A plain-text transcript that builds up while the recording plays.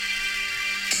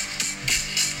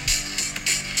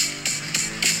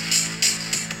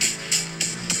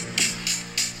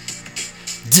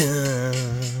Let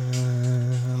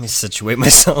me situate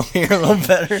myself here a little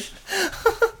better.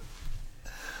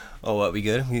 Oh, what? We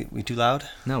good? We too loud?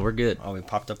 No, we're good. Oh, we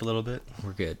popped up a little bit?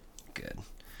 We're good. Good.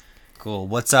 Cool.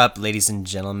 What's up, ladies and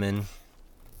gentlemen?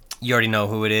 You already know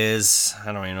who it is.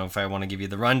 I don't even know if I want to give you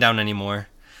the rundown anymore.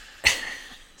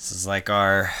 This is like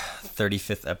our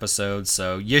 35th episode,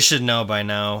 so you should know by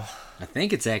now. I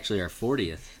think it's actually our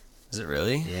 40th. Is it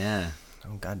really? Yeah.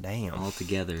 Oh, goddamn. All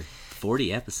together.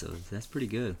 40 episodes. That's pretty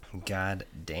good. God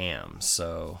damn.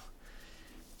 So,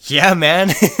 yeah, man.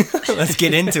 Let's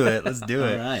get into it. Let's do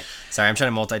it. All right. Sorry, I'm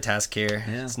trying to multitask here.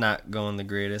 Yeah. It's not going the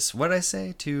greatest. What did I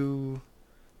say? 20,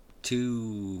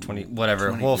 whatever.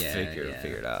 20, we'll yeah,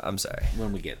 figure it out. I'm sorry.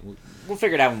 When we get, we'll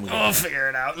figure it out when we get. We'll figure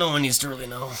it out. No one needs to really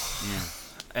know. Yeah.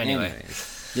 Anyway.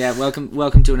 Anyways. Yeah,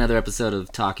 welcome to another episode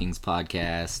of Talking's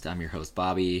Podcast. I'm your host,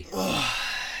 Bobby.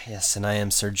 Yes, and I am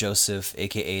Sir Joseph,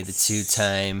 a.k.a. the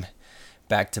 2-time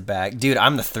back-to-back. Dude,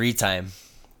 I'm the 3-time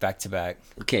back-to-back.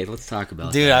 Okay, let's talk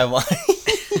about Dude, that. I won.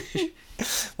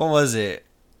 What was it?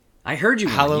 I heard you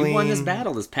Halloween. You won this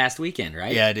battle this past weekend,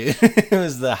 right? Yeah, dude. It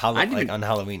was the on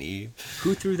Halloween Eve.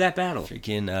 Who threw that battle?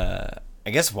 Freaking, I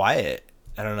guess Wyatt.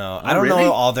 I don't know. Oh, I don't really?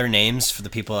 know all their names for the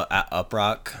people at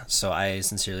Uprock, so I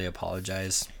sincerely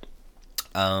apologize.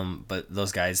 But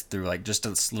those guys threw like just a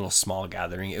little small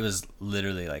gathering. It was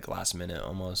literally like last minute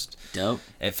almost. Dope.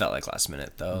 It felt like last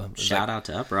minute though. Shout out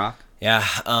to Uprock. Yeah.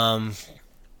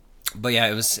 But yeah,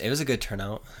 it was a good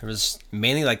turnout. It was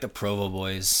mainly like the Provo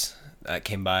boys that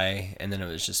came by, and then it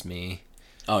was just me.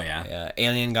 Oh yeah. Yeah.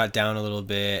 Alien got down a little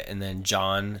bit, and then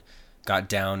John got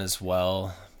down as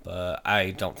well. But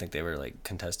I don't think they were like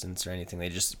contestants or anything. They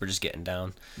were just getting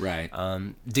down. Right.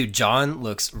 Dude, John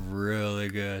looks really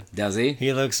good. Does he?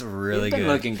 He looks really He's been good.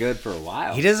 looking good for a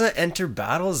while. He doesn't enter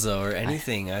battles though or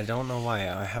anything. I don't know why.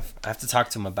 I have to talk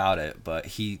to him about it. But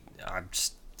I'm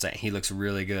just saying he looks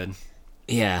really good.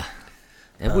 Yeah.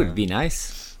 That would be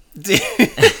nice. Dude,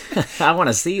 I want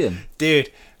to see him.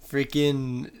 dude,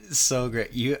 freaking so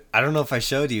great. I don't know if I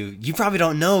showed you. You probably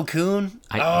don't know, Coon.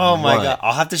 Oh my god.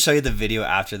 I'll have to show you the video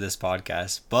after this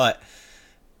podcast. But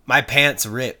my pants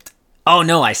ripped. Oh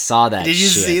no, I saw that. Did you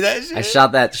shit. see that shit? I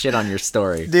shot that shit on your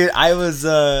story. Dude, I was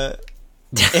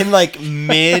in like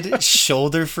mid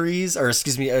shoulder freeze, or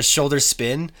excuse me, a shoulder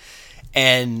spin,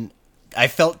 and I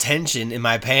felt tension in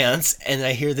my pants, and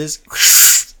I hear this.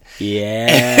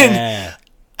 Yeah.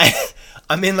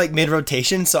 I'm in like mid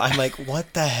rotation, so I'm like,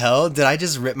 what the hell? Did I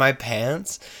just rip my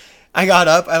pants? I got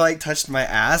up, I like touched my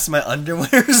ass, my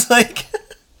underwear was like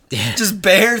just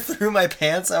bare through my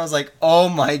pants. I was like, oh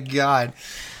my god.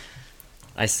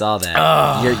 I saw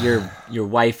that. Your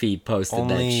wifey posted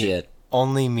that shit.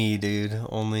 Only me, dude.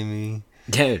 Only me.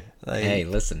 Dude, Like, hey,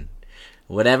 listen.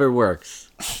 Whatever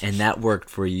works. And that worked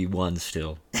for you one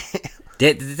still.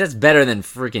 That's better than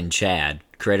freaking Chad,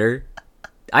 Critter.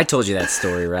 I told you that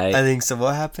story, right? I think so.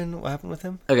 What happened? What happened with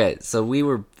him? Okay, so we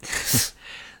were...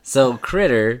 So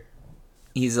Critter,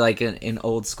 he's like an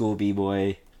old school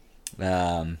b-boy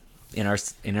in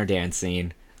our dance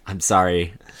scene. I'm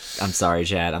sorry,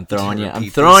 Chad. I'm throwing you out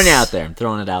there. I'm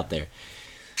throwing it out there.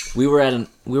 We were at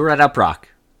Uprock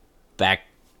back,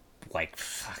 like,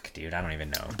 fuck, dude, I don't even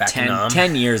know.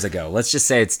 10 years ago. Let's just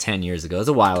say it's 10 years ago. It was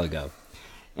a while ago.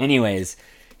 Anyways,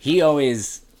 he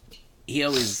always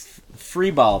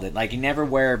freeballed it. Like, he never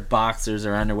wore boxers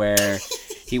or underwear.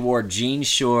 He wore jean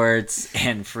shorts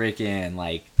and freaking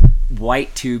like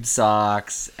white tube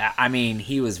socks. I mean,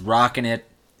 he was rocking it.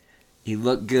 He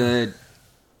looked good.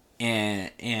 And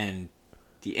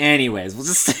anyways, we'll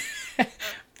just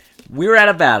we were at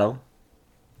a battle,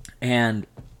 and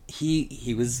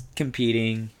he was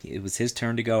competing. It was his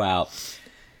turn to go out,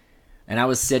 and I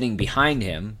was sitting behind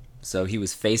him, so he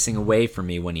was facing away from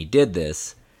me when he did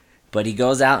this. But he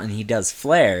goes out and he does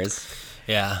flares.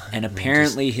 Yeah. And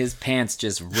apparently his pants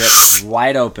just ripped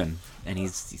wide open, and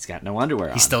he's got no underwear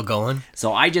on. He's still going?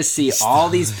 So I just see all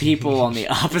these people on the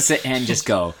opposite end just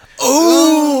go,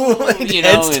 ooh! You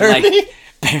know, and like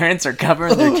parents are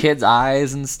covering their kids'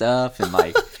 eyes and stuff, and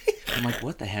like I'm like,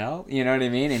 what the hell? You know what I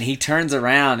mean? And he turns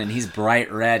around and he's bright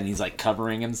red and he's like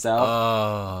covering himself.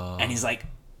 Oh. And he's like,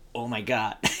 oh my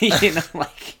god. You know,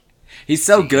 like he's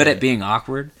so good at being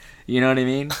awkward. You know what I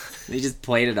mean? He just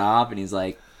played it off and he's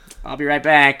like, I'll be right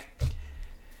back.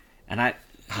 And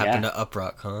Happened to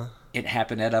Uprock, huh? It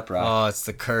happened at Uprock. Oh, it's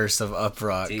the curse of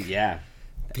Uprock. Dude, yeah.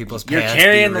 People's You're pants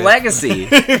carrying the legacy.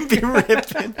 be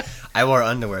ripping. I wore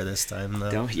underwear this time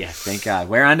though. Thank God.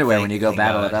 Wear underwear when you go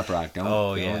battle at Uprock.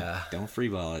 Don't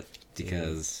freeball it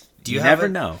because you never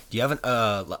know. Do you have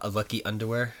a lucky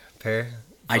underwear pair?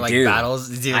 For I do. Battles?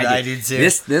 Dude, I do too.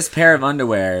 This pair of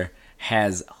underwear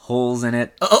has holes in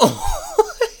it. Oh.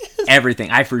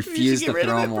 everything. I refuse to get rid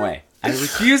throw of it, them bro. away. I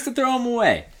refuse to throw them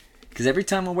away. Because every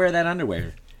time I wear that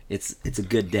underwear, it's a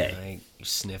good day. Like, you're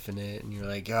sniffing it, and you're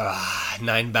like,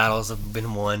 9 battles have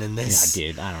been won in Yeah, this.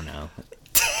 dude, I don't know.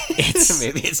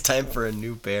 Maybe it's time for a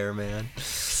new pair, man.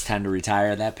 It's time to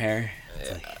retire that pair.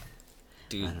 It's like,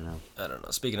 Dude, I I don't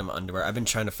know. Speaking of underwear, I've been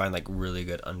trying to find like really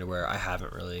good underwear. I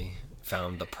haven't really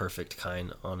found the perfect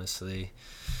kind, honestly.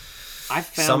 I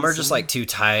found Some are just like too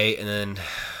tight, and then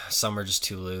some are just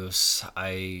too loose.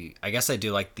 I guess I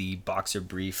do like the boxer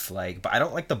brief, like, but I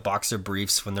don't like the boxer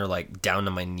briefs when they're like down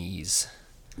to my knees.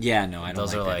 Yeah, no, I don't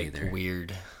Those like are that like either.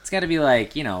 weird. It's got to be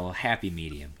like, happy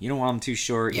medium. You don't want them too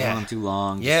short. You don't want them too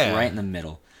long. Yeah. Just right in the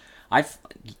middle. I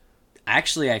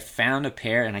found a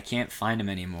pair and I can't find them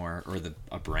anymore. Or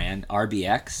a brand,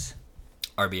 RBX.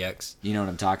 RBX. You know what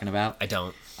I'm talking about? I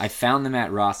don't. I found them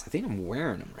at Ross. I think I'm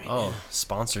wearing them right now. Oh,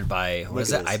 sponsored by what Look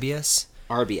is at it? this.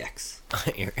 IBS.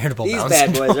 RBX. Irritable These bowel bad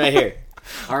syndrome. boys right here.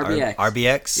 RBX.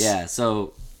 RBX. Yeah.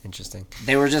 So Interesting.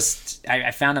 they were just.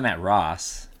 I found them at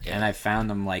Ross, and I found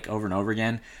them like over and over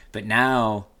again. But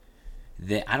now,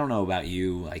 I don't know about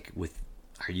you. Like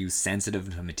are you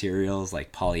sensitive to materials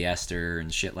like polyester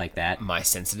and shit like that? Am I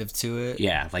sensitive to it?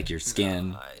 Yeah, like your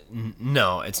skin.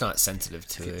 No, it's not sensitive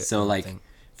to it. So I don't like think.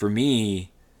 for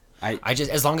me, I just,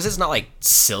 as long as it's not like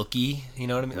silky, you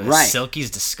know what I mean? Like, Right. Silky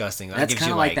is disgusting. That that's gives kind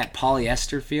you of like that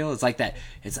polyester feel. It's like that.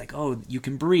 It's like, oh, you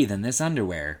can breathe in this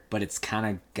underwear, but it's kind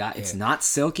of got. It's not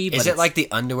silky. But Is it it's, like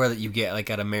the underwear that you get like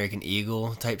at American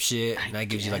Eagle type shit? And that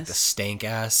gives you like the guess. stank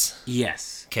ass.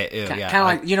 Yes. Okay, ew, yeah. Kind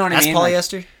of like, you know what I mean? That's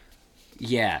polyester.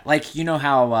 Yeah, like you know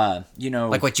how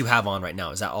Like what you have on right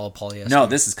now, is that all polyester? No,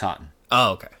 this is cotton.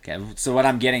 Oh, okay. Okay, so what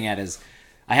I'm getting at is,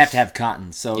 I have to have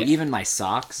cotton. So Yeah. even my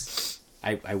socks,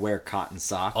 I wear cotton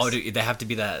socks. Oh, dude, they have to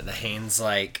be the Hanes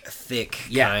like thick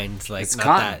kind, like it's not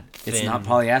cotton. that thin. It's not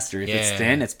polyester. If it's Yeah.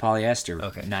 thin, it's polyester.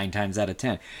 Okay. 9 times out of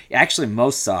 10. Actually,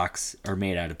 most socks are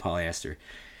made out of polyester.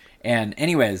 And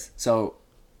anyways, so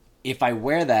if I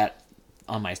wear that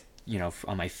on my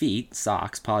feet,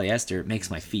 socks, polyester, it makes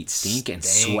my feet stink and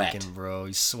sweat. Stinking, bro.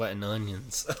 You're sweating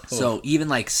onions. So even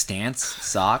like Stance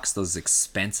socks, those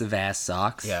expensive ass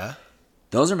socks, yeah.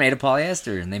 those are made of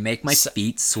polyester, and they make my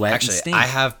feet sweat Actually, and stink. I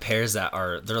have pairs that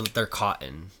are they're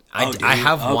cotton. Oh, dude. I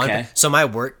have one. Okay. So my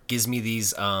work gives me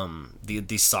these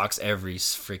these socks every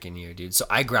freaking year, dude. So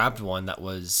I grabbed one that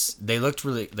was they look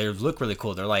really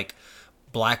cool. They're like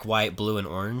black, white, blue, and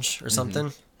orange or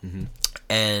something. Mm-hmm.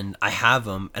 And I have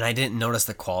them, and I didn't notice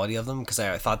the quality of them because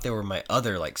I thought they were my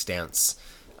other like Stance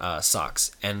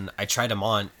socks. And I tried them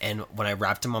on, and when I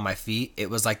wrapped them on my feet, it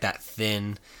was like that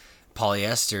thin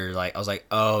polyester. Like I was like,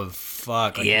 oh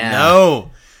fuck, like, Yeah.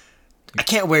 no, I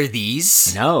can't wear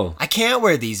these. No. I can't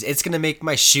wear these. It's gonna make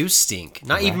my shoes stink.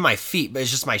 Not even my feet, but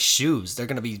it's just my shoes. They're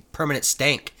gonna be permanent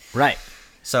stank. Right.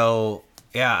 So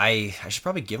yeah, I should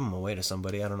probably give them away to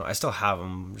somebody. I don't know. I still have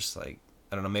them. I'm just like,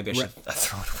 I don't know. Maybe I should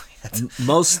throw it away.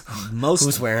 Most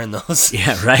Who's wearing those?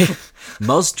 yeah, right.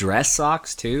 Most dress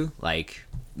socks too, like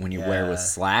when you wear with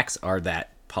slacks, are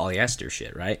that polyester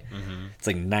shit, right? Mm-hmm. It's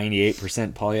like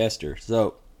 98% polyester.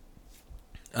 So,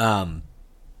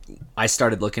 I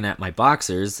started looking at my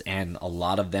boxers, and a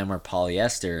lot of them are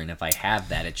polyester. And if I have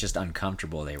that, it's just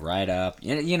uncomfortable. They ride up.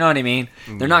 You know what I mean?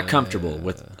 They're not comfortable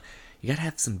with. You gotta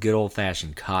have some good old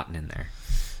fashioned cotton in there.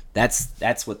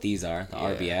 That's what these are, the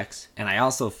RBX. And I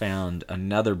also found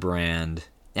another brand,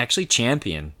 actually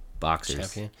Champion boxers.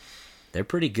 Champion. They're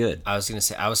pretty good. I was gonna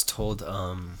say I was told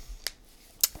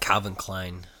Calvin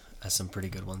Klein has some pretty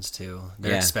good ones too.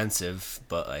 They're expensive,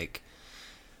 but like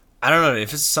I don't know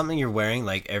if it's something you're wearing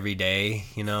like every day,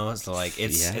 you know. So like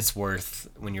it's worth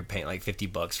when you're paying like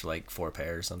 $50 for like 4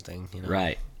 pairs or something, you know.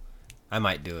 Right. I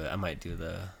might do it. I might do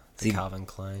the Calvin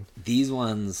Klein. These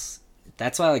ones.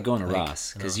 That's why I like going to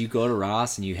Ross, because you go to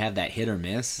Ross and you have that hit or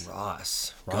miss.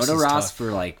 Ross Go to is Ross tough.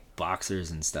 for like boxers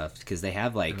and stuff, because they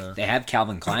have they have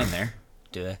Calvin Klein there.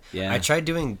 Do they? Yeah. I tried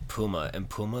doing Puma, and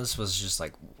Puma's was just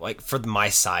like for my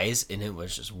size, and it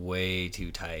was just way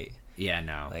too tight. Yeah,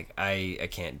 no. Like I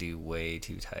can't do way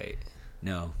too tight.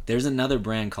 No. There's another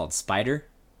brand called Spider.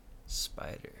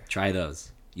 Spider. Try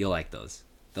those. You'll like those.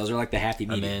 Those are like the happy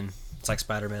I'm medium. in. It's like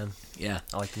Spider-Man. Yeah.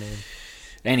 I like the name.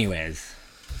 Anyways.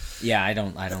 Yeah, I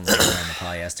don't like wearing the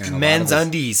polyester. And Men's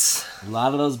undies. A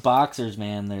lot of those boxers,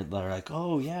 man, they're like,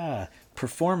 oh yeah,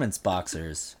 performance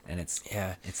boxers, and it's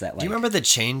that. Like, Do you remember the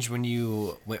change when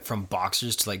you went from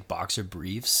boxers to like boxer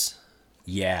briefs?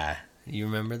 Yeah, You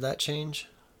remember that change?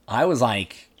 I was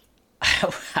like,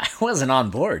 I wasn't on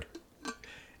board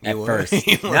at first.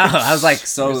 You No, were? I was like,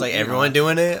 so It was like everyone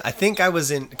doing it. I think I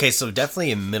was in. Okay, so definitely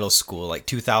in middle school, like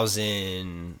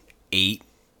 2008,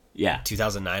 Yeah,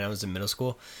 2009. I was in middle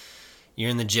school. you're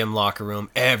in the gym locker room.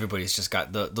 Everybody's just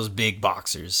got those big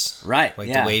boxers, Right? Like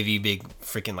yeah. the wavy, big,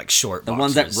 freaking like short. The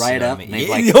boxers, ones that ride up what and they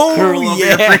like Oh, curl over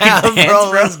your freaking pants,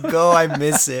 bro, bro. let's go. I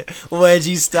miss it,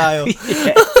 wedgie style.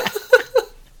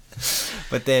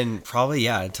 But then probably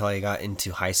until I got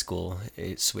into high school,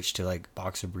 it switched to like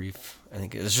boxer brief. I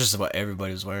think it was just what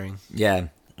everybody was wearing. Yeah.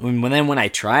 When I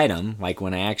tried them, like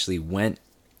when I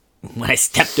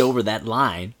stepped over that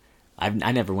line,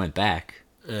 I never went back.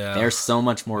 Yeah, They're so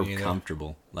much more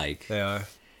comfortable. Like they are,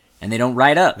 and they don't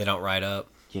ride up. They don't ride up.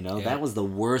 You know, that was the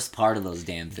worst part of those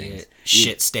damn things.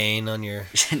 Shit stain on your,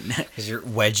 because you're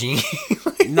wedging.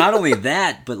 Not only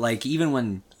that, but like even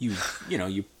when you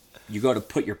go to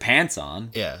put your pants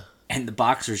on, and the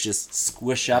boxers just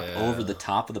squish up over the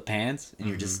top of the pants, and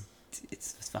you're just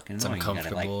it's fucking annoying. You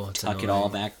gotta like tuck it all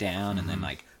back down and then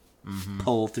like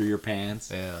pull through your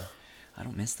pants. Yeah. I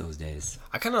don't miss those days.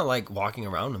 I kind of like walking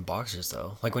around in boxers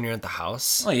though. Like when you're at the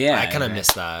house. Oh yeah, I kind of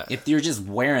miss that. If you're just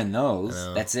wearing those,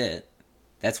 that's it.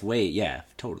 That's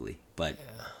totally. But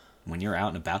when you're out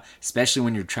and about, especially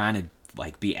when you're trying to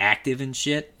like be active and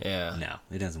shit, no,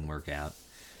 it doesn't work out.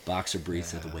 Boxer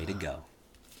briefs are the way to go.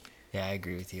 Yeah, I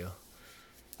agree with you.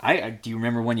 Do you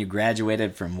remember when you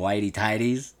graduated from whitey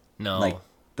tighties? No. Like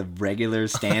the regular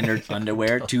standard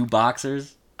underwear, 2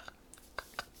 boxers?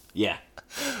 Yeah.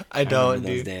 I don't,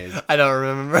 those dude. days. I don't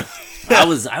remember. I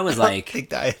was I like, think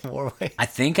that I wore white. I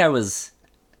think I was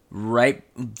right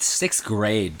 6th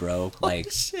grade, bro. Like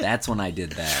that's when I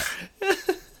did that.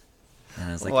 And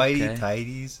I was like, whitey okay.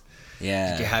 tighties.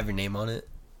 Yeah. Did you have your name on it?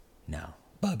 No.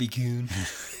 Bobby Coon.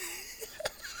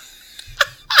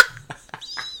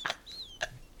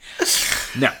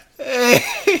 No.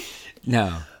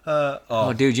 No.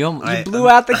 Oh, dude, you blew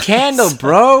out the candle,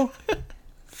 bro.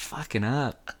 Fucking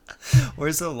up.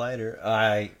 Where's the lighter?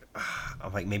 I'm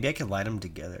like, maybe I could light them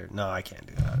together. No, I can't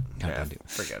do that. Don't do it.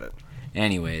 Forget it.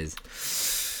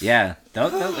 Anyways, yeah.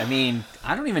 I mean,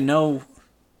 I don't even know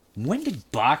when did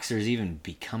boxers even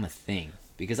become a thing,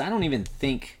 because I don't even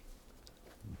think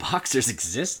boxers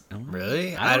exist.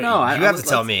 Really? I don't know. You have to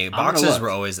tell me. Boxers were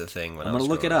always a thing when I was I'm gonna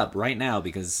look it growing up right now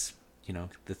because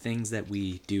the things that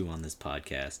we do on this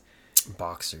podcast.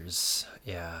 Boxers,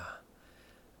 yeah.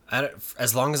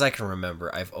 As long as I can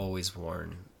remember, I've always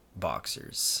worn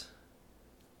boxers.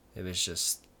 It was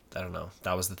just, I don't know.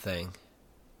 That was the thing.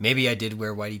 Maybe I did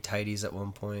wear whitey tighties at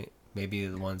one point. Maybe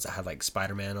the ones that had like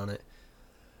Spider-Man on it.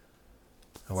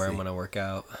 I wear them when I work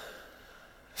out.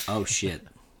 Oh shit.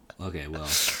 Okay, well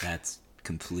that's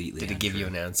completely. Did it give you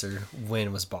an answer?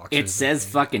 When was boxers? It says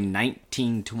fucking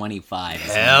 1925.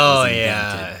 Hell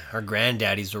yeah! Our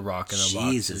granddaddies were rocking the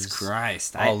boxers. Jesus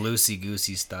Christ! All loosey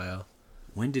goosey style.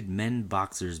 When did men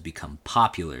boxers become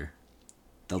popular?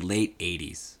 The late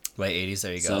 80s. Late 80s.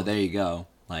 There you go. So there you go.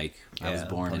 Like I was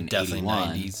born in definitely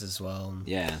 81. 90s as well.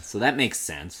 Yeah, so that makes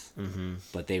sense. Mm-hmm.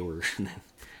 But they were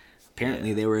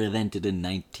apparently they were invented in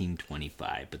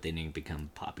 1925, but they didn't become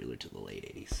popular till the late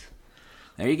 80s.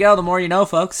 There you go. The more you know,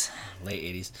 folks. Late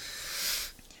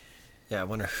 80s. Yeah, I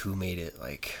wonder who made it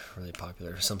like really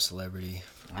popular. Some celebrity.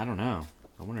 I don't know.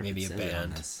 I wonder maybe if a it says on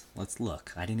band. this. Let's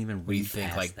look. I didn't even read. What do you think?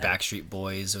 past Like that. Backstreet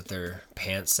Boys with their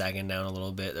pants sagging down a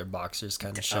little bit, their boxers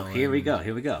kind of showing. Here we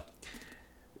go.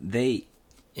 They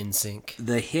In sync.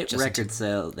 They hit record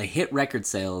sales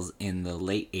in the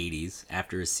late 80s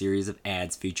after a series of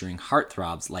ads featuring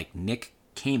heartthrobs like Nick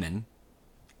Kamen,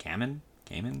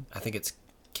 I think it's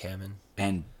Kamen.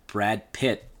 and Brad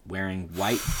Pitt wearing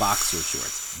white boxer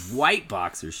shorts. White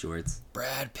boxer shorts.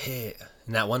 Brad Pitt.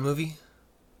 In that one movie?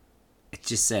 It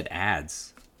just said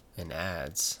ads. In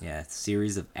ads. Yeah,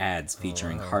 series of ads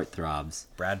featuring heartthrobs.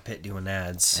 Brad Pitt doing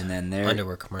ads. And then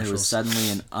underwear commercials. there was suddenly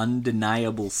an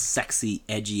undeniable, sexy,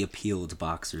 edgy appeal to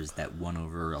boxers that won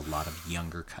over a lot of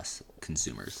younger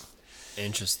consumers.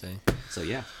 Interesting. So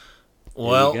yeah,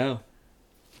 Well, there you go.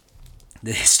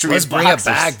 The history let's of bring boxers. it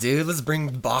back, dude. Let's bring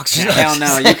boxers. Hell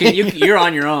no, you're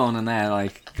on your own on that.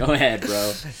 Like, go ahead,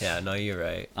 bro. Yeah, no, you're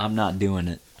right. I'm not doing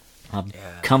it. I'm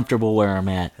comfortable where I'm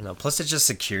at. I know. Plus, it just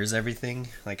secures everything.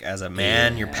 Like, as a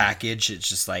man, your package, it's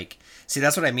just like... See,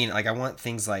 that's what I mean. Like, I want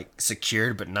things, like,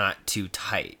 secured, but not too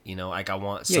tight. You know? Like, I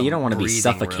want some you don't want to be breathing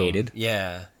suffocated. room.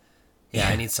 Yeah,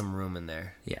 I need some room in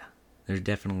there. Yeah. There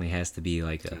definitely has to be,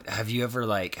 like, a... Have you ever,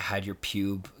 like, had your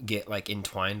pube get, like,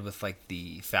 entwined with, like,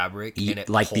 the fabric? And it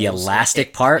like pulls, the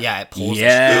elastic part? Yeah, it pulls.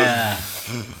 Yeah.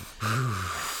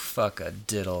 Fuck a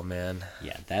diddle, man.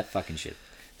 Yeah, that fucking shit.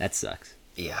 That sucks.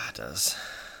 Yeah, it does.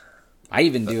 I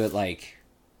even do it, like...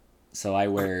 So I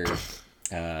wear...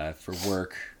 for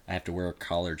work, I have to wear a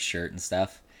collared shirt and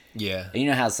stuff. Yeah. And you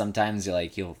know how sometimes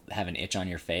you'll have an itch on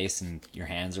your face and your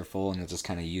hands are full and you'll just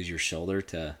kind of use your shoulder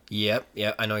to. Yep.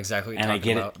 I know exactly what you're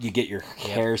talking about. You get your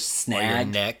hair snagged. Or your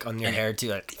neck on your hair too.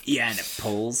 Like, yeah, and it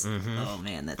pulls. Mm-hmm. Oh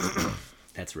man,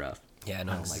 that's rough. Yeah, I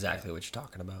know exactly what you're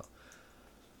talking about.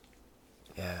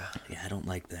 Yeah. Yeah, I don't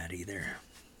like that either.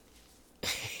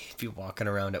 If you're walking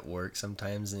around at work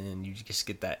sometimes and you just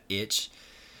get that itch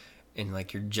in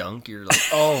like your junk, you're like,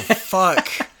 oh fuck.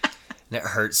 And it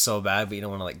hurts so bad, but you don't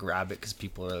want to like grab it because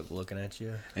people are like, looking at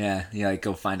you. Yeah, you like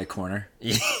go find a corner.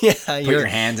 Yeah, put your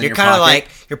hands in your pocket. You're kind of like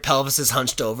your pelvis is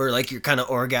hunched over, like you're kind of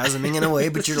orgasming in a way,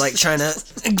 but you're like trying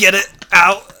to get it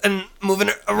out and moving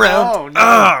it around. Oh, no.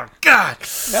 Oh God.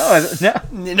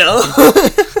 No.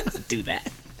 Do that.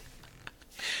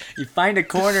 You find a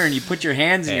corner and you put your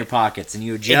hands in your pockets and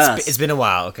you adjust. It's been a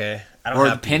while, okay? I don't or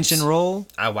have pinch pubes. and roll.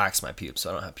 I wax my pubes,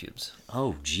 so I don't have pubes.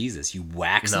 Oh Jesus, you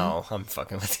wax them? No, I'm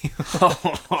fucking with you.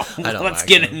 Let's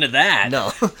get into that.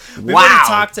 No, we already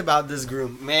talked about this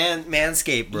group,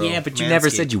 Manscaped, bro. Yeah, but you never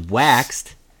said you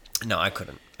waxed. No, I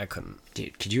couldn't.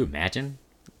 Dude, could you imagine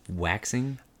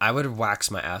waxing? I would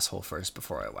wax my asshole first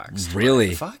before I waxed.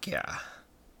 Really? Fuck yeah.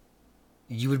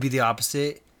 You would be the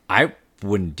opposite. I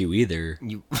wouldn't do either.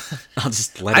 I'll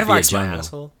just let it I'd be wax a my jungle.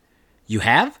 asshole. You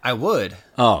have? I would.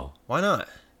 Oh. Why not?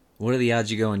 What are the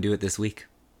odds you go and do it this week?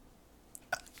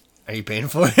 Are you paying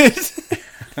for it?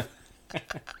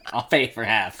 I'll pay for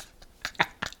half.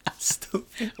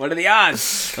 Stupid. What are the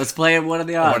odds? Let's play it. What are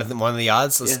the odds? One of the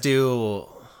odds? Let's do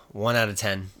 1 out of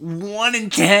 10. 1 in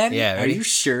 10? Yeah. Ready? Are you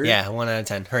sure? Yeah, 1 out of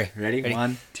 10. Hurry. Ready?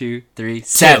 1, 2, 3,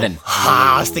 7.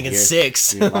 I was thinking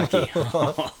 6. You're lucky.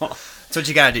 That's what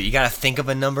you gotta do. You gotta think of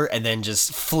a number and then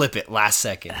just flip it last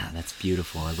second. Ah, that's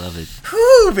beautiful. I love it.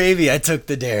 Whew, baby, I took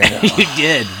the dare. You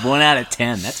did. 1 out of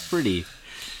 10. That's pretty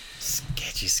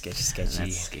sketchy.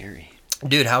 That's scary.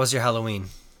 Dude, how was your Halloween?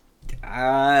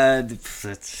 My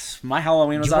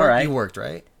Halloween was alright. You worked,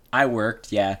 right? I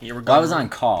worked, yeah. Well, I was on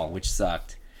call, which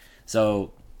sucked.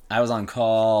 So I was on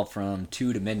call from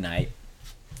 2 to midnight.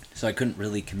 So I couldn't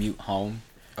really commute home.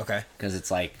 Okay. Because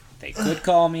it's like they could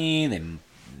call me,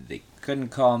 they couldn't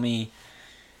call me.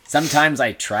 Sometimes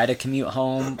I try to commute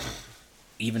home,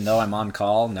 even though I'm on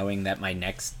call, knowing that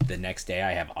the next day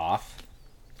I have off.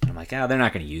 I'm like, they're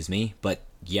not going to use me. But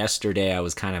yesterday I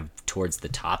was kind of towards the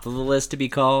top of the list to be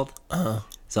called. Uh-huh.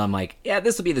 So I'm like,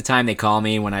 this will be the time they call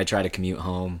me when I try to commute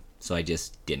home. So I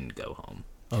just didn't go home.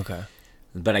 Okay.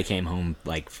 But I came home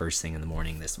like first thing in the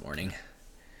morning this morning.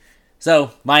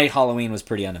 So my Halloween was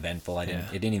pretty uneventful.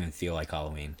 It didn't even feel like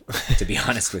Halloween, to be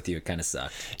honest with you. It kind of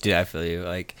sucked. Dude, I feel you.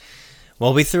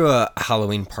 We threw a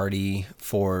Halloween party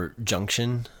for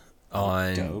Junction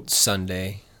on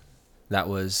Sunday. That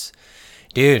was,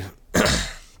 dude.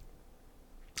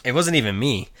 It wasn't even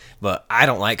me, but I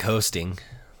don't like hosting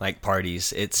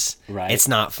parties. It's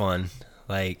not fun.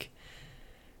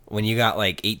 When you got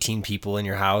 18 people in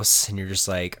your house and you're just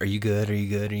like, are you good? Are you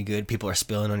good? Are you good? People are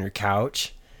spilling on your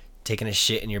couch, taking a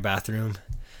shit in your bathroom.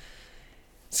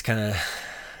 It's kind of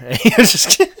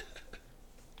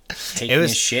taking a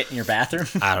shit in your bathroom.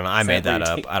 I don't know. I made that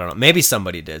up. I don't know. Maybe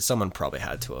somebody did. Someone probably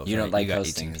had to have. You don't like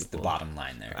hosting. Is the bottom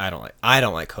line there. I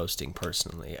don't like hosting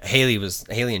personally. Haley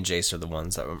and Jace are the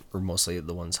ones that were mostly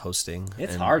the ones hosting.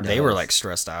 It's hard. They were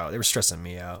stressed out. They were stressing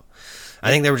me out. I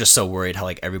think they were just so worried how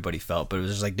everybody felt, but it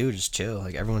was just dude, just chill.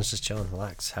 Everyone's just chilling,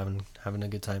 relax, having a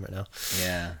good time right now.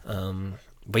 Yeah.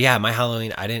 But yeah, my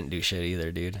Halloween, I didn't do shit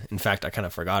either, dude. In fact, I kind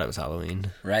of forgot it was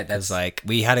Halloween. Right. That's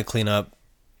we had to clean up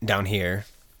down here.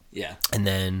 Yeah. And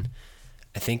then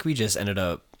I think we just ended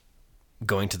up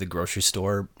going to the grocery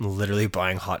store, literally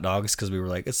buying hot dogs because we were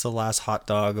like, it's the last hot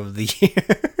dog of the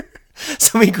year.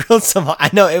 So we grilled some.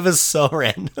 I know, it was so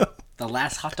random. The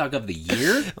last hot dog of the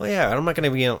year? Well, yeah, I'm not going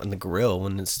to be out on the grill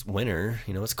when it's winter.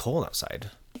 It's cold outside.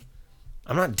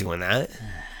 I'm not doing that.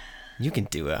 You can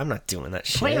do it. I'm not doing that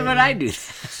shit. Why would I do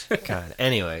that? God.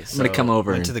 Anyway, I'm going to come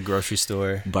over went to the grocery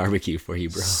store. Barbecue for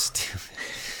you, bro. Stupid.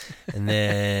 And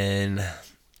then,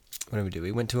 what did we do?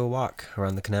 We went to a walk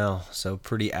around the canal. So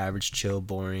pretty average, chill,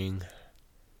 boring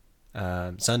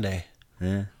Sunday.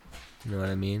 Yeah. You know what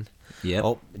I mean? Yep.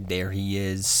 Oh, there he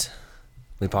is.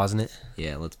 We pausing it?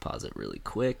 Yeah, let's pause it really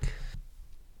quick.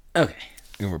 Okay.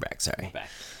 We're back, sorry. We're back.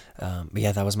 But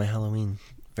yeah, that was my Halloween.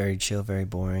 Very chill, very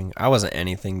boring. I wasn't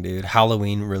anything, dude.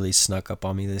 Halloween really snuck up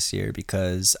on me this year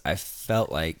because I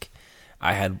felt like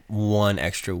I had one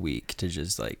extra week to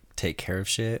just take care of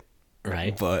shit.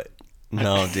 Right. But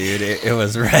no, dude, it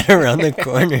was right around the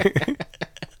corner. It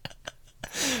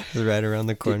was right around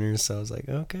the corner, so I was like,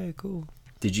 okay, cool.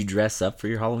 Did you dress up for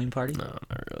your Halloween party? No,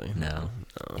 not really. No.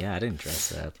 Yeah, I didn't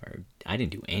dress up. I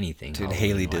didn't do anything. Dude,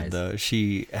 Haley did though.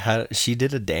 She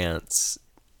did a dance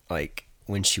like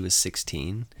when she was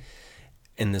 16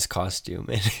 in this costume,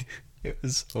 and it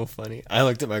was so funny. I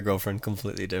looked at my girlfriend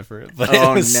completely different, but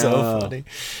it was so funny.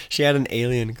 She had an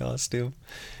alien costume,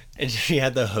 and she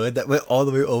had the hood that went all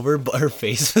the way over, but her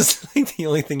face was like the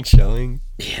only thing showing.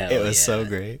 Yeah, it was so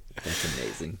great. That's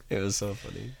amazing. It was so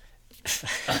funny.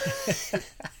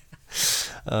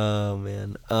 Oh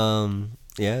man.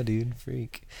 Yeah, dude,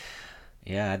 freak.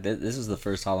 Yeah, this was the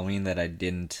first Halloween that I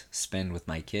didn't spend with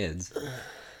my kids.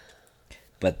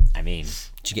 But I mean,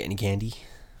 did you get any candy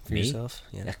for yourself?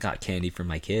 Yeah, I got candy for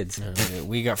my kids.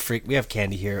 We have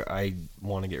candy here. I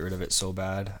want to get rid of it so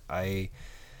bad. I'm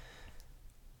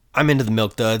into the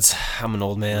milk duds. I'm an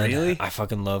old man. Really? I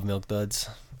fucking love milk duds.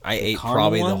 I ate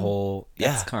probably the whole.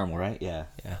 Yeah, that's caramel, right? Yeah.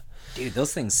 Dude,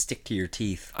 those things stick to your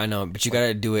teeth. I know, but you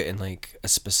gotta do it in like a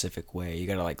specific way. You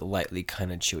gotta like lightly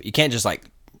kind of chew it. You can't just like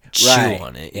chew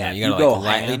on it. Yeah, you gotta like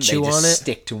lightly chew on it.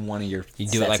 Stick to one of your. You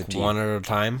do it like one at a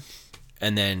time,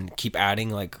 and then keep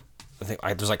adding like. I think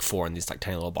there's like 4 in these like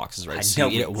tiny little boxes, right? So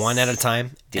you eat it one at a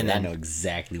time, and then I know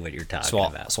exactly what you're talking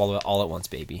about. Swallow it all at once,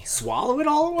 baby. Swallow it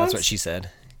all at once. That's what she said.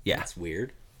 Yeah, that's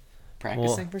weird.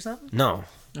 Practicing for something? No.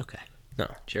 Okay. No.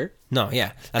 Sure? No,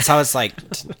 yeah. That's how it's like,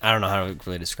 I don't know how to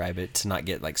really describe it, to not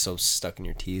get like so stuck in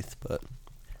your teeth, but...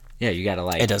 Yeah, you gotta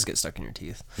like... It does get stuck in your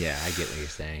teeth. Yeah, I get what you're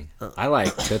saying. I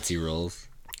like Tootsie Rolls.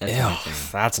 That's my thing.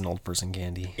 That's an old person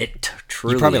candy. It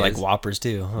truly You probably is. like Whoppers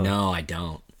too, huh? No, I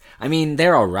don't. I mean,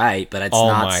 they're alright, but it's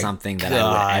not something that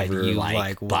I would ever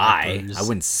like buy. Whoppers. I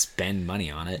wouldn't spend money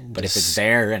on it. But if it's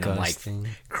there and I'm like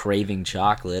craving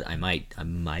chocolate, I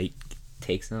might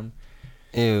take some.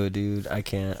 Ew, dude, I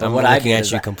can't. But I'm what looking I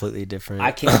at you completely different.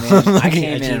 I came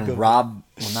in and robbed.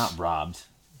 Well, not robbed.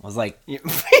 I was like,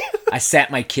 I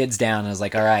sat my kids down and I was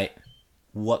like, all right,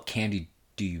 what candy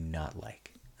do you not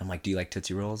like? I'm like, do you like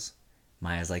Tootsie Rolls?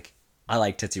 Maya's like, I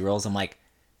like Tootsie Rolls. I'm like,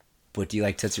 but do you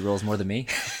like Tootsie Rolls more than me?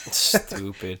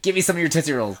 Stupid. Give me some of your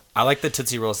Tootsie Rolls. I like the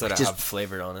Tootsie Rolls that have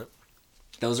flavored on it.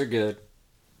 Those are good.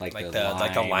 Like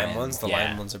the lime ones. The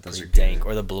lime ones are pretty dank.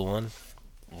 Or the blue one.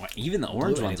 Even the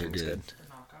orange ones are good.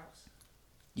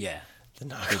 Yeah. The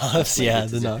knockoffs. Yeah,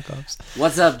 the knockoffs.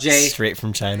 What's up, Jay? Straight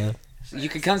from China. You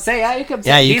can come say hi. You come.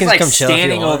 Yeah, you He's can like come chill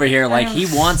standing over here like he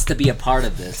wants to be a part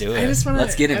of this. Do it.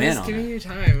 Let's get him in on it.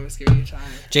 I was giving you time.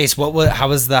 Jace, how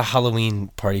was the Halloween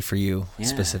party for you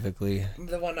specifically?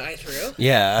 The one I threw?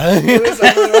 Yeah. It was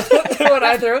the one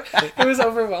I threw. It was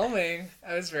overwhelming.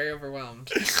 I was very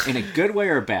overwhelmed. In a good way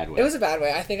or a bad way? It was a bad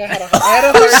way. I think I had a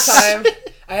hard time.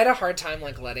 I had a hard time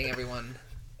like letting everyone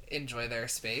enjoy their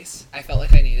space. I felt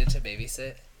like I needed to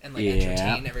babysit and like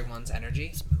entertain everyone's energy.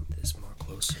 Let's move this more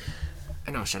closer.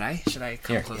 I know. Should I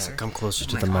come closer? Yeah, come closer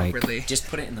to the mic. Awkwardly, just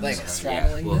put it in the like middle.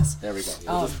 straddling this. There we go.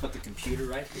 We'll just put the computer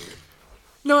right here.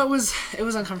 No, it was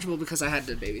uncomfortable because I had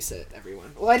to babysit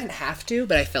everyone. Well, I didn't have to,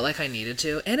 but I felt like I needed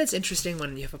to. And it's interesting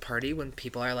when you have a party when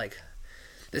people are like,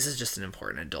 "This is just an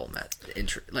important adult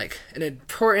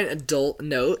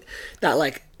note that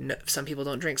like some people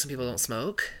don't drink, some people don't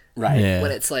smoke." Right. Yeah.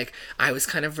 When it's like, I was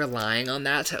kind of relying on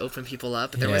that to open people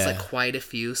up. But there was like quite a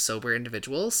few sober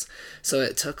individuals. So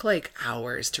it took like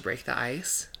hours to break the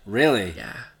ice. Really?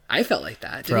 Yeah. I felt like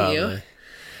that. Didn't you?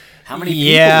 How many people?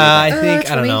 Yeah, I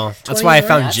think, I don't know. That's why I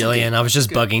found Jillian. I was just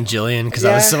bugging Jillian because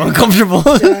I was so uncomfortable.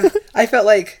 Yeah. I felt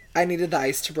like I needed the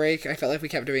ice to break. I felt like we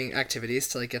kept doing activities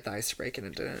to like get the ice to break,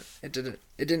 and it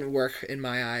didn't work in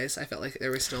my eyes. I felt like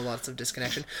there was still lots of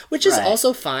disconnection, which is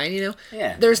also fine, you know.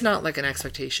 Yeah. There's not like an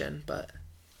expectation, but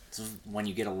so when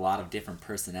you get a lot of different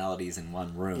personalities in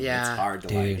one room, yeah, it's hard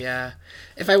to like. Yeah.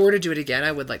 If I were to do it again,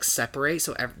 I would like separate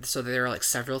so there are like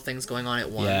several things going on at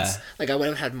once. Yeah. Like I would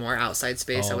have had more outside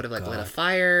space. I would have like lit a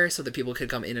fire so that people could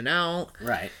come in and out.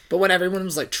 Right. But when everyone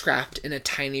was like trapped in a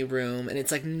tiny room, and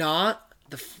it's like not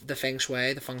the feng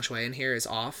shui in here is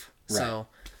off. Right. So,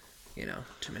 you know,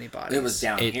 too many bodies. It was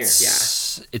down here.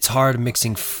 Yeah. It's hard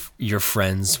mixing your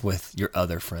friends with your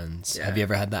other friends. Yeah. Have you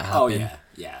ever had that happen? Oh yeah,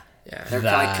 yeah. Yeah. They're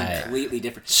like completely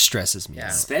different. Stresses me out.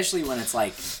 Especially when it's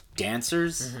like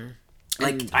dancers. Mm-hmm.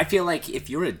 Like, I feel like if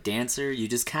you're a dancer, you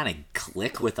just kind of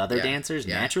click with other dancers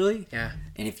naturally. Yeah.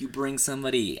 And if you bring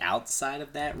somebody outside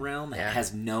of that realm that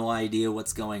has no idea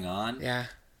what's going on,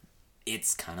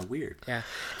 it's kind of weird. Yeah.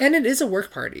 And it is a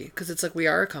work party because it's like we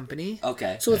are a company.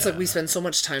 Okay. So it's like we spend so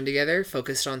much time together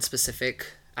focused on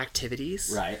specific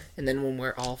activities. Right. And then when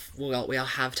we all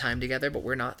have time together, but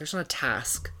there's not a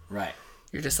task. Right.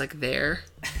 You're just like there.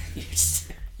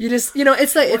 You just,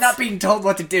 it's like We're it's not being told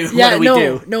what to do. yeah, what do we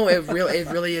do? no, it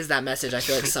really is that message. I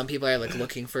feel like some people are like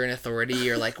looking for an authority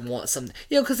or like want some,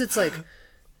 because it's like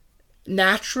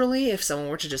naturally, if someone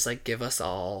were to just like give us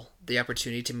all the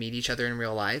opportunity to meet each other in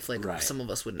real life, like some of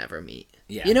us would never meet.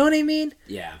 Yeah. You know what I mean?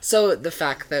 Yeah. So the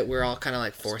fact that we're all kind of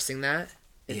like forcing that,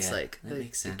 it's like that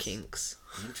makes the sense. kinks.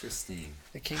 Interesting.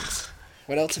 The kinks.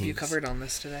 What else have you covered on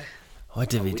this today? What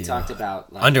did we We do? talked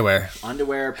about like, Underwear.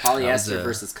 polyester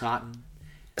versus cotton.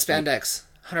 Spandex.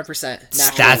 100%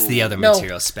 natural. That's the other No.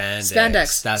 material. Spandex.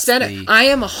 Spandex. That's Spandex. the. I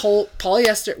am a whole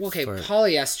polyester. Okay, For-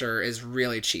 polyester is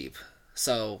really cheap.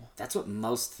 So That's what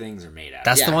most things are made out of.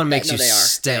 That's yeah, the one that- makes no, you they are.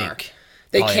 stink.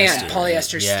 they can't. Polyester.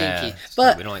 Polyester's Yeah. stinky.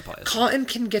 But We don't like polyester. cotton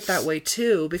can get that way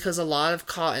too because a lot of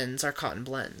cottons are cotton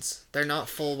blends. They're not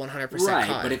full 100% right,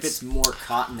 cottons. but if it's more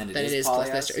cotton than it is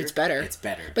polyester, it's better. It's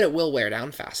better. But it will wear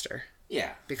down faster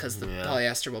yeah. because the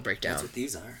polyester will break down. That's what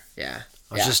these are. Yeah.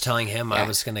 I was just telling him I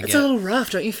was gonna It's get. a little rough.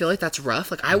 Don't you feel like that's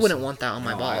rough? Like I wouldn't want that on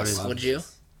my balls. love Would you?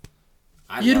 this.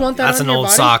 You'd want that That's on an your old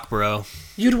body? sock, bro.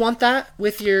 You'd want that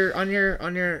with your on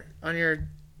your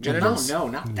genitals? No,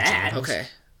 not that.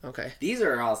 Okay. These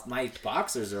are all my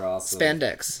boxers are also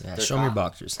Spandex. Yeah, They're show me your cotton.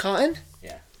 boxers. Cotton?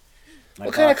 Yeah. My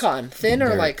What kind of box- cotton? Thin or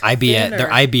They're like IBS. thin or- They're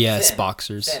IBS Thin.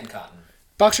 boxers. Thin cotton.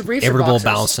 boxer briefs or Irritable boxers?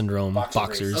 bowel syndrome Boxer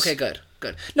boxers. Okay, good.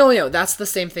 No, that's the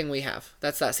same thing we have.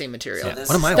 That's that same material. So this-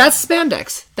 What am I? That's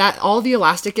spandex. That all the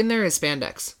elastic in there is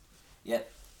spandex. Yeah.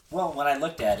 Well, when I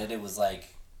looked at it, it was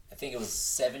like I think it was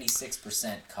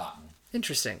 76% cotton,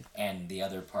 Interesting. and the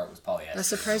other part was polyester. That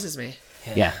surprises me.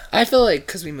 Yeah. I feel like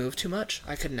because we move too much,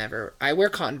 I could never. I wear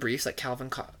cotton briefs, like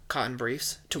Calvin cotton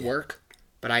briefs, to work,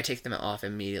 but I take them off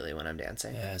immediately when I'm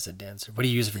dancing. Yeah, as a dancer. What do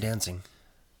you use for dancing?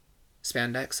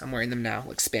 Spandex. I'm wearing them now,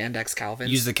 like spandex Calvin.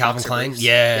 Use the Calvin Klein?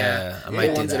 Yeah, I might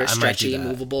the do ones that. that are I might do stretchy, that.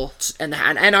 movable, and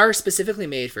are specifically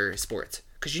made for sports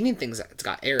because you need things that's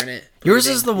got air in it. Yours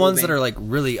breathing, is the ones that moving. are like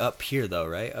really up here, though,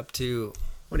 right? Up to.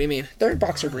 What do you mean? They're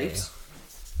boxer briefs.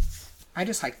 I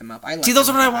just hike them up. I like See, those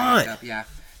them are what I up. want. Hike up, yeah,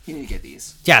 you need to get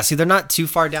these. Yeah, see, they're not too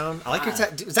far down. I like your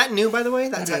tattoo. Is that new, by the way?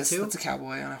 That tattoo? That's a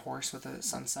cowboy on a horse with a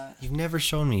sunset. You've never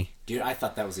shown me. Dude, I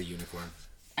thought that was a unicorn.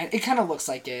 It kind of looks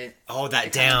like it. Oh, that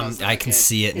It kinda damn! does look I like can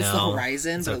see it It's now. the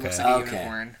horizon, It's but it okay. looks like a Okay.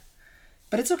 unicorn.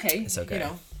 But it's okay. It's okay. You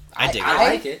know, I dig it. I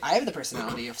like it. I have the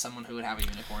personality of someone who would have a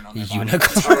unicorn on their body.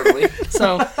 Unicorn. Totally.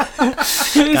 So it God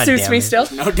suits damn me it. still.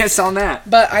 No diss on that.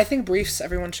 But I think briefs.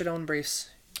 Everyone should own briefs.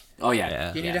 Oh yeah.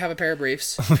 Yeah. You need to have a pair of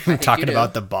briefs. We I were think talking you do.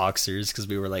 about the boxers because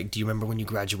we were like, "Do you remember when you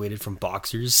graduated from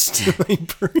boxers?"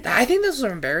 I think those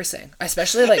are embarrassing,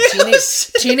 especially like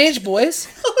teenage boys.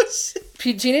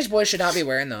 Teenage boys should not be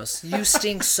wearing those. You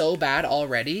stink so bad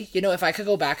already. You know, if I could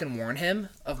go back and warn him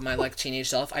of my like teenage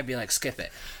self, I'd be like, skip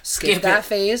it, skip that it.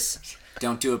 phase.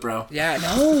 Don't do it, bro. Yeah,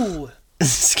 no,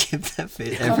 Skip that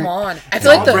phase. come on. I feel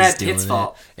like all the Brad Doing Pitt's it.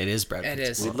 fault. It is Brad It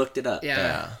Pitt's is. We fault. looked it up.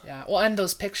 Yeah. Well, and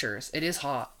those pictures, it is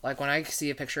hot. Like when I see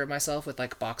a picture of myself with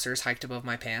like boxers hiked above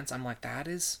my pants, I'm like, that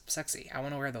is sexy. I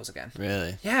want to wear those again.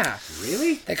 Really? Yeah,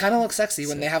 Really? they kind of look sexy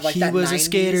when they have like He that. was a 90s,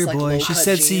 skater like, boy. She low-cut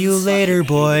said, "See you jeans. later,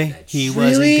 boy." He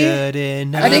wasn't Really? good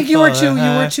enough. I think you were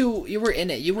for too. her. You were in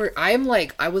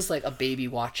it. I was like a baby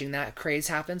watching that craze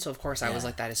happen. So of course I was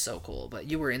like, that is so cool. But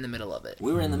you were in the middle of it.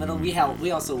 We were in the middle.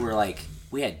 We also were like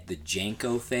we had the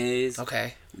Janko phase.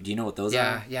 Okay. Do you know what those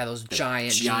Yeah, are? yeah, those The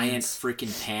giant giant jeans.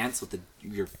 freaking pants with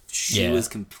your shoe Yeah. is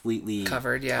completely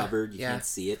Covered, yeah. Covered. You Yeah. can't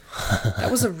see it.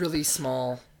 That was a really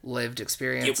small lived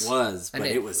experience. It was, And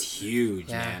but it was huge,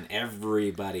 Yeah. man.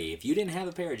 Everybody, if you didn't have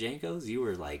a pair of Jankos, you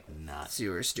were like nuts. So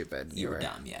you were stupid. You were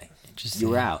dumb, yeah. Just You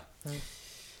were saying. out.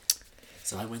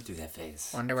 So I went through that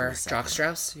phase. Underwear, for a second. jock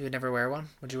straps. You would never wear one.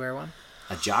 Would you wear one?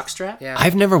 A jock strap? Yeah.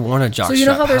 I've never worn a jock So you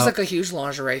know strap. how there's like a huge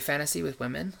lingerie fantasy with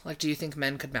women? Like, do you think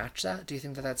men could match that? Do you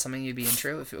think that that's something you'd be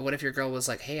into? What if your girl was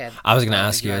like, "Hey, I was gonna thought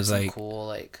ask you, had I was some like, cool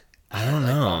like I don't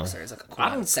like know. boxers, like a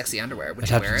cool sexy underwear. Would I'd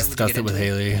you have wear to it? Would you discuss get it with into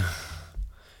Haley.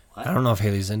 What? I don't know if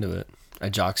Haley's into it. A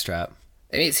jock strap.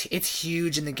 I mean, it's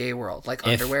huge in the gay world. Like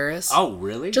underwear is. Oh,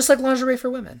 really? Just like lingerie for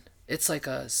women. It's like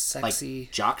a sexy.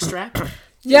 like jock strap?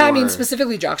 Yeah, I mean Or-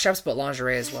 specifically jock straps, but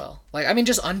lingerie as well. Like I mean,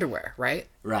 just underwear, right?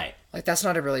 Right. Like that's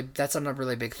not a really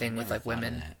big thing with like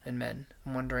women and men.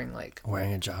 I'm wondering like.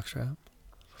 Wearing a jock strap.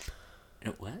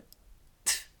 What?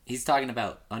 He's talking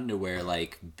about underwear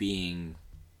like being.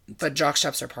 But jock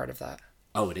straps are part of that.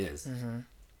 Oh, it is? Mm-hmm.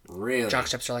 Really? Jock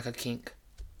straps are like a kink.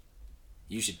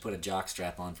 You should put a jock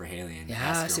strap on for Haley and Yeah,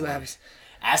 ask her see what happens.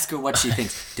 Ask her what she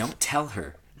thinks. Don't tell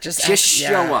her. Just show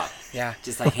yeah. up. Yeah.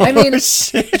 Just like, I mean,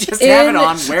 just have it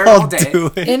on, wear it all day.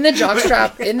 in the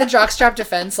jockstrap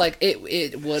defense, like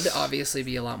it would obviously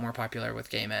be a lot more popular with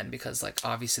gay men because like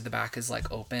obviously the back is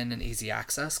like open and easy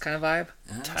access kind of vibe.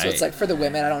 So it's like for the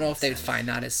women, I don't know if they'd find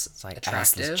that as like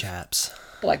attractive. Chaps.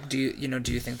 But like, do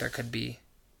you think there could be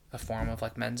a form of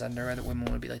like men's underwear that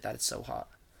women would be like, that it's so hot?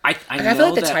 I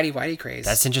feel like the tidy whitey craze.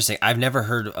 That's interesting. I've never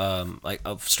heard like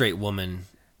a straight woman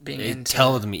being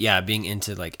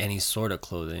into like any sort of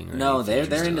clothing. Or no,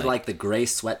 they're into like the gray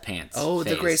sweatpants. Oh,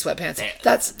 the gray sweatpants.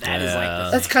 That is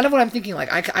like that's kind of what I'm thinking.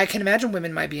 Like I can imagine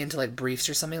women might be into like briefs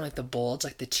or something, like the bulge,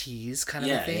 like the tees kind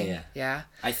of a thing. Yeah.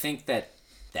 I think that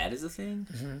is a thing,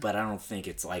 but I don't think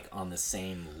it's like on the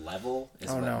same level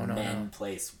as men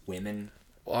place women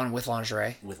on with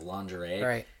lingerie.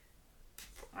 Right.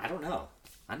 I don't know.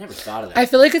 I never thought of that. I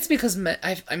feel like it's because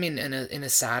I mean, in a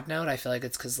sad note, I feel like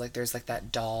it's because like there's like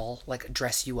that doll like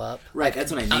dress you up, right? Like,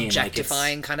 that's what I mean.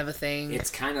 Objectifying like kind of a thing. It's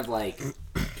kind of like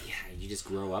you just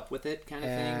grow up with it kind of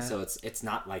thing. So it's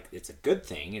not like it's a good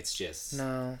thing. It's just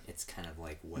It's kind of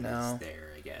like what is there,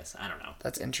 I guess. I don't know.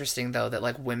 That's interesting though that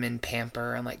like women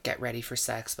pamper and like get ready for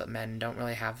sex, but men don't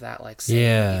really have that like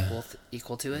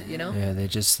equal to it. You know? Yeah, they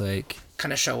just like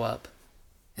kind of show up.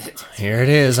 Here it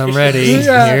is. I'm ready.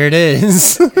 Here it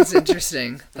is. It's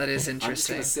interesting. That is interesting. I'm just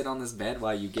gonna sit on this bed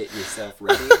while you get yourself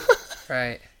ready.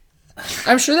 Right.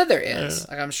 I'm sure that there is.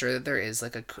 Like I'm sure that there is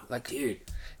like dude.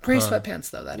 Gray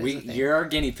sweatpants though. That is. A thing. You're our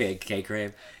guinea pig,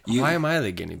 Crave. Why am I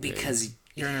the guinea pig? Because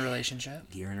you're in a relationship.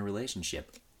 You're in a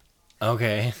relationship.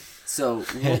 Okay. So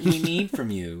what we need from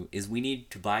you is we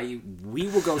need to buy you. We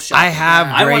will go shopping. I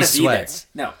have gray sweats.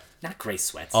 No. Not gray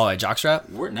sweats. Oh, a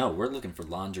jockstrap? We're looking for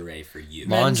lingerie for you.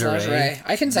 Lingerie.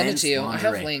 I can send it to you.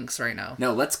 Lingerie. I have links right now.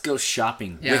 No, let's go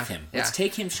shopping with him. Let's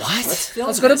take him shopping. What?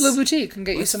 Let's go to Blue Boutique and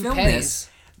get you some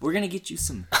panties. We're gonna get you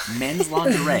some men's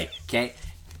lingerie, okay?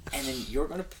 And then you're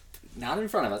gonna not in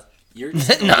front of us. You're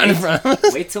just not in front of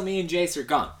us. Wait till me and Jace are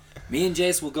gone. Me and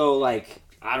Jace will go like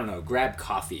I don't know, grab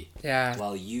coffee. Yeah.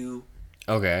 While you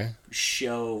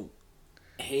show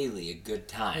Haley a good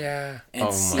time. Yeah.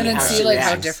 And see like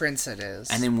how different it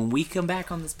is. And then when we come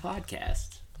back on this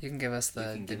podcast, you can give us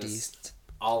the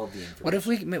all of the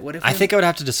information. What if I think I would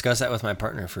have to discuss that with my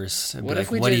partner first. What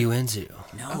are you into?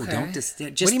 No, don't just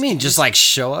what do you mean? Just like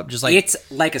show up? Just like it's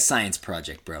like a science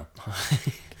project, bro.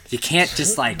 You can't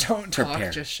just like don't prepare.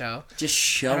 Talk, just show. Just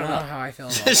show up. I don't know up. how I feel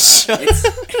about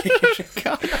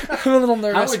that. I'm a little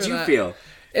nervous. How would you feel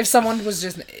if someone was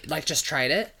just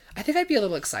tried it? I think I'd be a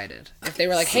little excited if they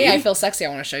were like, "Hey, I feel sexy. I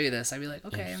want to show you this." I'd be like,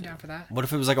 "Okay, I'm down for that." What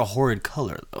if it was like a horrid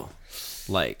color though?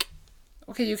 Like,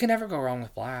 okay, you can never go wrong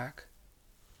with black.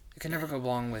 You can never go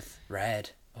wrong with red.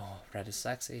 Oh, red is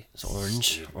sexy. It's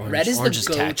orange. Red is the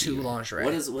go-to lingerie.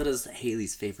 What is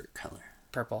Haley's favorite color?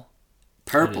 Purple.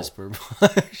 Purple.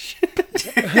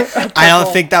 I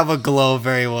don't think that would glow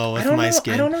very well with my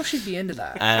skin. I don't know if she'd be into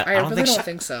that. I really don't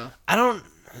think so. I don't.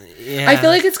 Yeah. I feel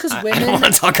like it's because women. I don't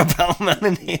want to talk about men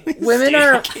and Haley's. Women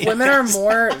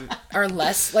are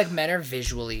less like men are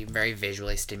very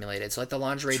visually stimulated. So like the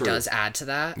lingerie does add to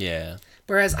that. Yeah.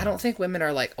 Whereas I don't think women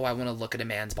are like, oh, I want to look at a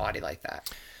man's body like that.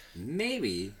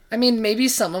 Maybe. I mean, maybe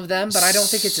some of them, but I don't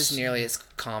think it's as nearly as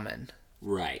common.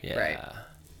 Right. Yeah. Right.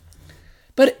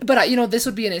 But this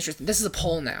would be an interesting. This is a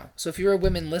poll now. So if you're a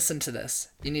women, listen to this.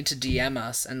 You need to DM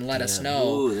us and let us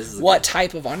know what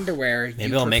type of underwear you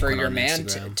prefer your man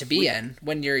to be in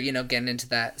when you're getting into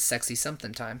that sexy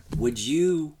something time. Would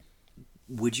you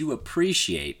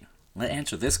appreciate? Let's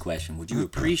answer this question. Would you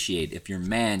appreciate if your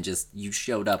man you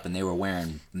showed up and they were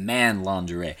wearing man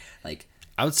lingerie? Like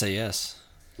I would say yes.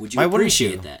 Would you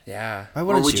appreciate that? Yeah. Why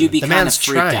wouldn't would you be kind of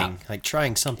freaked out? Like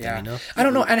trying something, I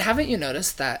don't know. And haven't you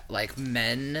noticed that like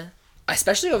men,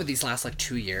 especially over these last like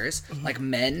 2 years, like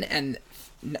men and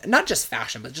not just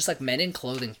fashion, but just like men in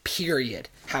clothing, period,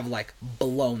 have like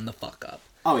blown the fuck up.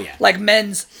 Oh yeah. Like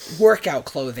men's workout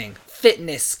clothing,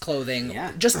 fitness clothing,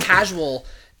 just casual.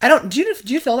 Do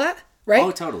you feel that? Right?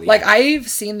 Oh, totally. Like, I've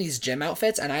seen these gym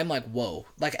outfits, and I'm like, whoa.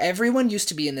 Like, everyone used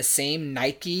to be in the same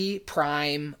Nike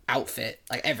Prime outfit.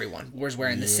 Like, everyone was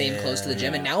wearing the same clothes to the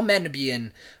gym. And now men be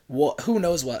in, who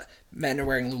knows what. Men are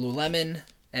wearing Lululemon,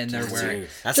 and they're wearing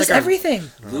that's just like everything.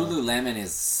 Lululemon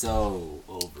is so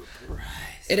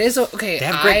overpriced. It is, okay. They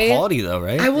have great quality, though,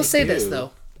 right? I will say this,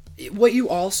 though. What you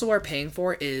also are paying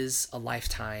for is a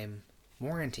lifetime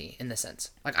warranty in the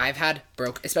sense. Like I've had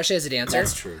especially as a dancer.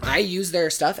 That's true. I use their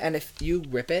stuff, and if you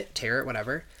rip it, tear it,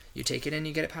 whatever, you take it and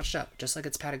you get it patched up, just like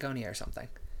it's Patagonia or something.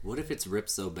 What if it's ripped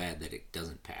so bad that it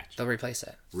doesn't patch? They'll replace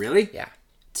it. Really? Yeah.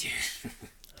 Dude.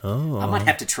 Oh. I might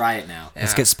have to try it now.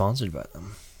 Let's get sponsored by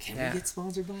them. Can Yeah. we get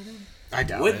sponsored by them? I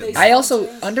doubt Would it. they? I also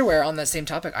sponsor us? underwear on that same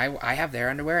topic. I have their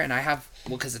underwear, and I have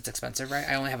because it's expensive, right?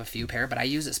 I only have a few pair, but I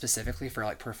use it specifically for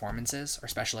like performances or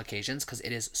special occasions because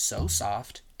it is so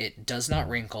soft. It does not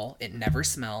wrinkle. It never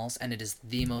smells, and it is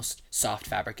the most soft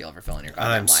fabric you'll ever feel in your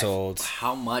goddamn I'm life. sold.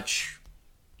 How much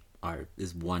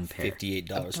is one pair?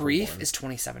 $58 for Brief one. is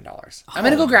 $27. I'm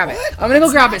gonna go grab it. I'm gonna go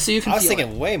grab it so you can I was feel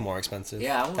thinking way more expensive.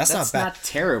 Yeah, well, that's not bad.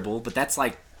 terrible, but that's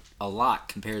like a lot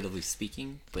comparatively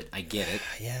speaking. But I get it.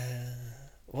 Yeah.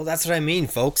 Well, that's what I mean,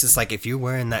 folks. It's like if you're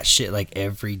wearing that shit like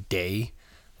every day,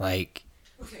 like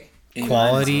Okay.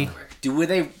 quality. Do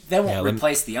they? They won't Yeah, let me-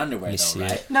 replace the underwear me though, see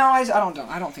right? it. No, I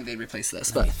don't think they'd replace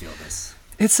this, Let me but feel this.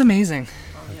 it's amazing.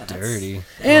 Oh, yeah, Dirty.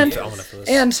 And I wanna feel this.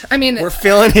 and I mean, We're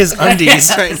feeling his undies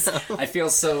right now. I feel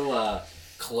so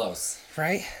close.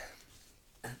 right?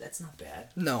 That's not bad.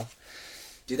 No,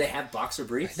 Do they have boxer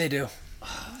briefs? they do.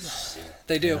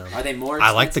 They do. Are they more? I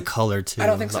like the expensive? color too. I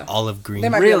don't think the so. olive green. They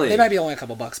might Really? be. They might be only a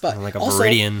couple bucks, but like a also,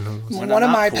 Viridian. When one I'm of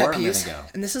not my poor, pet I'm gonna peeves, go.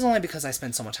 and this is only because I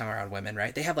spend so much time around women,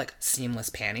 right? They have like seamless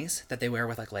panties that they wear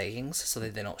with like leggings so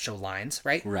that they don't show lines,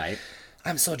 right? Right.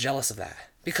 I'm so jealous of that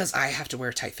because I have to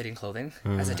wear tight fitting clothing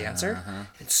as a dancer.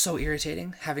 It's so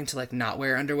irritating having to like not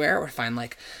wear underwear or find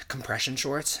like compression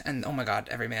shorts. And oh my god,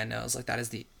 every man knows like that is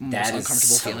the most That is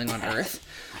uncomfortable so feeling on bad. earth.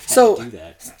 I've had So to do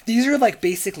that. these are like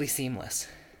basically seamless.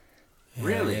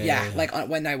 Really? Yeah, like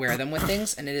when I wear them with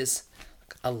things, and it is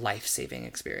a life-saving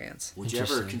experience. Would you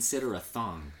ever consider a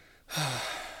thong?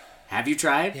 Have you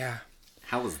tried? Yeah.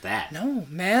 How was that? No,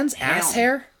 man's ass Damn.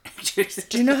 hair.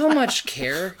 Do you know how much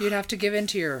care you'd have to give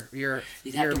into your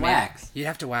You'd have your to man- wax. You'd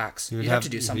have to wax. You'd have to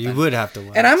do something. You would have to.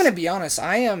 Wax. And I'm gonna be honest,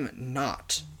 I am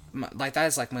not like that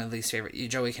is like my least favorite.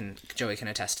 Joey can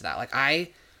attest to that. Like I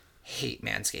hate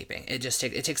manscaping. It just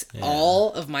takes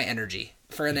all of my energy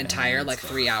for an entire like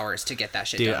 3 hours to get that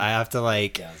shit Dude, done. I have to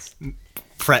like Yes.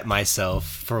 prep myself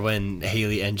for when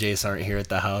Haley and Jace aren't here at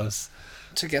the house.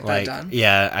 to get Like, that done.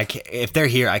 yeah, I can't. If they're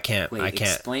here, I can't. Wait, I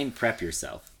can't. explain prep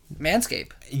yourself.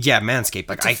 Manscape Yeah, Manscaped.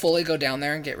 Like to fully go down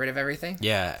there and get rid of everything.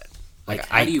 yeah. Like,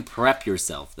 how do you prep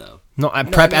yourself though? No, I No,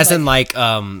 I prep mean, as in like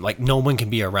no one can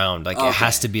be around. Like it Okay.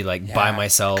 has to be like by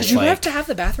myself. Because you Like, have to have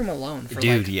the bathroom alone for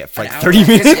dude, like, yeah, for an like hour. 30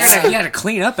 minutes. You gotta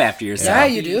clean up after yourself. Yeah,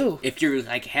 you do. If you're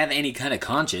like have any kind of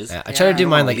conscience. Yeah, I try to do Yeah.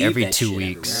 mine like Leave every that 2 shit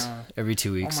weeks. everywhere. Every 2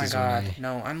 Oh weeks my is when god, I.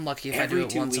 no! I'm lucky if Every I do it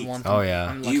 2 once a weeks. month. Oh, yeah.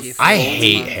 I'm Do you lucky if I do it once a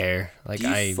hate month. hair. Like Do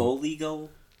you I fully go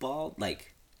bald?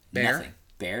 Like Bare? nothing.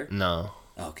 Bare? no.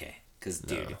 Okay. Because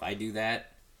dude, if I do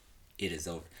that, it is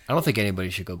over. I don't think anybody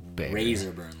should go bare.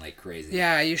 Razor burn like crazy.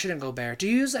 Yeah, you shouldn't go bare. Do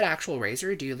you use an actual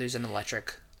razor or do you use an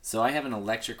electric? So I have an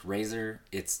electric razor.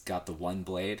 It's got the one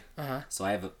blade. Uh-huh. So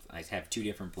I have two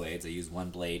different blades. I use one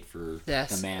blade for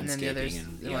Yes. the and then manscaping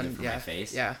and the other for yeah, my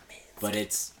face. Yeah. But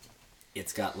it's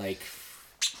got like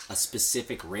a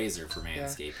specific razor for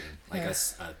manscaping. Like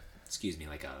excuse me,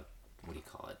 like a what do you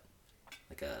call it?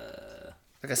 Like a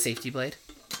Like a safety blade.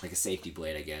 like a safety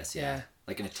blade, I guess. Yeah. Yeah.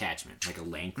 Like an attachment, like a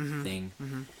length thing.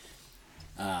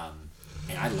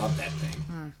 And I love that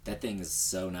thing. That thing is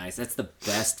so nice. That's the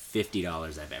best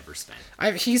 $50 I've ever spent.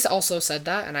 He's also said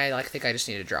that, and I think I just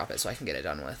need to drop it so I can get it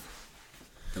done with.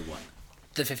 The one.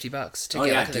 The $50 to Oh,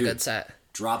 get yeah, like a dude. good set.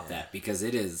 Drop that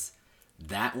because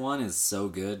that one is so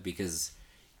good because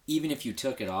even if you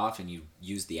took it off and you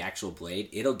use the actual blade,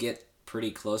 it'll get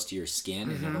pretty close to your skin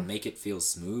and it'll make it feel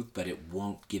smooth, but it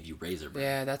won't give you razor burn.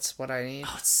 Yeah, that's what I need.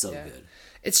 Oh, it's so Yeah. good.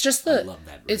 It's just I love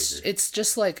that razor. it's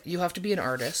just like you have to be an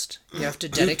artist. You have to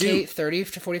dedicate 30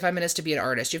 to 45 minutes to be an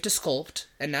artist. You have to sculpt,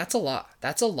 and that's a lot.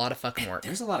 That's a lot of fucking work.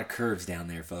 There's a lot of curves down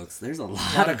there, folks. There's a A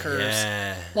lot lot of of curves.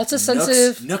 Yeah. Lots of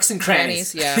sensitive nooks and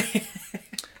crannies. Yeah.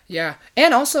 Yeah.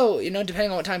 And also, depending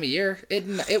on what time of year,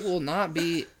 it will not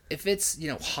be if it's,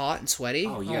 hot and sweaty.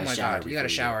 Oh, Oh, you gotta my shower god, you got to before you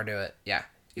shower to it. Yeah.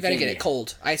 You got to can't get be- it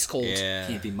cold, ice cold. Yeah.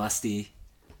 Can't be musty.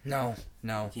 No.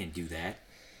 Can't do that.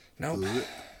 Nope.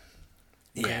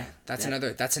 Yeah. That's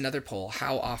another poll.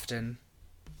 How often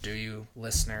do you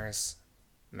listeners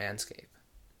manscape?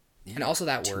 And also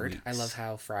that 2 word, I weeks. love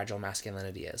how fragile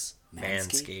masculinity is.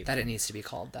 Manscaped. That it needs to be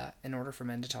called that in order for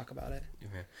men to talk about it.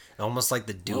 Almost like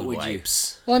the dude would you-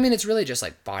 wipes. Well, I mean, it's really just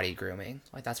like body grooming.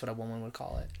 Like that's what a woman would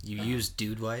call it. You use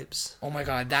dude wipes? Oh my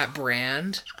god, that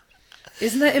brand.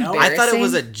 Isn't that embarrassing? I thought it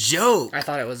was a joke. I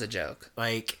thought it was a joke.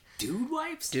 Like Dude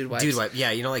wipes? Dude wipes. dude wipe.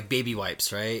 Yeah, like baby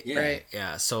wipes, right? Yeah. Right.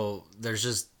 Yeah, so there's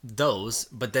just those,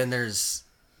 but then there's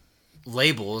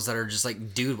labels that are just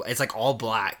like dude. It's like all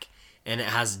black, and it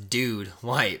has dude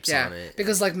wipes Yeah. on it.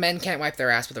 Because like men can't wipe their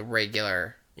ass with a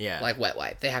regular Yeah, like wet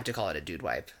wipe. They have to call it a dude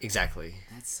wipe. exactly.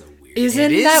 That's so weird. Isn't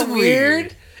It is that weird?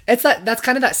 weird. It's that's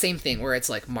kind of that same thing where it's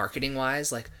like marketing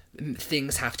wise, like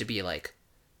things have to be like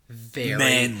very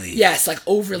manly. Yes, like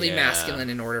overly Yeah. masculine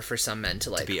in order for some men to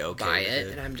like be okay buy with it.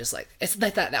 it. And I'm just like, it's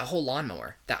like that whole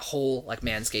lawnmower, that whole like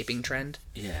manscaping trend.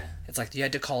 Yeah. It's like you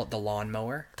had to call it the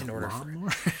lawnmower in order Lawnmower?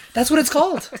 for. That's what it's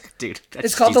called. Dude,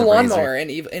 It's called the lawnmower, and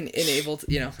enabled,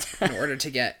 you know, in order to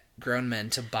get grown men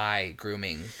to buy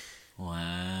grooming.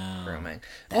 Wow.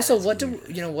 Also, what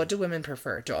do women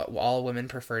prefer? Do all women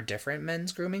prefer different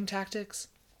men's grooming tactics?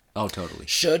 Oh, totally.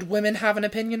 Should women have an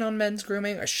opinion on men's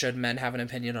grooming, or should men have an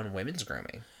opinion on women's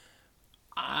grooming?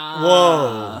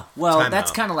 Whoa. Well, Time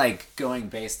that's out. kind of like going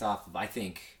based off of, I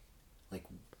think, like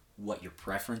what your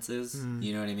preference is.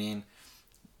 You know what I mean?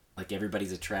 Like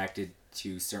everybody's attracted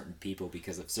to certain people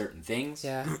because of certain things.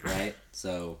 Yeah. Right?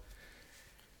 So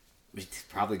it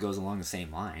probably goes along the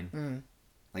same line.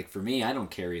 Like for me, I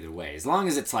don't care either way. As long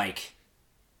as it's like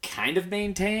kind of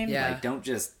maintained. Yeah. Like don't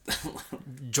just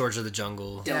George of the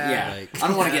Jungle. yeah. Like, I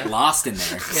don't want to get lost in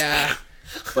there. Yeah.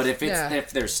 But if it's Yeah.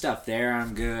 if there's stuff there,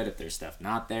 I'm good. If there's stuff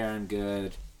not there, I'm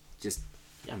good. Just,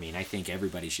 I mean, I think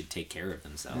everybody should take care of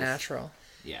themselves. Natural.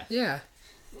 Yeah. Yeah.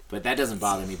 But that doesn't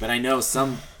bother me. But I know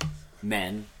some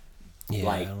men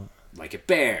yeah. like it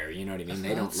bare. You know what I mean?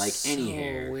 They don't That's like any so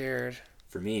hair. Weird.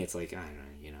 For me, it's like I don't know.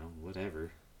 You know,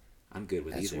 whatever. I'm good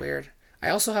with That's either. weird. I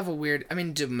also have a weird. I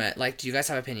mean, do you guys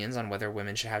have opinions on whether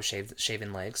women should have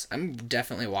shaven legs? I'm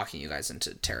definitely walking you guys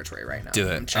into territory right now. Do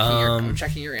it. I'm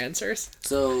checking your answers.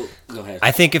 So go ahead.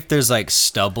 I think if there's like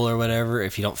stubble or whatever,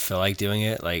 if you don't feel like doing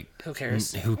it, like Who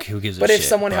cares? Who gives a But shit? if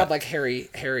someone had like hairy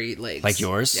legs, Like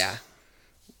yours? yeah.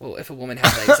 Well, if a woman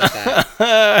had legs like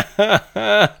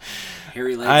that,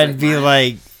 Hairy legs. I'd be mine.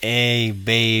 like, hey,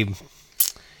 babe,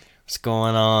 what's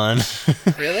going on?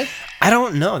 really? I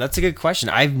don't know. That's a good question.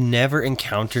 I've never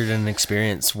encountered an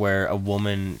experience where a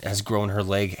woman has grown her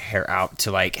leg hair out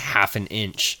to like half an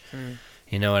inch.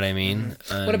 You know what I mean?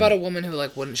 What about a woman who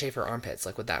like wouldn't shave her armpits?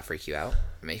 Like, would that freak you out?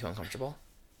 Or make you uncomfortable?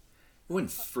 It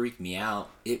wouldn't freak me out.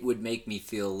 It would make me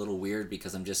feel a little weird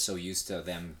because I'm just so used to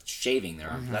them shaving their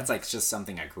arms. That's like just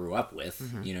something I grew up with.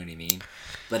 You know what I mean?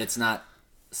 But it's not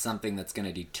something that's going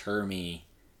to deter me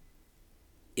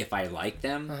if I like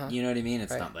them. You know what I mean?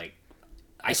 It's Right. not like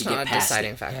I It's could not get a past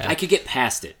deciding it. factor. I could get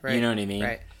past it. Right. You know what I mean?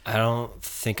 Right. I don't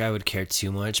think I would care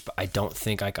too much, but I don't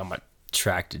think like I'm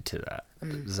attracted to that.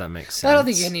 Does that make sense? I don't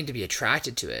think you need to be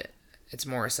attracted to it. It's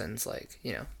more a sense like,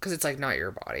 you know, because it's like not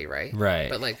your body, right? Right.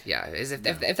 But like, yeah,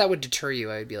 if that would deter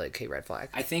you, I would be like, okay, red flag.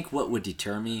 I think what would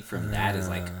deter me from that is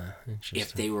like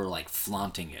if they were like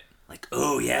flaunting it. Like,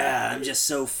 oh yeah, I'm just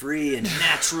so free and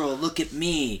natural. Look at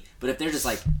me. But if they're just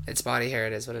like, It's body hair.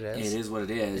 It is what it is. it is what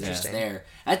it is. It's Interesting. there.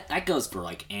 That goes for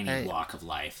like any Right. walk of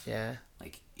life. Yeah.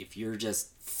 Like if you're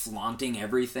just flaunting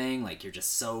everything, like you're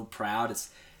just so proud,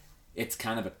 it's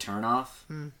kind of a turnoff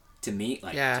to me.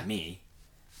 Like Yeah. to me,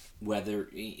 whether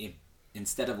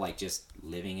instead of like just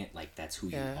living it like that's who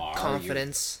Yeah. you are,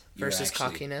 Confidence you're versus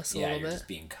actually- cockiness a yeah, little you're bit. just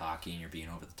being cocky and you're being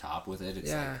over the top with it. It's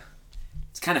Yeah. like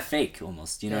it's kind of fake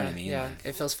almost. You know yeah. what I mean? Yeah. Like,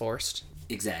 It feels forced.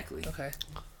 exactly. Okay.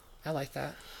 I like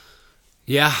that.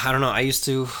 Yeah, I don't know. I used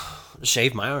to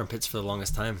shave my armpits for the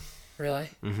longest time. Really?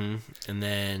 And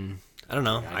then I don't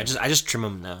know. I just trim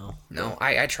them now. No,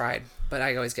 I tried, but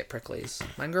I always get pricklies.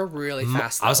 Mine grow really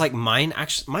fast. I was though. like,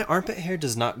 my armpit hair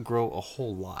does not grow a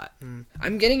whole lot.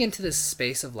 I'm getting into this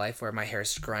space of life where my hair's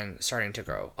starting to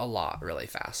grow a lot, really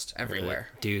fast, everywhere.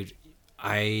 Dude,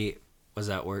 I was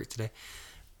at work today.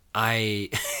 I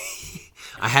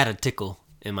had a tickle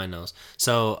in my nose,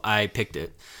 so I picked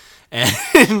it.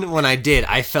 And when I did,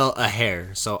 I felt a hair,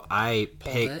 so I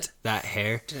picked it? that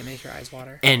hair. Did it make your eyes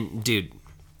water? And dude,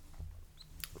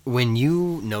 when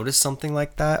you notice something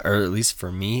like that, or at least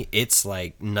for me, it's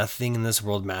like nothing in this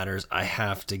world matters. I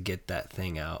have to get that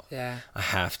thing out. Yeah. I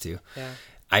have to. Yeah.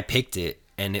 I picked it,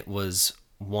 and it was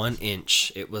 1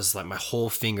 inch. It was like my whole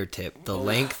fingertip, the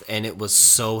length, and it was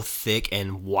so thick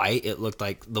and white. It looked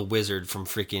like the wizard from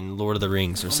freaking Lord of the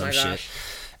Rings or some my shit. gosh.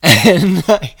 And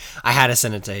I had to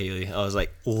send it to Haley. I was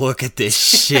like, look at this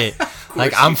shit.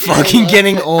 Like, I'm I fucking love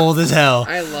getting it. old as hell.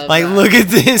 I love like, that. look at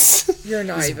this. You're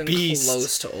not This even beast.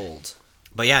 close to old.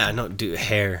 But yeah, I know, dude,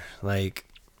 hair. Like,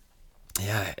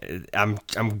 yeah, I'm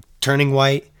turning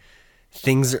white.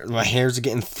 My hairs are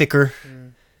getting thicker.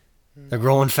 They're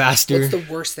growing faster. What's the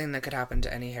worst thing that could happen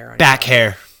to any hair on Back your body?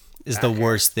 hair is the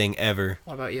worst thing ever.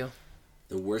 What about you?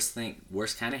 The worst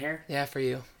kind of hair? Yeah, for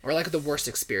you. Or like the worst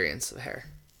experience of hair.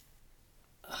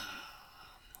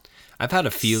 I've had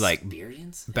a few like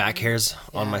Experience? back hairs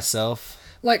on myself.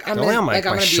 Like I'm Only gonna, on my like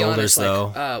I'm gonna be shoulders,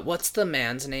 honest. though. Like, what's the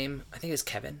man's name? I think it's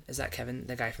Kevin. Is that Kevin,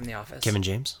 the guy from The Office? Kevin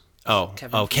James.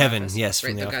 Kevin, Office, yes, right,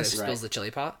 from the The guy that Office. spills the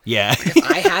chili pot. Yeah. If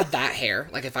I had that hair,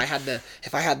 like if I had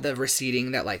the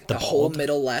receding that like the whole bald?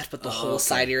 middle left, but the whole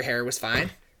side of your hair was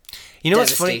fine. You know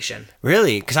what's funny? Devastation.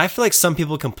 Really? Because I feel like some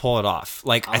people can pull it off.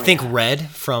 Like, I think Red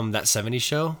from that 70s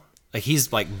show, like,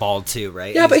 he's, like, bald too,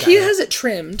 right? Yeah, but he has it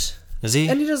trimmed. Is he?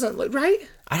 And he doesn't look, right?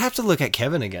 I'd have to look at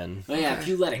Kevin again. Oh yeah, if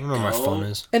you let it I don't know where my phone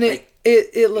is. And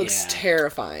it looks Yeah.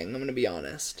 terrifying, I'm going to be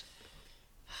honest.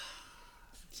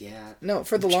 Yeah. No,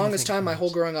 for the longest time, my whole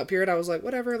growing up period, I was like,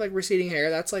 whatever, like receding hair,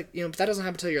 that's like, but that doesn't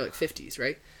happen until you're like 50s,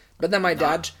 right? But then my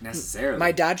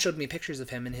dad showed me pictures of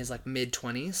him in his like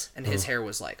mid-20s, and his hair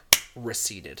was like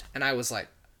receded. And I was like,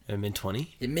 mid-20?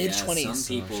 Mid-20s. Yeah,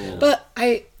 some people. But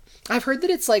I've heard that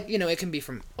it's like, it can be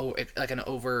from like an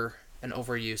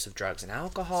overuse of drugs and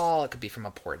alcohol. It could be from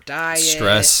a poor diet.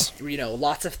 Stress.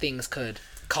 Lots of things could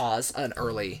cause an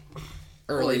early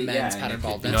men's pattern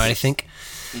baldness. You know what I think?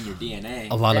 In your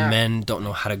DNA. A lot of men don't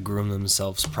know how to groom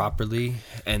themselves properly,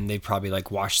 and they probably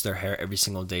like wash their hair every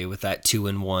single day with that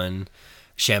 2-in-1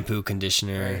 shampoo,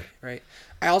 conditioner. Right.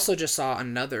 I also just saw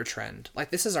another trend.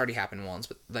 Like, this has already happened once,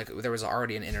 but like there was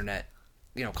already an internet,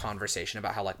 conversation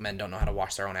about how like men don't know how to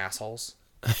wash their own assholes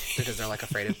because they're like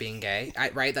afraid of being gay.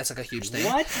 Right? That's like a huge thing.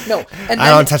 What? No, and I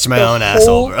don't touch my own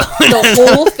asshole, bro.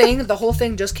 the whole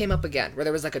thing just came up again, where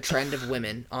there was like a trend of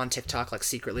women on TikTok like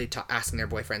secretly asking their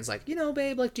boyfriends like,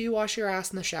 babe, like, do you wash your ass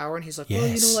in the shower? And he's like,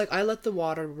 Yes. well, like I let the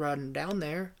water run down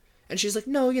there. And she's like,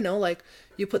 no, like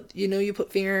you put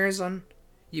fingers on.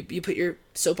 You put your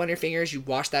soap on your fingers, you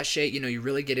wash that shit, you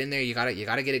really get in there, you gotta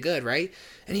get it good, right?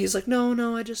 And he's like,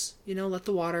 no, I just, let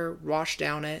the water wash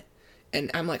down it.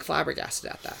 And I'm like flabbergasted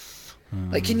at that.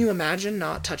 Like, can you imagine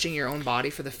not touching your own body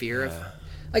for the fear of,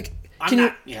 like,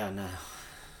 no.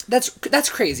 That's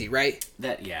crazy, right?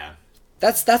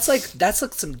 That's like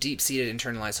some deep-seated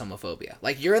internalized homophobia.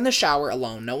 Like, you're in the shower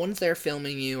alone, no one's there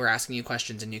filming you or asking you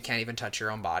questions, and you can't even touch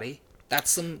your own body. That's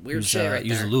some weird shit right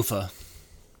use there. a loofah.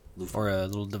 Or a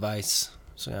little device,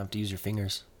 so you don't have to use your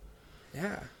fingers.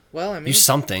 Yeah. Well, I mean, Use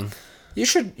something. You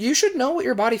should know what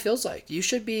your body feels like. You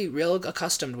should be real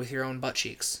accustomed with your own butt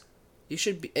cheeks. You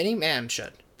should be. Any man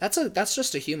should. That's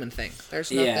just a human thing.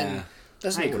 There's nothing. Yeah,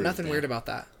 There's nothing weird about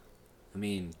that. I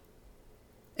mean,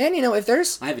 and if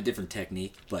there's, I have a different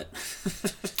technique, but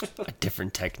A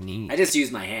different technique. I just use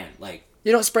my hand. Like,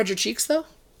 you don't spread your cheeks though.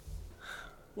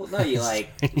 well, no, you like.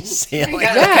 You say it like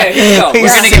Okay, here we go. We're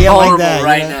gonna say get it like vulnerable that,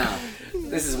 right now.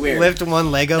 This is weird. Lift one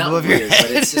leg Not above your weird, head.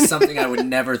 but it's just something I would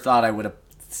never thought I would have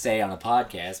say on a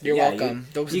podcast. But You're yeah, welcome.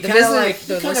 You kind of like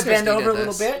you kind of bend over a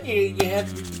little bit. You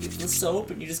have the soap,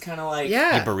 and you just kind of like You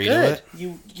burrito good.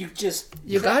 it?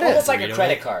 You got it. almost like a Burrito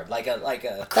credit it? card, like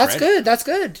a. That's good. That's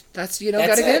gotta That's get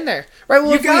it. in there. Right.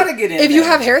 Well, You gotta get in If you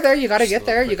there. have hair there, you gotta get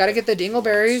there. You gotta get the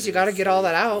dingleberries. You gotta get all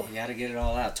that out. You gotta get it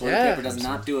all out. Toilet Yeah. paper does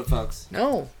not do it, folks.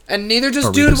 No, and neither does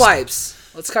Burritos. dude wipes.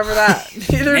 Let's cover that.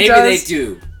 Neither Maybe does. they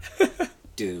do.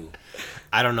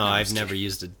 I don't know. I've never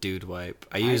used a dude wipe.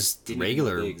 I use didn't even know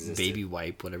regular they existed. baby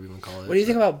wipe, whatever you want to call it. What do you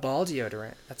think about ball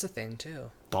deodorant? That's a thing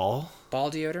too. Ball? Ball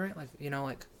deodorant,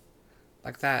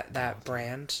 like that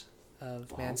brand of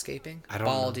manscaping. I don't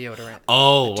ball know. deodorant.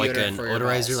 Oh, A like deodorant an for your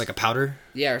odorizer, balls. like a powder?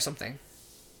 Yeah, or something.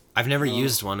 I've never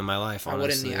used one in my life,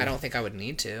 honestly. I don't think I would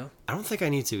need to. I don't think I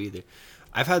need to either.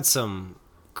 I've had some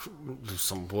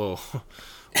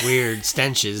weird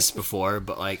stenches before,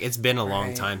 but like it's been a long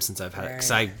Right. time since I've had it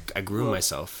because Right. I groom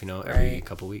myself, every Right.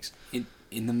 couple weeks.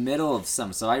 In the middle of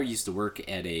summer, so I used to work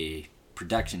at a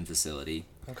production facility,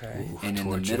 Okay. and in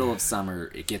torture. the middle of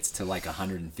summer, it gets to like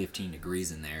 115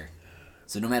 degrees in there.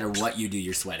 So no matter what you do,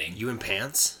 you're sweating. You in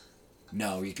pants?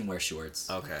 No, you can wear shorts.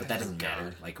 Okay. But that doesn't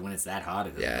matter. Like when it's that hot,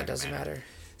 Yeah, it doesn't matter.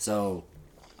 So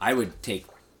I would take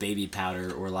baby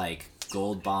powder, or like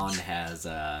Gold Bond has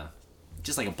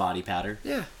just like a body powder.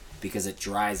 Yeah. Because it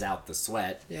dries out the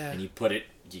sweat. Yeah. And you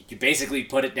basically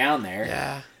put it down there.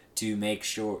 Yeah. To make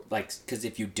sure, like, because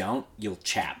if you don't, you'll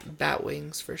chap. Bat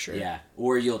wings for sure. Yeah.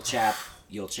 Or you'll chap.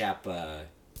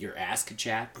 Your ass could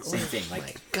chap. Same thing. My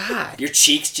Like God. your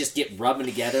cheeks just get rubbing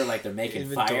together like they're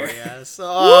making fire. Yes.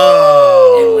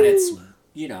 Oh. And when it's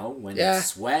Yeah. it's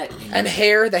sweat And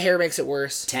the hair makes it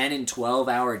worse. 10 and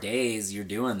 12-hour days you're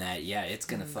doing that, yeah, it's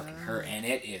gonna fucking hurt. And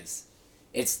it's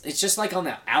just like on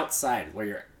the outside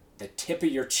where the tip of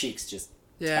your cheeks just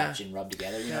touch and rub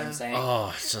together, you know what I'm saying?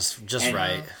 Oh, it's just And-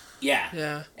 right. Yeah.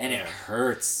 Yeah. And it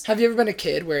hurts. Have you ever been a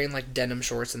kid wearing like denim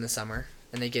shorts in the summer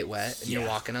and they get wet and you're Yeah.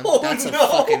 walking them? Oh, That's a no.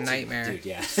 fucking nightmare. Dude,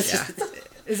 yeah. Yeah.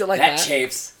 Is it like that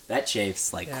that? That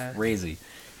chafes like Yeah. crazy.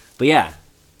 But yeah.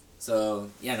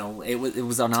 So, it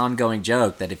was an ongoing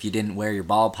joke that if you didn't wear your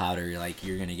ball powder,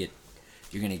 you're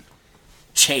gonna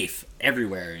chafe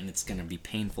everywhere, and it's gonna be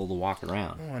painful to walk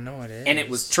around. Oh, I know it is. And it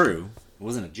was true. It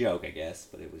wasn't a joke, I guess,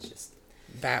 but it was just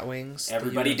bat wings.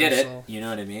 everybody did it. You know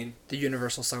what I mean? The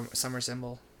universal summer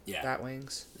symbol. Yeah. Bat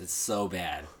wings. It's so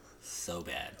bad. So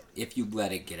bad. If you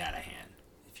let it get out of hand.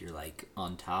 If you're like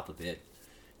on top of it,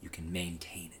 you can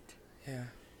maintain it. Yeah.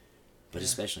 But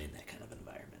especially in that kind of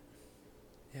environment.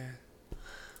 Yeah.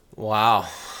 Wow.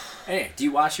 Hey, do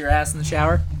you wash your ass in the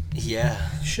shower? Yeah.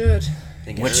 You should.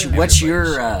 What's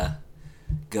your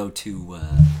go-to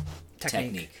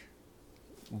technique?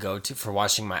 Go to for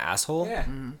washing my asshole? Yeah.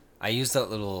 I use that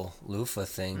little loofah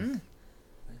thing.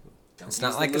 Don't It's use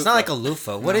not the like a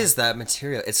loofah. What is that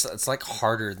material? It's like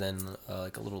harder than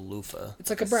like a little loofah. It's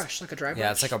like a brush, like a dry brush.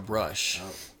 Yeah, it's like a brush.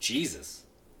 Oh, Jesus.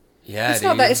 Yeah, It's dude.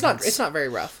 not that. It's not very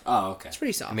rough. Oh, okay. It's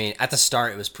pretty soft. I mean, at the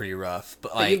start it was pretty rough, but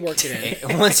But like you worked it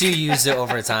in. once you use it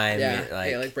over time, yeah,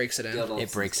 it like breaks it in.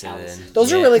 it breaks it in.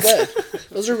 Those are Yeah. really good.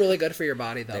 Those are really good for your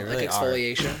body, though. They Like really are.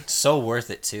 exfoliation. So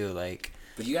worth it too. Like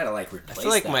But you gotta like replace I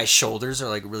feel like that. my shoulders are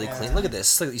like really clean. Look at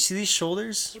this. Look, you see these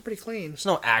shoulders? They're pretty clean. There's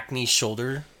no acne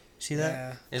shoulder. See that?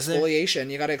 Yeah. Is there? Exfoliation.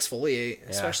 You gotta exfoliate,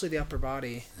 especially the upper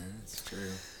body. That's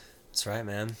true. That's right,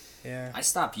 man. Yeah. I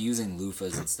stopped using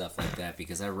loofahs and stuff like that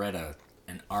because I read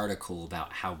an article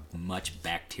about how much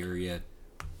bacteria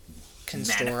Can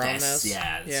store on manifests. this.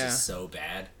 Yeah, it's just so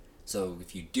bad. So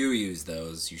if you do use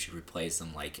those, you should replace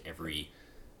them like every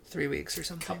 3 weeks or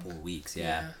something. couple of weeks.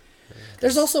 Yeah.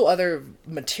 There's also other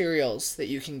materials that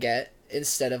you can get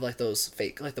instead of like those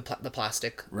fake, like the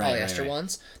plastic polyester right.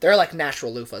 ones. They're like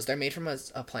natural loofahs. They're made from a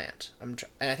plant. And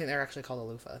I think they're actually called a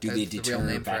loofah. Do That's they the real deter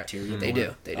name for it. bacteria? They more?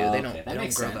 do. They do. Oh, They okay. don't. That They don't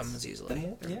makes grow sense. them as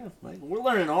easily. Yeah, like, we're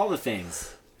learning all the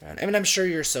things. I mean, I'm sure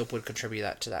your soap would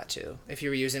contribute to that too. If you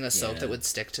were using a soap Yeah. that would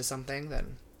stick to something,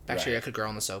 then bacteria Right. could grow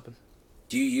on the soap.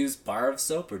 Do you use bar of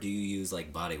soap or do you use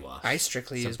like body wash? I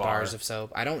strictly It's a use bar. bars of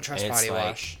soap. I don't trust It's body like-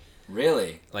 wash.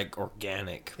 Really? Like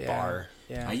organic Yeah. bar.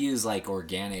 Yeah. I use like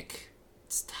organic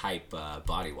type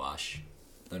body wash.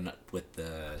 They're not with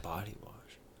the Body wash.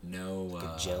 no Like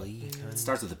a jelly It kind.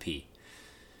 starts with a P.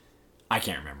 I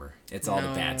can't remember. It's all the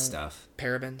No. bad stuff.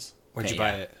 Parabens. Where'd you Yeah.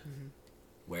 buy it?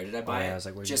 Where did I buy yeah, it? I was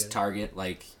like, where'd you Just get it? Target.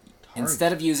 Like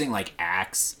instead of using like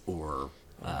Axe or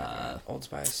Old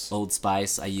Spice. Old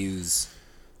Spice, I use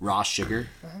Raw Sugar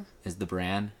is the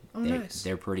brand. Oh, nice.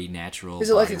 They're pretty natural. Is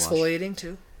it like body wash. exfoliating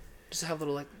too? Does it have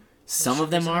little like? Some of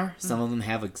them are. Some of them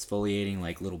have exfoliating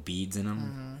like little beads in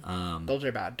them. Those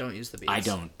are bad. Don't use the beads.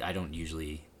 I don't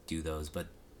usually do those, but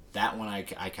that one I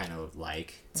kind of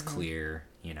like. It's clear,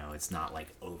 you know. It's not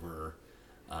like over.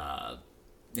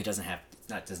 It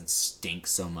doesn't stink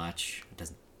so much. It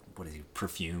doesn't. What is it?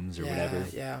 Perfumes or whatever.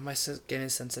 Yeah, my skin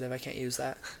is sensitive. I can't use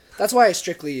that. That's why I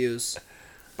strictly use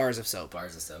bars of soap.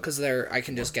 Bars of soap. Because I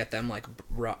can just get them like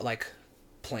like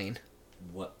plain.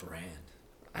 What brand?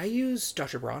 I use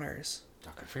Dr. Bronner's.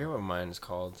 I forget what mine is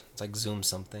called. It's like Zoom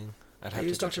something. I'd I have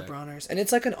use to Dr. check. Bronner's, and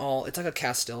it's like it's like a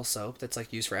Castile soap that's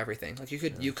like used for everything. Like you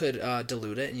could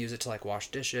dilute it and use it to like wash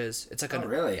dishes. It's like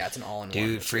really? Yeah, it's an all-in-one.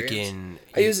 Dude, experience. freaking.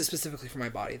 I use it specifically for my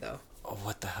body though. Oh,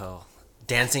 what the hell?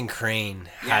 Dancing Crane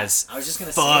Yeah, has I was just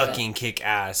gonna say that. fucking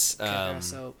kick-ass Kick-ass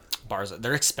soap. bars.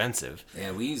 They're expensive,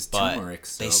 Yeah, we use but turmeric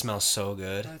soap. they smell so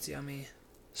good. That's yummy.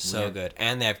 So Yeah. good.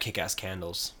 And they have kick-ass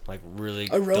candles. Like, really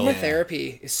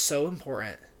Aromatherapy is so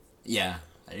important. Yeah,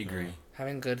 I agree.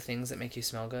 Having good things that make you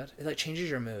smell good. It like changes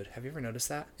your mood. Have you ever noticed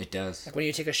that? It does. Like when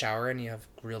you take a shower and you have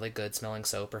really good smelling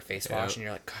soap or face wash Yep. and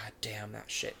you're like, God damn, that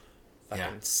shit fucking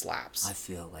Yeah. slaps. I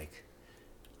feel like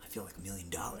 $1 million.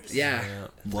 Yeah. Yeah.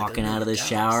 Walking out of the $1 million.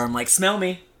 shower, I'm like, smell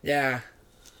me. Yeah.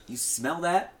 You smell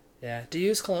that? Yeah. Do you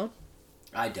use cologne?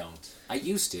 I don't. I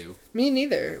used to. Me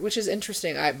neither, which is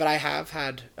interesting. But I have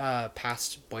had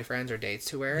past boyfriends or dates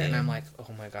who wear it, and I'm like, oh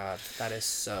my god, that is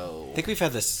so. I think we've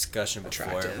had this discussion before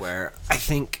Attractive. where I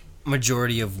think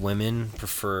majority of women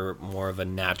prefer more of a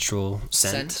natural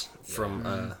scent, from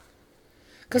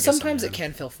Because I guess sometimes I it am.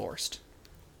 can feel forced.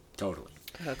 Totally.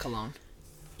 Cologne.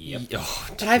 Yep. Oh,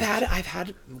 But I've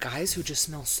had guys who just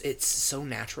smell. It's so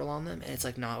natural on them, and it's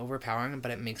like not overpowering,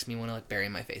 but it makes me want to like bury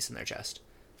my face in their chest.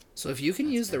 So if you can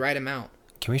use the right amount,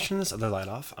 can we turn this other light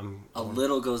off? A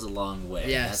little goes a long way.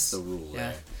 Yes. That's the rule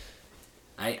Yeah.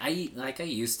 there. I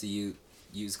used to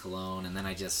use cologne, and then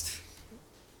I just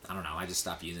don't know. I just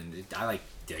stopped using it. I like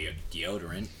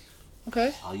deodorant.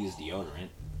 okay, I'll use deodorant,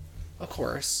 of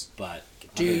course. but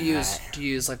Do you other than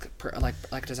use that-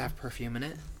 like does it have perfume in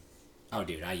it? Oh,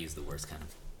 dude, I use the worst kind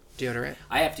of. Deodorant.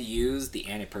 I have to use the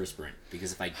antiperspirant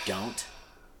because if I don't,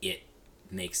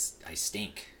 I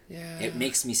stink. Yeah. It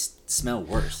makes me smell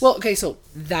worse. Well, okay, so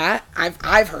that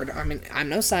I've heard. I mean, I'm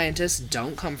no scientist.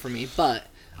 Don't come for me, but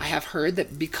I have heard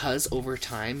that because over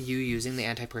time you using the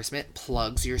antiperspirant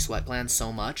plugs your sweat glands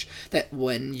so much that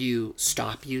when you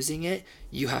stop using it,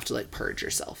 you have to like purge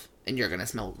yourself. And you're going to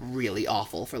smell really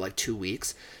awful for like 2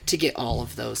 weeks to get all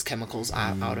of those chemicals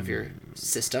out of your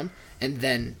system. And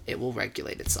then it will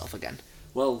regulate itself again.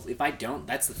 Well, if I don't,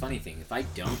 that's the funny thing. If I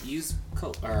don't use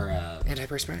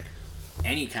Antiperspirant?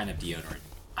 any kind of deodorant,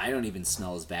 I don't even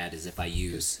smell as bad as if I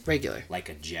use regular, like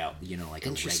a gel, like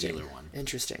a regular one.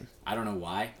 Interesting. I don't know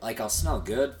why. Like, I'll smell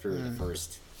good for the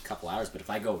first couple hours, but if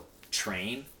I go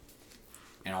train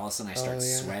and all of a sudden I start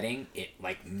sweating, it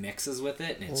like mixes with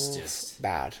it, and it's just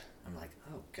bad. I'm like,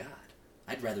 oh god,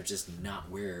 I'd rather just not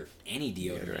wear any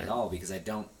deodorant at all, because I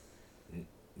don't,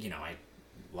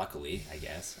 luckily, I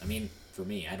guess. I mean, for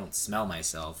me, I don't smell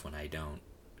myself when I don't.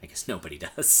 I guess nobody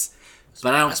does.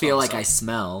 But I don't feel like I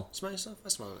smell. Smell yourself? I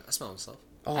smell myself.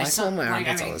 Oh, I smell my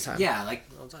armpits all the time. Yeah, like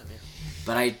All the time, yeah.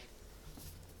 But I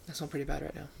smell pretty bad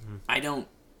right now. I don't,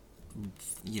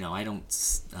 I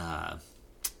don't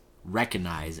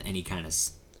recognize any kind of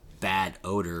bad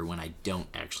odor when I don't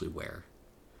actually wear.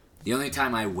 The only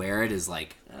time I wear it is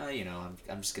like,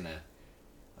 I'm just gonna,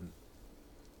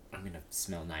 I'm gonna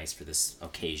smell nice for this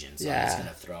occasion, so I'm just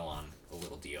gonna throw on a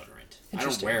little deodorant. I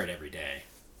don't wear it every day.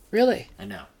 Really? I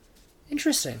know.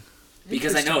 Interesting.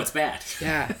 Because I know it's bad.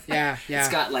 Yeah. It's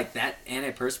got like that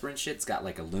antiperspirant shit. It's got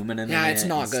like aluminum in it. Yeah, it's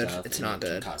not and good. Stuff, it's and not it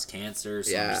good. Can cause cancer.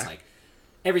 So I'm just like,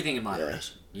 everything in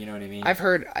moderation. You know what I mean? I've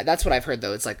heard, that's what I've heard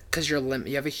though. It's like, because you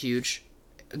have a huge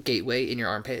gateway in your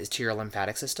armpit to your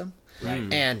lymphatic system.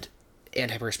 Right. And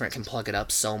antiperspirant can plug it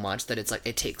up so much that it's like,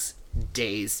 it takes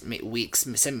days, weeks,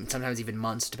 sometimes even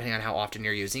months, depending on how often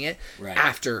you're using it,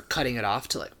 after cutting it off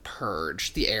to like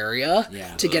purge the area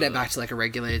to get it back to like a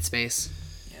regulated space.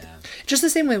 Yeah. Just the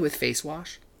same way with face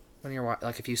wash. When you're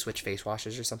like, if you switch face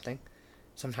washes or something,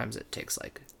 sometimes it takes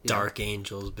like Dark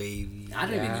Angels, baby. I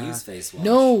don't even use face wash.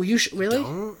 No, you really?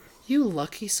 Don't? You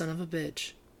lucky son of a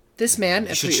bitch. This man,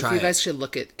 if you try guys should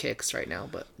look at kicks right now,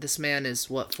 but this man is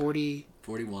what, 40?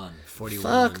 41.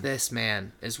 Fuck this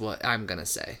man is what I'm gonna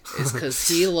say. Is because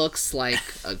he looks like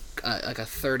a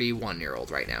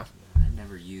 31-year-old right now. I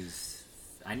never used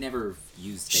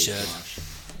face wash.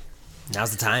 Now's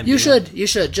the time. You should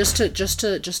just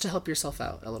to help yourself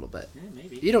out a little bit. Yeah,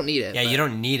 maybe. You don't need it. Yeah, you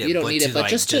don't need it. You don't need it, but like,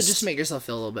 just make yourself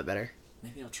feel a little bit better.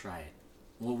 Maybe I'll try it.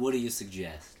 Well, what do you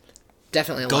suggest?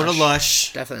 Definitely go to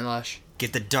Lush. Definitely Lush.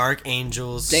 Get the Dark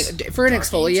Angels for an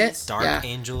exfoliate. Dark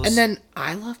Angels. And then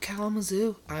I love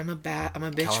Kalamazoo. I'm a bitch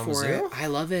Kalamazoo? for it. I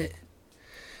love it.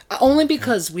 Only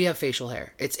because we have facial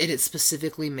hair. It is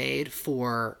specifically made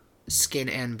for skin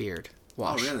and beard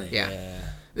wash. Oh, really? Yeah.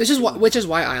 Which is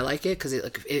why I like it, because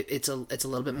it's a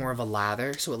little bit more of a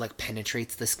lather, so it like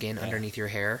penetrates the skin underneath your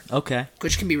hair. Okay.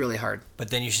 Which can be really hard.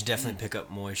 But then you should definitely pick up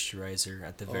moisturizer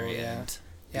at the very end.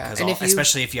 Yeah. Because And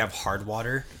especially if you have hard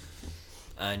water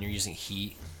and you're using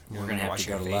heat, we're gonna have to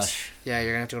go to Lush. Yeah,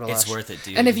 you're gonna have to go to Lush. It's worth it,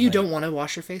 dude. And if you don't want to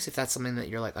wash your face, if that's something that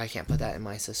you're like, I can't put that in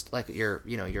my system, like your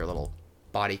little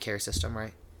body care system,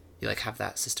 right? You like have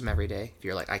that system every day. If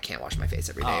you're like, I can't wash my face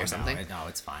every day or something. No,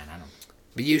 it's fine. I don't.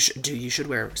 But you should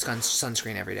wear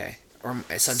sunscreen every day, or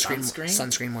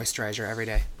sunscreen moisturizer every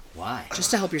day. Why? Just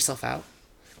to help yourself out,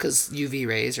 because UV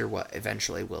rays are what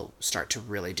eventually will start to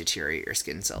really deteriorate your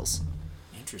skin cells.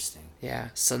 Interesting. Yeah,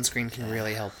 sunscreen can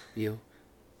really help you.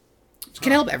 It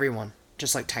can help everyone,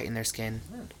 just like tighten their skin.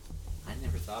 I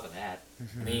never thought of that.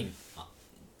 I mean,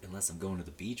 unless I'm going to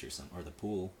the beach or the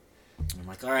pool, and I'm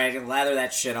like, all right, I can lather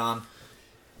that shit on.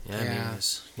 Yeah, I mean,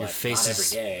 your face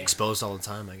is exposed all the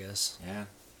time, I guess. Yeah.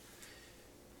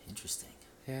 Interesting.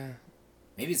 Yeah.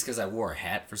 Maybe it's because I wore a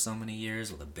hat for so many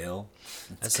years with a bill.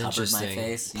 That's covered interesting. my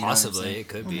face. Possibly, it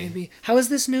could be. Maybe. How is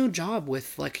this new job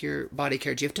with like your body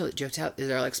care? Do you have to? Is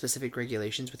there like specific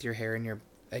regulations with your hair and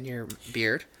your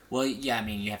beard? Well, yeah. I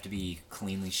mean, you have to be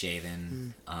cleanly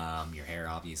shaven. Your hair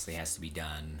obviously has to be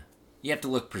done. You have to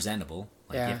look presentable.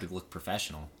 You have to look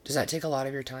professional. Does that take a lot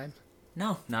of your time?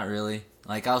 No, not really.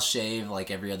 Like, I'll shave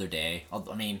like every other day.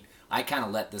 I kind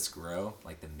of let this grow,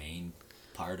 like the main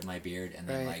part of my beard, and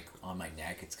then like on my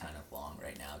neck it's kind of long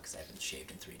right now because I haven't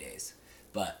shaved in 3 days.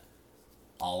 But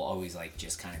I'll always like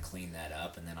just kind of clean that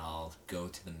up, and then I'll go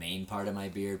to the main part of my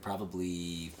beard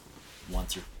probably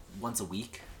once a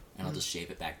week, and I'll just shave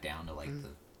it back down to like the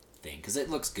thing, because it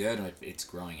looks good and it's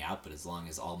growing out, but as long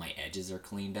as all my edges are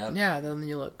cleaned up, then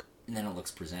you look, and then it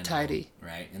looks presentable, tidy,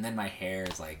 right? And then my hair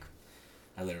is like,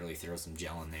 I literally throw some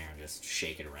gel in there and just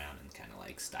shake it around and kind of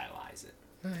like stylize it.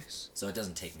 Nice. So it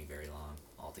doesn't take me very long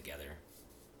altogether.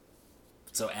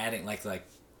 So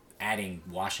adding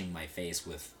washing my face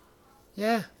with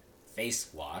face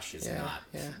wash is not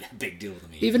a big deal to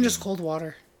me. Even just cold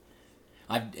water.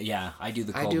 I do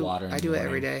the cold water. I do it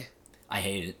every day. I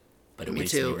hate it, but it Me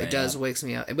wakes too. me right It does up. wakes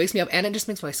me up. It wakes me up, and it just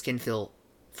makes my skin feel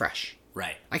fresh.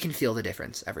 Right. I can feel the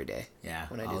difference every day. Yeah.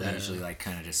 When I do I'll that. usually like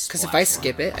kind of just. Because if splash I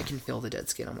skip water it, on I can feel the dead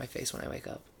skin on my face when I wake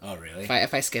up. Oh really?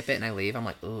 If I skip it and I leave, I'm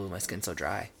like, ooh, my skin's so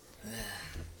dry.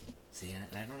 See,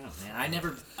 I don't know,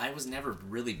 man. I was never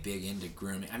really big into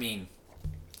grooming. I mean,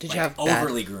 Did like you have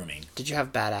overly grooming? Did you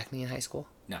have bad acne in high school?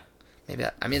 No. Maybe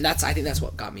I think that's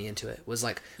what got me into it. Was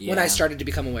like when I started to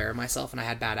become aware of myself and I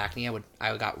had bad acne,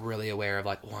 I got really aware of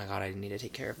like, oh my god, I need to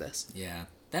take care of this. Yeah,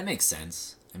 that makes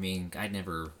sense. I mean,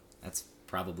 that's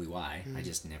probably why. I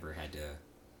just never had to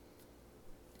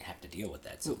have to deal with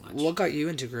that so much. What got you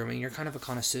into grooming? You're kind of a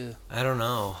connoisseur. I don't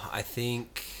know. I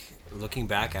think looking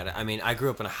back at it, I mean, I grew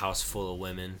up in a house full of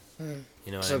women.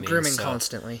 You know what I mean? Grooming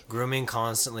constantly. Grooming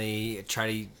constantly.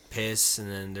 Try to piss, and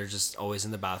then they're just always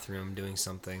in the bathroom doing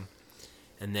something.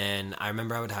 And then I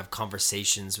remember I would have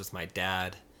conversations with my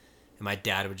dad, and my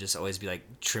dad would just always be like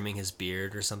trimming his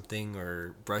beard or something,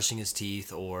 or brushing his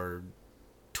teeth, or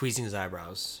tweezing his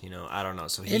eyebrows. You know, I don't know.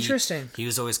 So Interesting. He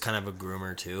was always kind of a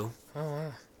groomer too. Oh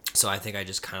wow. So I think I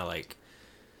just kind of like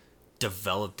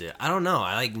developed it. I don't know.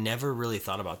 I like never really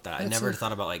thought about that. I never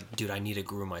thought about like, dude, I need to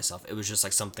groom myself. It was just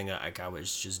like something that like I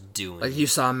was just doing. Like you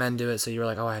saw men do it, so you were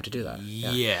like, oh, I have to do that.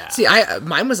 Yeah. See,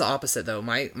 mine was the opposite though.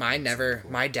 My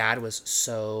dad was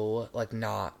so like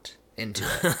not into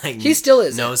it. Like, he still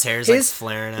is. nose hairs like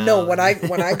flaring out. No, when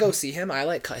I go see him, I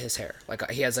like cut his hair. Like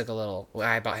he has like a little.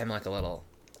 I bought him like a little,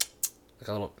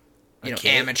 kit?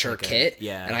 Amateur Like kit.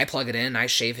 yeah. And I plug it in, and I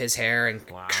shave his hair and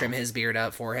Wow. trim his beard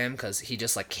up for him because he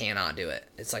just like cannot do it.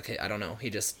 It's like I don't know. He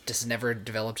just never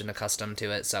developed an accustomed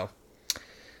to it. So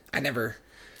I never.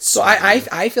 So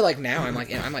I feel like now I'm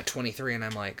like 23 and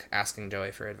I'm like asking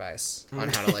Joey for advice on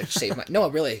how to like shape my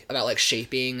really about like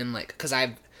shaping and like because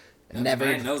I've never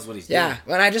man knows what he's yeah doing.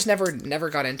 when I just never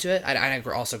got into it. I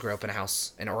also grew up in a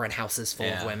house or in houses full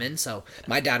of women, so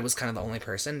my dad was kind of the only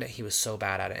person that he was so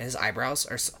bad at it. His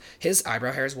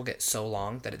eyebrow hairs will get so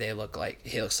long that he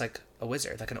looks like a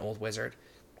wizard, like an old wizard.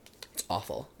 It's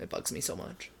awful. It bugs me so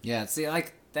much. Yeah, see,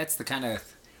 like that's the kind of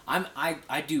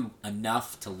I do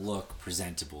enough to look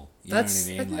presentable. You know what I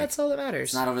mean? Like, That's all that matters.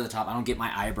 it's not over the top. I don't get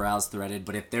my eyebrows threaded,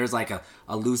 but if there's like a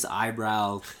loose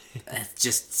eyebrow it's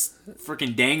just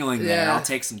freaking dangling there, Yeah. I'll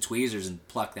take some tweezers and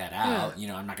pluck that out. You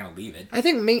know, I'm not gonna leave it. I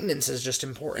think maintenance is just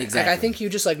important. Exactly. Like, I think you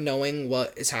just like knowing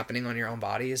what is happening on your own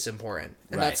body is important,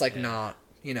 and Right, that's like yeah. not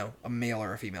a male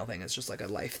or a female thing. It's just like a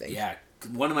life thing. Yeah,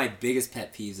 one of my biggest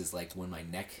pet peeves is like when my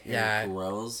neck hair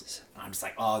grows. I'm just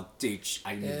like, oh, dude,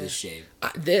 I need this shave.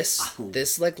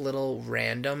 This like little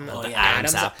random the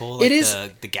Adam's apple, like it is.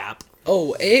 the gap.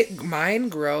 Oh, mine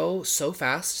grow so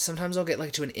fast. Sometimes I'll get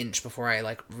like to an inch before I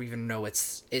like even know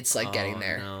it's like getting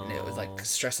there. no. And it like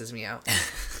stresses me out.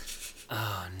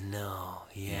 Oh no,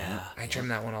 yeah. I trim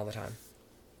that one all the time.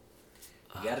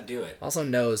 You gotta do it. Also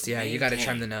nose, yeah, you got to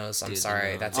trim Maintain. the nose. I'm Dude, the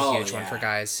sorry, nose. that's a Oh, huge one for yeah.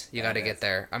 guys. You got to that's- get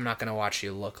there. I'm not gonna watch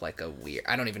you look like a weird.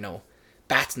 I don't even know.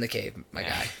 Bats in the cave, my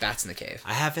guy. Bats in the cave.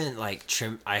 I haven't like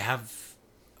trim. I have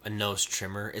a nose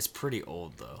trimmer. It's pretty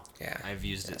old though. Yeah. I've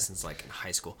used it since like in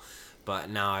high school, but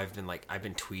now I've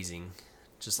been tweezing,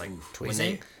 just like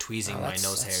tweezing? tweezing Oh, my that's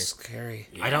nose hairs. scary.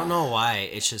 I don't know why.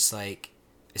 It's just like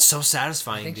it's so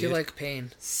satisfying. I think dude. you like pain. You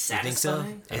think so?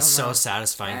 Satisfying? I It's don't know. so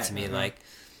satisfying I to me. don't know. Like,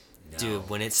 No. dude,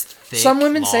 when it's thick. Some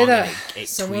women say long, that. and it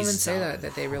Some women tweezes say out.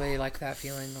 that they really like that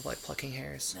feeling of like plucking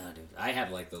hairs. No, dude. I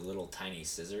have like the little tiny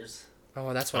scissors.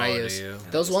 Oh, that's what I Oh, do use. you?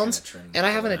 Those just ones, kinda trim and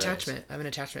I have an all the hairs. attachment. I have an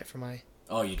attachment for my.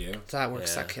 Oh, you do? So that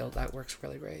works. Yeah. That works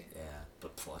really great. Yeah,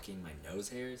 but plucking my nose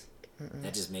hairs,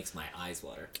 that just makes my eyes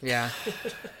water. Yeah.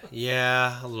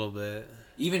 Yeah, a little bit.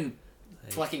 Even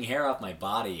plucking hair off my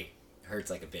body hurts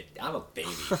like a bit. I'm a baby.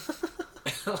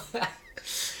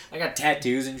 I got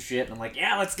tattoos and shit, and I'm like,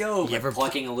 yeah, let's go. But ever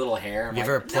plucking a little hair? I'm You like,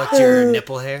 ever plucked your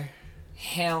nipple hair?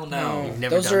 hell no. You've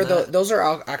never those done are that? those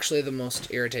are actually the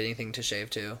most irritating thing to shave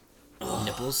too.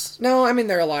 Nipples? No, I mean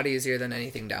they're a lot easier than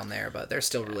anything down there, but they're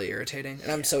still really irritating.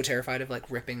 And I'm so terrified of like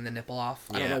ripping the nipple off.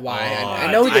 I don't know why. Oh,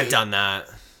 I know I've done that.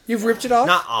 you've ripped it off.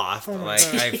 Not off, but like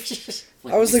God. I've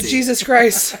I was like, Jesus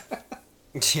Christ.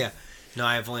 yeah. No,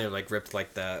 I've only like ripped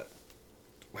like that.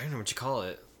 I don't know what you call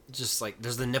it. Just like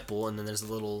there's the nipple and then there's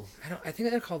the little I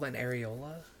think they're called an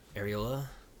areola. areola.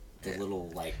 The little,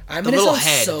 like, I'm The gonna little sound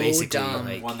head, so basically, dumb.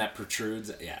 like- one that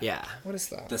protrudes. Yeah. Yeah. What is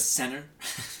that? The center.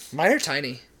 Mine are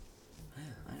tiny. Yeah,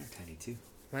 mine are tiny too.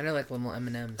 Mine are like little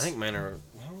M&Ms. I think mine are.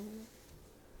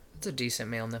 That's a decent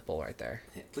male nipple right there.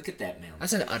 Hey, look at that, man.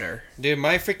 That's an udder. Dude,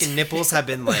 my freaking nipples have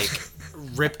been like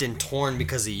ripped and torn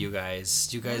because of you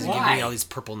guys. You guys are giving Why? me all these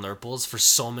purple nurples for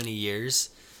so many years.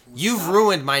 You've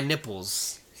ruined my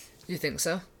nipples. You think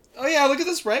so? Oh yeah, look at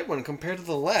this right one compared to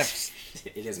the left.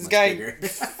 It is This much guy- bigger.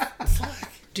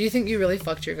 Do you think you really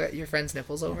fucked your friend's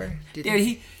nipples over? Do you think...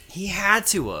 Dude, He had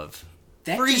to have.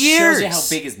 that For just years. shows you how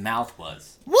big his mouth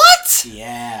was. What?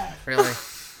 Yeah. Really?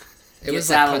 It Gets was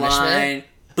like out of punishment. line.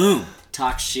 Boom.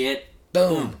 Talk shit.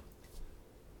 Boom.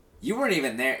 You weren't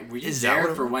even there. Were you Is that there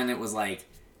what- for when it was like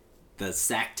the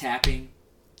sack tapping?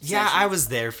 Yeah, session? I was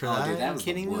there for that. Oh, dude, that Are you was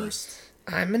kidding the me? worst.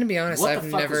 I'm gonna be honest. What I've the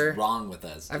fuck never. was wrong with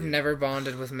us? I've dude? never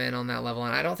bonded with men on that level,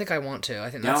 and I don't think I want to. I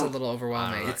think that's a No. little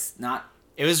overwhelming. It's not.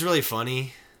 It was really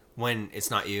funny when it's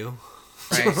not you.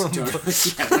 Right.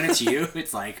 Yeah, when it's you,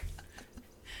 it's like,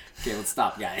 okay, let's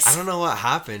stop, guys. I don't know what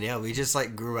happened. Yeah, we just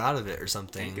like grew out of it or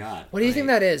something. Thank God. What do you think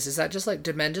that is? Is that just like,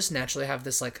 did men just naturally have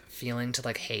this like feeling to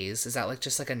like haze? Is that like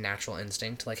just like a natural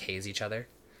instinct to like haze each other?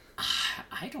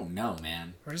 I don't know,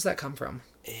 man. Where does that come from?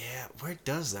 Yeah, where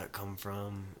does that come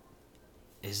from?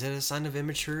 Is it a sign of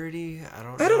immaturity? I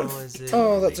don't I know. don't. Is it?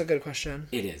 Oh, that's a good question.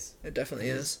 It is. It definitely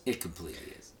is. It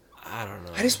completely is. I don't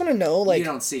know. I just want to know, like, You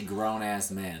don't see grown ass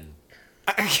men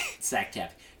sack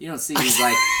tap. You don't see these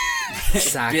like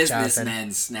sack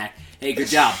businessmen snack. Hey, good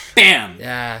job. Bam.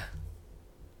 yeah.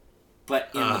 But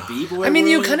in the b-boy I mean,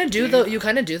 you world, kind of do dude, though. You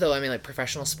kind of do though. I mean, like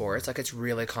professional sports, like it's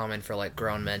really common for like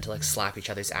grown men to like slap each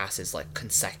other's asses like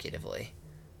consecutively.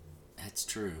 That's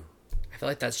true. I feel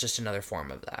like that's just another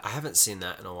form of that. I haven't seen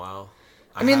that in a while.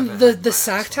 I mean, haven't the had my the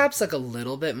sack ass slapped. tap's like a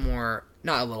little bit more,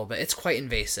 not a little bit. It's quite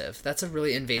invasive. That's a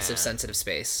really invasive, sensitive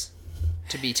space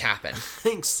to be tapping. I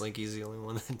think Slinky's the only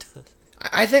one that does.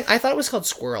 I thought it was called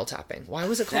squirrel tapping. Why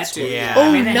was it called That squirrel? too. Yeah. Oh,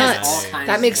 I mean, it has nuts. all kinds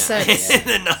That of- makes yeah. sense.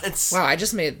 Yeah. the nuts. Wow, I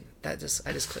just made that.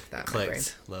 I just clicked that. In my brain.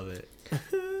 Clicked. Love it.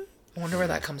 I wonder where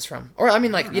that comes from. Or I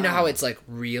mean, like, you know how it's like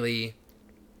really.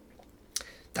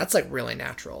 That's like really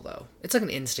natural though. It's like an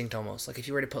instinct almost. Like if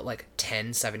you were to put like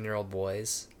 10 7-year-old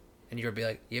boys, and you would be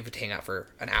like, you have to hang out for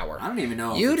an hour. I don't even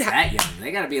know if You'd it's ha- that young.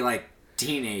 They gotta be like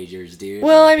teenagers, dude.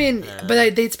 Well, I mean,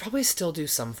 but they'd probably still do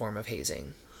some form of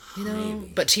hazing. You know?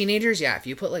 Maybe. But teenagers, yeah, if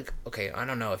you put like, okay, I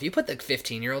don't know. If you put like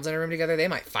 15-year-olds in a room together, they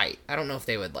might fight. I don't know if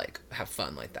they would like have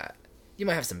fun like that. You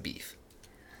might have some beef.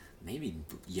 Maybe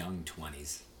young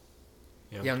 20s.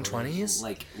 Young 20s?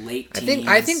 Like late teens.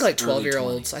 I think like early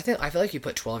 12-year-olds. 20s. I feel like you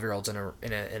put 12-year-olds in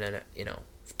a you know,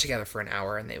 together for an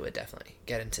hour and they would definitely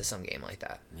get into some game like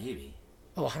that. Maybe.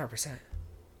 Oh, 100%. I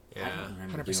Yeah. don't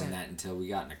remember 100%. doing that until we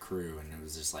got in a crew, and it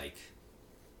was just like,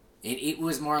 it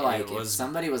was more like if was-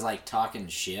 somebody was like talking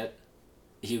shit,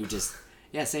 he would just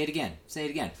say it again,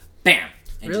 bam,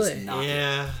 and Really? just knock it.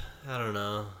 Yeah, I don't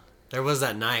know. There was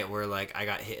that night where like I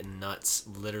got hit in nuts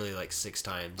literally like 6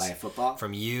 times. By a football.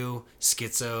 From you,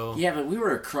 Schizo, Yeah, but we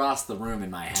were across the room in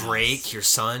my house. Drake, your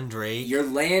son, Drake. You're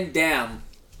laying down,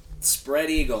 spread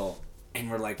eagle,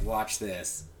 and we're like, watch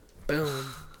this,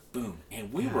 Boom. boom,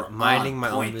 and we were minding on my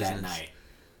own point that business. night.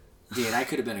 Dude, I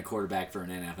could have been a quarterback for an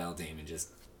NFL team and just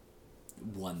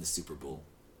won the Super Bowl.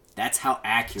 That's how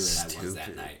accurate I was that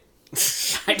Stupid. night.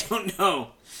 I don't know.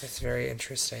 That's very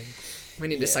interesting. We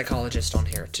need a psychologist on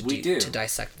here to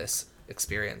dissect this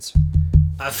experience.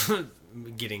 I'm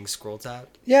getting scroll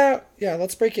tapped. Yeah,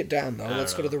 let's break it down though.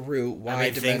 Let's don't go to the root. Why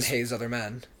mean, do men things- haze other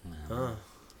men? Huh.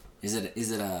 Is it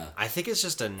a I think it's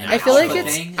just a I feel like alpha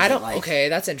it's. thing? Is I it don't. like- Okay,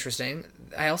 that's interesting.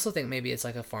 I also think maybe it's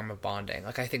like a form of bonding.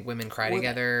 Like I think women cry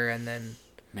together, and then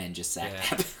man just sack Yeah.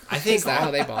 tap? I think is that how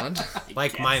they bond?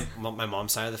 like my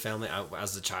mom's side of the family,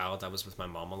 as a child I was with my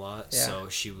mom a lot, Yeah. so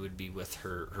she would be with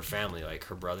her family, like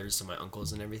her brothers and my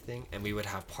uncles and everything, and we would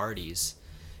have parties,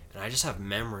 and I just have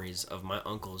memories of my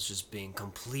uncles just being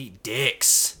complete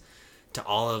dicks to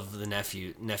all of the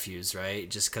nephews, right?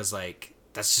 Just because like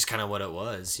that's just kind of what it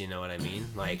was, you know what I mean?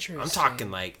 Like I'm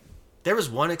talking like there was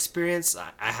one experience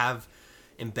I have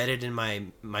embedded in my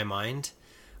mind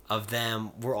of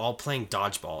them. We're all playing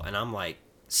dodgeball and I'm like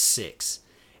 6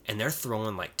 and they're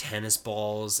throwing like tennis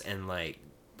balls and like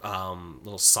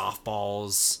little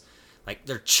softballs, like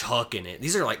they're chucking it.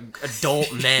 These are like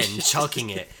adult men chucking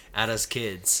it at us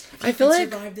kids. I feel like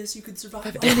survive this, you could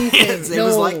survive that. anything. It No,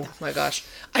 was like that. my gosh.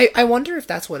 I wonder if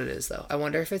that's what it is though. I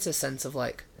wonder if it's a sense of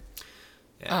like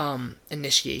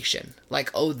initiation.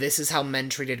 Like, oh, this is how men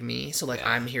treated me, so like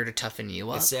I'm here to toughen you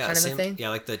up, It's, kind of a thing. Yeah,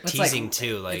 like the It's teasing like-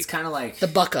 too. Like it's kind of like The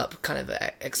buck up kind of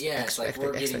it's like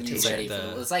we're getting you ready for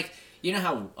The- it's like, you know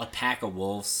how a pack of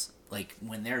wolves, like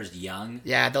when they're young,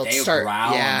 Yeah, they'll they start.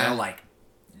 growl Yeah, and they're like,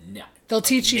 no. they'll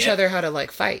teach each nip. other how to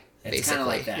like fight. It's basically, kind of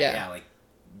like that, yeah, like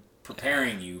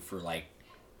preparing you for like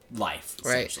life,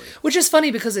 Right. essentially. Which is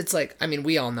funny because it's like, I mean,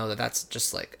 we all know that that's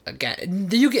just like, again,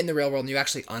 you get in the real world and you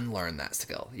actually unlearn that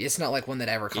skill. It's not like one that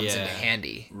ever comes into Yeah.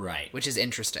 handy. Right. Which is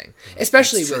interesting.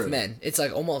 Especially That's with true. men. It's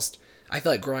like almost, I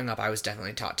feel like growing up, I was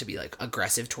definitely taught to be like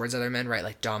aggressive towards other men, right?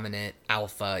 Like dominant,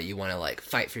 alpha. You want to like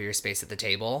fight for your space at the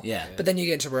table. Yeah. But then you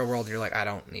get into real world, you're like, I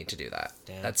don't need to do that.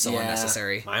 Damn. That's so Yeah.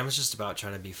 unnecessary. Mine was just about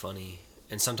trying to be funny.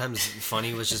 And sometimes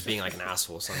funny was just being like an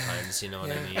asshole sometimes, you know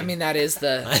what I mean? I mean, that is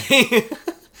the.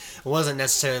 It wasn't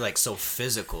necessarily like so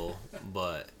physical,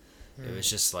 but it was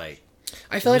just like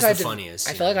I feel who's like the funniest,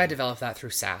 I you feel like know? I developed that through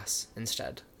sass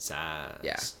instead. sad.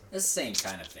 Yeah. It's the same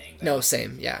kind of thing. though. No,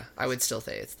 same. Yeah, I would still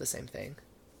say it's the same thing,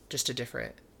 just a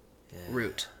different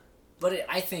route. But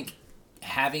I think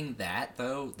having that,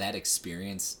 though, that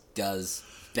experience does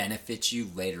benefit you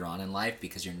later on in life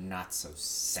because you're not so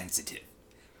sensitive.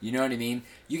 You know what I mean?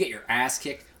 You get your ass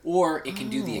kicked, or it can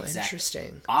do the exact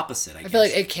Interesting. opposite, I guess. I feel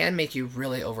like it can make you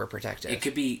really overprotective. It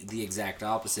could be the exact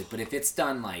opposite, but if it's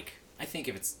done like, I think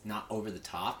if it's not over the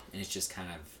top and it's just kind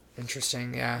of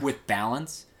Interesting. Yeah. with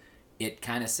balance, it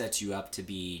kind of sets you up to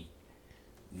be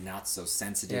not so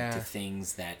sensitive Yeah. to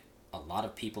things that a lot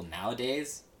of people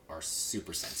nowadays are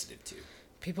super sensitive to.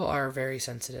 People are very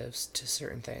sensitive to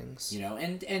certain things. You know,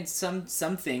 and some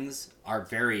things are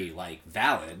very like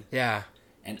valid, Yeah.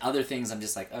 and other things I'm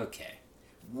just like, okay,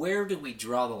 where do we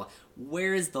draw the line?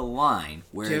 Where is the line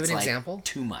where Do you have it's an like example?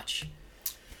 too much?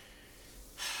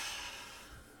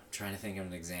 I'm trying to think of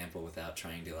an example without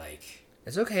trying to like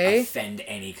It's okay. offend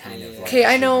any kind of like Okay,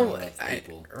 I know. genre of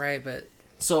people. Right, but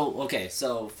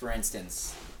So for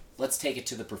instance, let's take it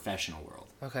to the professional world.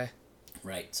 okay.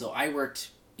 Right. So I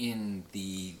worked in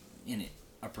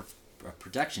a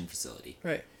production facility,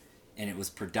 Right. and it was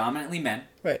predominantly men,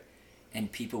 Right.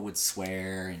 and people would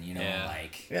swear, and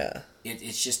like Yeah.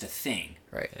 it's just a thing.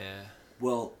 Right. Yeah.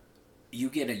 Well, you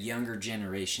get a younger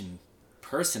generation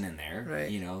person in there, Right.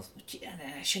 you know.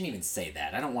 I shouldn't even say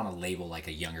that. I don't want to label like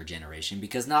a younger generation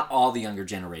because not all the younger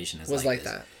generation is Was like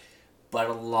this. that. But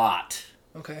a lot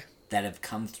Okay. that have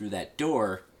come through that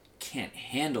door can't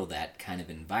handle that kind of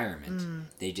environment.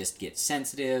 They just get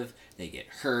sensitive, they get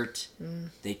hurt,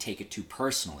 they take it too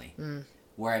personally.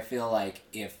 Where I feel like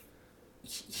if,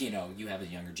 you have a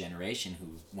younger generation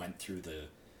who went through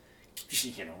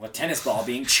a tennis ball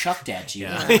being chucked at you,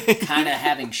 kind of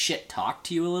having shit talked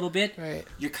to you a little bit, Right.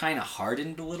 you're kind of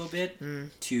hardened a little bit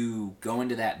to go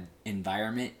into that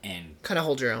environment and Kind of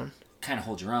hold your own. kind of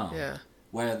hold your own. Yeah.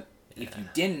 Where if you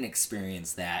didn't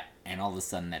experience that and all of a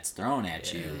sudden that's thrown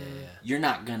at you, you're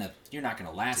not gonna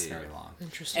last very long.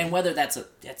 Interesting. And whether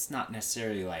that's not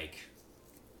necessarily like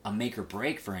a make or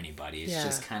break for anybody. It's Yeah.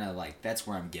 just kind of like that's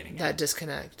where I'm getting That at.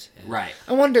 disconnect. Right.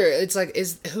 I wonder. It's like,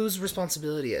 whose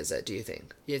responsibility is it? Do you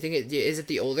think? Is it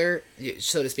the older,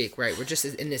 so to speak? Right. We're just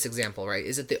in this example, right?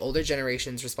 Is it the older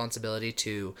generation's responsibility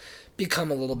to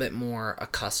become a little bit more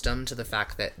accustomed to the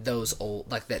fact that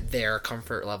that their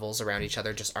comfort levels around each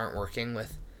other just aren't working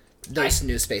with those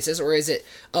new spaces, or is it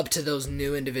up to those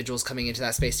new individuals coming into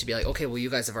that space to be like, okay, well, you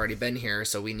guys have already been here,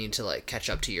 so we need to like catch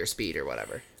up to your speed or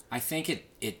whatever? I think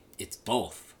it's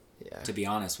both. Yeah. To be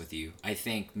honest with you, I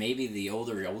think maybe the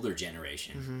older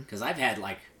generation, because I've had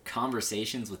like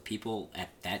conversations with people at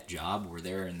that job where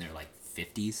they're in their like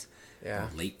 50s Yeah.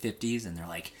 or late 50s, and they're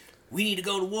like, we need to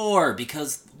go to war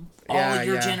because all Yeah, of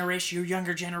your yeah. generation, your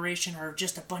younger generation, are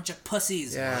just a bunch of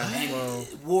pussies. Yeah, And whoa.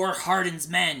 war hardens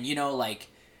men, like.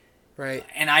 Right.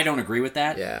 And I don't agree with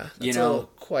that. Yeah. That's You a know, little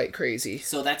quite crazy.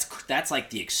 so that's like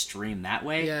the extreme that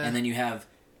way. Yeah. And then you have,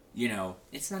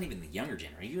 it's not even the younger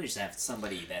generation. You just have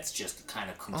somebody that's just kind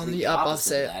of completely the opposite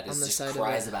opposite, of that. on the Just side of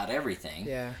cries it. about everything.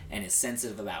 Yeah. And is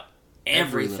sensitive about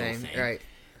every little thing. Right.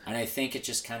 And I think it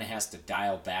just kind of has to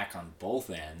dial back on both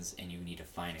ends, and you need to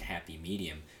find a happy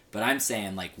medium. But I'm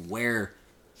saying, like, where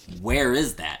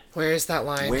is that? Where is that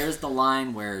line? Where's the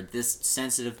line where this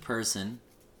sensitive person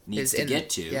needs to get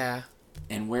to? Yeah.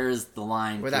 And where is the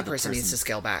line Where that person needs to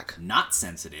scale back. not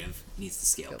sensitive needs to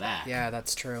scale back? Yeah,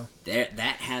 that's true. That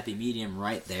happy medium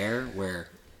right there where,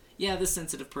 yeah, this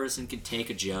sensitive person can take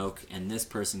a joke and this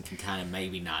person can kind of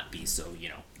maybe not be so,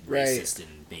 Right. racist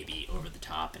and maybe over the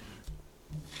top and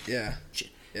Yeah. shit.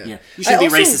 Yeah. You shouldn't be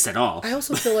racist at all. I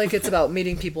also feel like it's about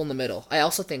meeting people in the middle. I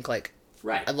also think like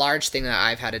Right. a large thing that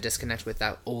I've had to disconnect with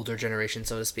that older generation,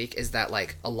 so to speak, is that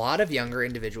like a lot of younger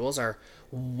individuals are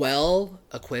well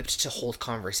equipped to hold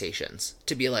conversations,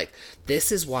 to be like,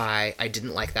 this is why I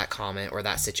didn't like that comment or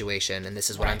that situation, and this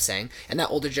is what I'm saying. And that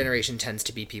older generation tends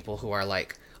to be people who are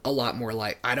like a lot more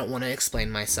like, I don't want to explain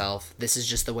myself, this is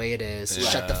just the way it is,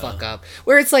 shut the fuck up.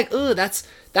 Where it's like, ooh, that's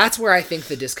where I think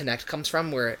the disconnect comes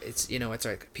from, where it's it's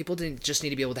like people just need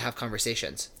to be able to have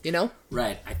conversations,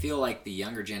 Right. I feel like the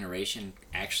younger generation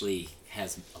actually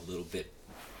has a little bit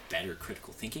better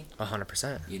critical thinking.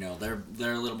 100%. You know,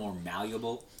 they're a little more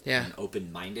malleable and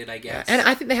open-minded, I guess. And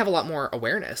I think they have a lot more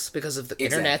awareness because of the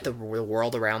internet, the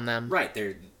world around them. Right.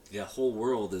 The whole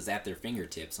world is at their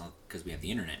fingertips because we have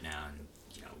the internet now, and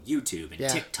you know, YouTube and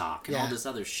TikTok and all this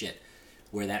other shit.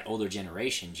 Where that older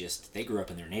generation they grew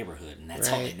up in their neighborhood, and that's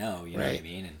all they know. You know what I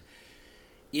mean? And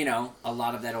you know, a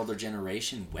lot of that older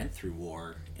generation went through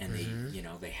war, and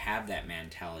they have that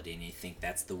mentality, and you think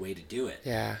that's the way to do it.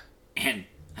 Yeah. And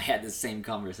I had the same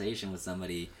conversation with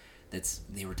somebody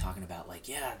they were talking about, like,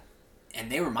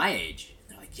 and they were my age.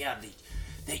 They're like,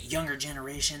 that younger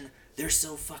generation, they're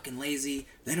so fucking lazy.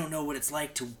 They don't know what it's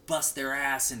like to bust their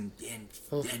ass and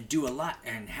do a lot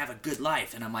and have a good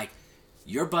life. And I'm like,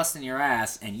 you're busting your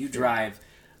ass and you drive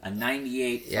a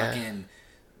 98 fucking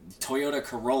Toyota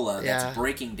Corolla that's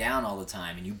breaking down all the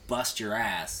time, and you bust your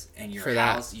ass, and your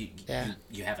house, you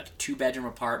have a 2-bedroom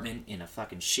apartment in a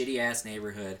fucking shitty ass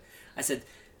neighborhood. I said,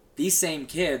 these same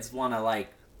kids want to,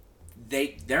 like,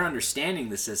 they're understanding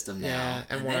the system now,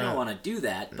 and they don't want to do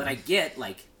that. But I get,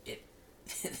 like, it.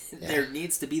 There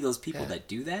needs to be those people that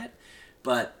do that,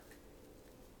 but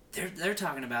they're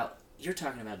talking about, you're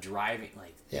talking about driving,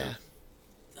 like,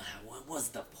 what was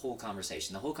the whole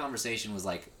conversation? The whole conversation was,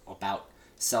 like, about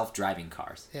self-driving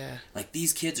cars. Yeah. Like,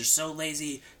 these kids are so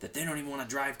lazy that they don't even want to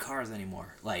drive cars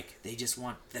anymore. Like, they just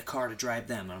want the car to drive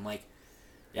them. And I'm like,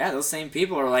 yeah, those same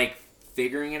people are, like,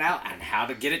 figuring it out on how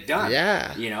to get it done.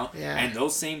 Yeah. You know? Yeah. And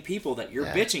those same people that you're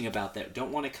bitching about that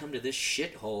don't want to come to this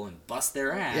shithole and bust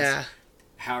their ass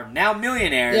are now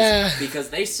millionaires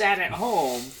because they sat at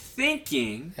home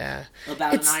thinking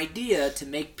about an idea to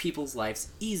make people's lives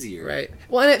easier. Right.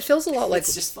 Well, and it feels a lot like...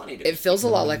 It's just funny to me. It feels a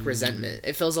lot like resentment.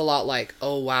 It feels a lot like,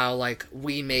 oh, wow, like,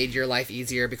 we made your life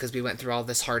easier because we went through all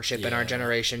this hardship in our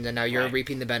generation, and now you're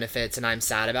reaping the benefits, and I'm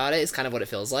sad about it, is kind of what it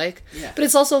feels like. Yeah. But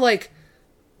it's also like...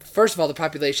 First of all, the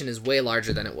population is way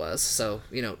larger than it was, so,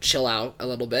 you know, chill out a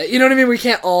little bit. You know what I mean? We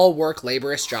can't all work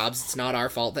laborious jobs. It's not our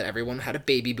fault that everyone had a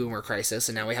baby boomer crisis,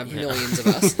 and now we have millions of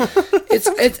us.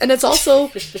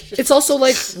 It's also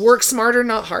like, work smarter,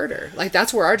 not harder. Like,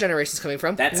 that's where our generation's coming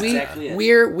from. That's exactly it.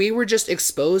 We were just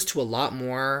exposed to a lot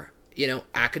more, you know,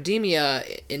 academia,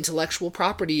 intellectual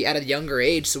property at a younger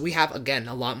age, so we have, again,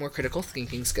 a lot more critical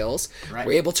thinking skills. Right.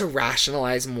 We're able to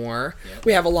rationalize more. Yep.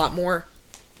 We have a lot more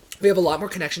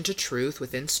connection to truth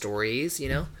within stories, you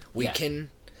know?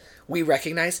 We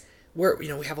recognize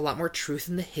we have a lot more truth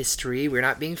in the history. We're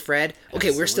not being fed. Okay,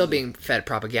 we're still being fed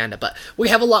propaganda, but we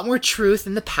have a lot more truth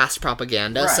in the past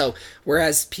propaganda. Right. So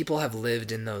whereas people have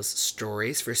lived in those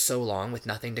stories for so long with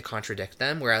nothing to contradict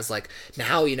them, whereas like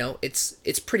now, you know, it's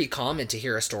pretty common to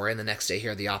hear a story and the next day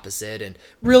hear the opposite, and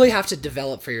really have to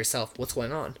develop for yourself what's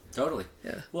going on. Totally.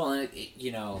 Yeah. Well,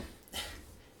 you know,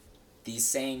 these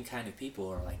same kind of people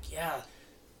are like,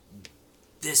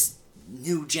 this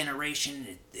new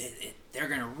generation, they're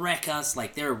going to wreck us,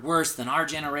 like they're worse than our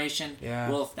generation. Yeah.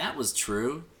 Well, if that was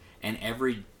true, and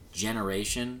every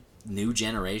new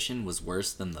generation was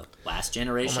worse than the last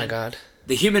generation, oh my God,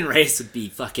 the human race would be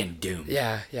fucking doomed.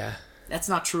 Yeah. That's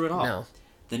not true at all. No.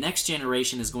 The next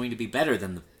generation is going to be better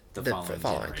than the following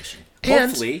generation.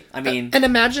 Hopefully, and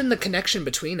imagine the connection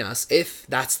between us if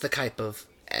that's the type of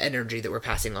energy that we're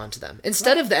passing on to them,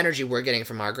 instead of the energy we're getting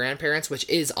from our grandparents, which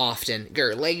is often,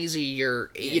 you're lazy, you're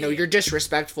you're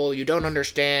disrespectful, you don't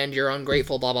understand, you're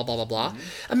ungrateful, blah blah blah blah blah.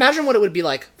 Mm-hmm. Imagine what it would be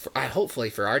like hopefully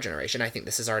for our generation. I think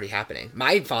this is already happening.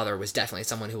 My father was definitely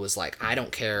someone who was like, I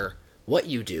don't care what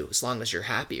you do as long as you're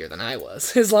happier than I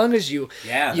was, as long as you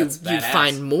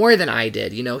find more than I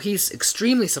did. You know, he's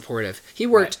extremely supportive. He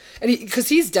worked because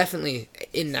he's definitely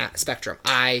in that spectrum.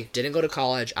 I didn't go to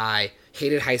college, I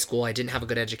hated high school, I didn't have a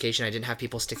good education, I didn't have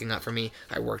people sticking up for me,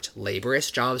 I worked laborious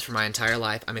jobs for my entire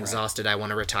life, I'm exhausted, I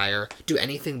want to retire, do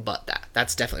anything but that.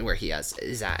 That's definitely where he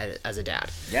is at as a dad.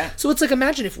 Yeah. So it's like,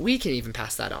 imagine if we can even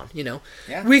pass that on, you know?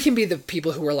 Yeah. We can be the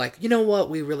people who are like, you know what,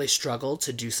 we really struggled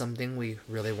to do something we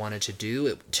really wanted to do,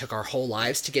 it took our whole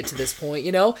lives to get to this point,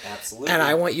 you know? Absolutely. And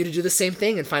I want you to do the same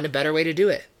thing and find a better way to do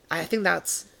it. I think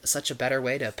that's such a better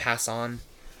way to pass on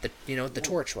the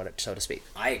torch, so to speak.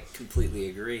 I completely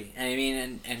agree. And I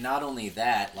mean, and not only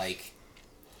that, like,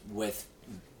 with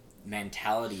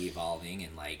mentality evolving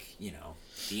and, like, you know,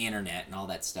 the internet and all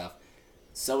that stuff,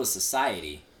 so is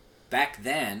society. Back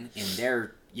then, in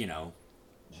their, you know,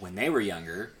 when they were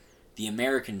younger, the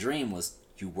American dream was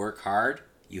you work hard,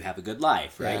 you have a good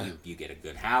life, right? Yeah. You get a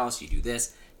good house, you do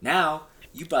this. Now,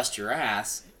 you bust your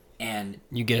ass, and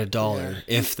you get $1,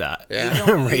 if that. Yeah.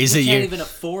 You can't even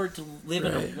afford to live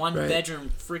in a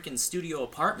one-bedroom freaking studio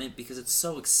apartment because it's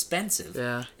so expensive.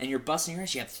 Yeah. And you're busting your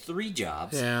ass. You have 3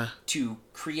 jobs to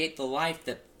create the life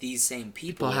that these same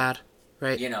people had.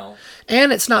 Right. You know.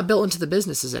 And it's not built into the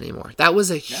businesses anymore. That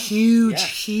was a huge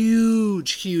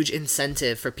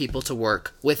incentive for people to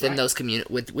work within those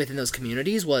within those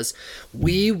communities. Was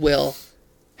we will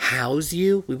house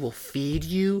you, we will feed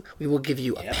you, we will give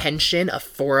you a pension, a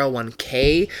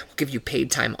 401k, we'll give you paid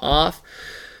time off.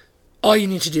 All you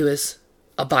need to do is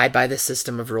abide by this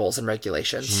system of rules and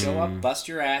regulations. Show up, bust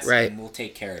your ass, and we'll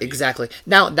take care of you. Exactly.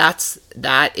 Now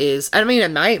that is. I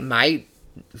mean,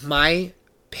 my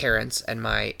parents and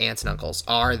my aunts and uncles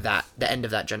are the end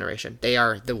of that generation. They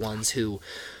are the ones who,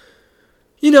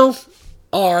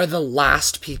 are the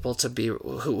last people to be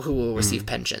who will receive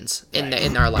pensions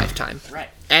in our lifetime. Right.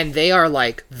 And they are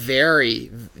like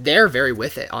they're very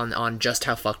with it on just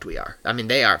how fucked we are. I mean,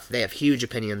 they have huge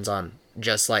opinions on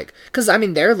just like, because I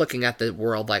mean they're looking at the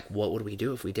world like, what would we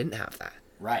do if we didn't have that?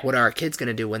 Right. What are our kids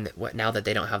gonna do now that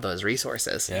they don't have those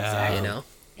resources? Yeah. Exactly.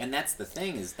 And that's the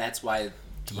thing, is that's why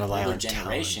the older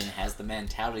generation has the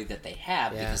mentality that they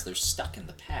have, because they're stuck in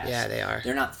the past. Yeah, they are.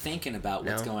 They're not thinking about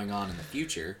what's going on in the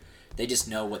future. They just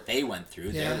know what they went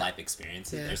through, their life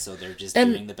experiences. So they're just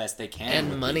doing the best they can.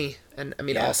 And money. And I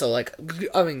mean, also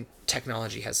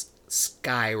technology has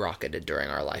skyrocketed during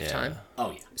our lifetime. Yeah.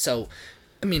 Oh yeah. So,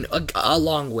 I mean,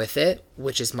 along with it,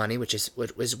 which is money, which is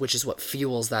what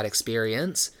fuels that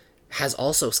experience, has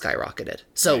also skyrocketed.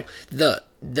 So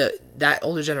that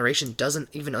older generation doesn't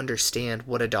even understand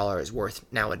what $1 is worth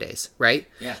nowadays, right?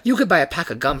 Yeah. You could buy a pack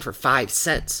of gum for 5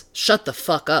 cents. Shut the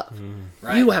fuck up.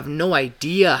 Right. You have no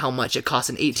idea how much it costs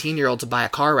an 18-year-old to buy a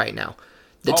car right now.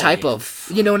 The type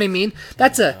of, you know what I mean?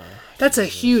 That's a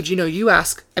huge, you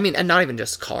ask, I mean, and not even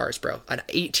just cars, bro. An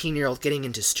 18-year-old getting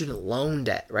into student loan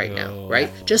debt right now,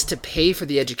 right? Just to pay for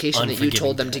the education that you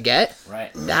told them to get. Right.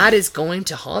 That is going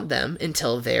to haunt them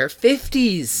until their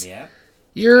 50s. Yeah.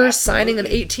 You're signing an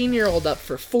 18-year-old up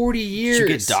for 40 years. You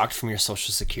get docked from your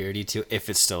Social Security too if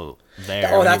it's still there.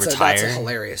 Oh, when that's you retire. a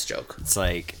hilarious joke. It's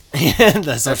like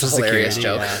the Social hilarious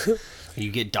Security joke. Yeah.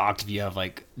 You get docked if you have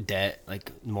like debt, like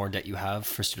more debt you have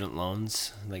for student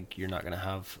loans. Like you're not gonna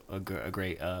have a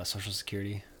great Social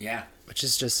Security. Yeah. Which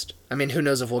is just, I mean, who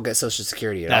knows if we'll get Social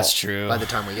Security at all. That's true. By the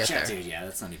time we get there. Dude, yeah,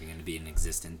 that's not even going to be in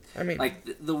existence. I mean, like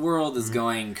the world is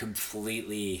going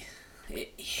completely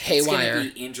haywire. It's going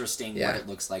to be interesting what it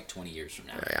looks like 20 years from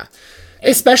now. Yeah.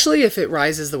 Especially if it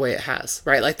rises the way it has,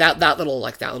 right? Like that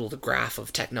little graph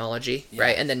of technology,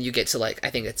 right? And then you get to like I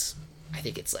think it's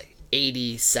like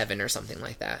 87 or something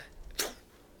like that.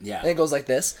 Yeah. And it goes like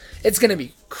this. It's going to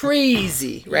be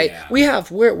crazy, right? Yeah.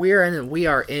 We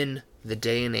are in the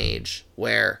day and age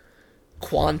where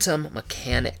quantum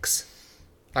mechanics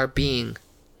are being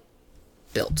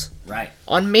built. Right.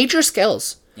 On major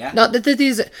scales. Yeah. Not that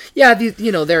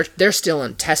they're still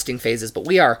in testing phases, but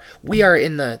we are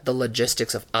in the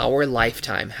logistics of our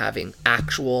lifetime having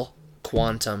actual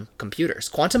quantum computers,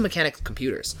 quantum mechanics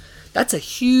computers. That's a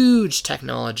huge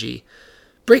technology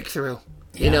breakthrough.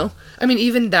 Yeah. You know, I mean,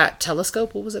 even that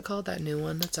telescope. What was it called? That new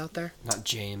one that's out there. Not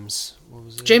James. What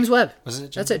was it? James Webb. Was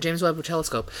it? That's it. James Webb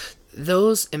telescope.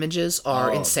 Those images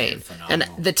are insane. And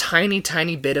the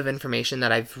tiny bit of information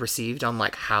that I've received on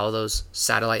like how those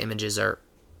satellite images are,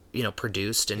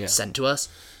 produced and sent to us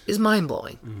is mind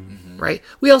blowing. Mm-hmm. Right.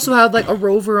 We also had like a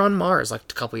rover on Mars like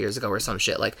a couple years ago or some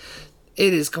shit. Like,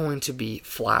 it is going to be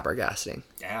flabbergasting.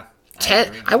 Yeah.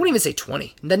 10. I wouldn't even say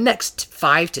 20. The next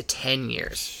 5 to 10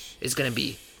 years is going to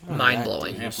be mind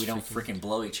blowing. If we don't freaking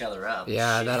blow each other up.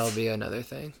 Yeah, shit. that'll be another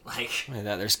thing. Like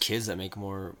there's kids that make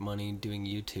more money doing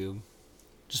YouTube,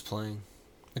 just playing.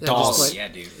 Like Yeah, dolls. just yeah,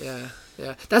 dude.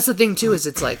 Yeah. That's the thing too. Is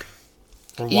it's like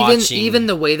Or watching. even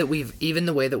the way that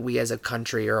we as a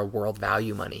country or a world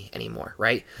value money anymore,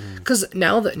 right? Because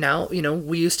now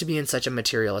we used to be in such a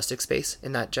materialistic space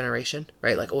in that generation,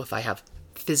 right? Like, oh, if I have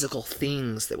physical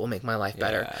things that will make my life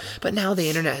better. Yeah. But now the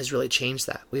internet has really changed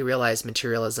that. We realize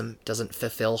materialism doesn't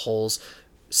fulfill holes.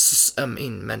 I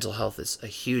mean, mental health is a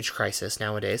huge crisis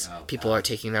nowadays. People are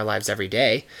taking their lives every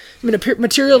day. I mean,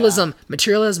 materialism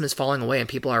is falling away, and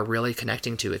people are really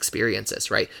connecting to experiences,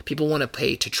 right? People want to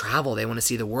pay to travel. They want to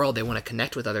see the world. They want to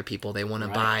connect with other people. They want to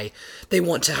buy. They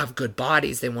want to have good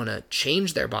bodies. They want to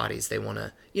change their bodies. They want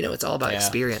to, it's all about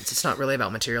experience. It's not really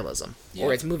about materialism,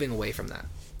 or it's moving away from that.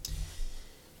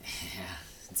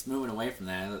 It's moving away from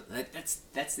that.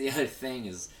 That's the other thing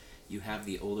is you have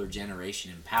the older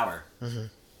generation in power. Mm-hmm.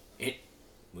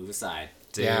 Move aside.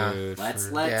 Dude, Let's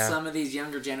let some of these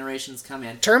younger generations come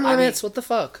in. Term limits, what the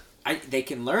fuck? They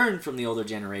can learn from the older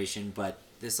generation, but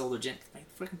this older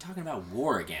freaking talking about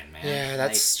war again, man. Yeah,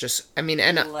 that's just. I mean,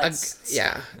 and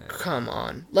come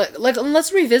on.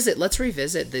 Let's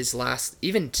revisit these last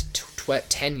even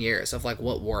 10 years of like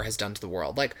what war has done to the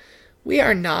world. Like, we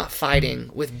are not fighting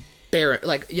with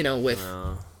like, you know, with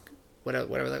what are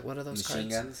those Machine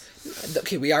cards? guns?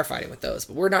 Okay, we are fighting with those,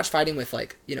 but we're not fighting with,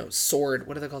 like, you know, sword.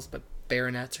 What are they called? But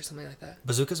baronets or something like that.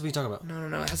 Bazookas? What are you talking about?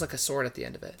 No. It has like a sword at the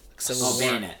end of it. Like Civil War.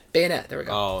 Bayonet. Bayonet. There we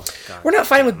go. Oh, God. We're not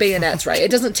fighting with bayonets, right?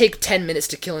 It doesn't take 10 minutes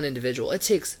to kill an individual. It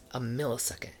takes a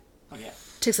millisecond. Oh, yeah.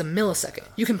 It takes a millisecond.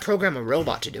 You can program a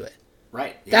robot to do it.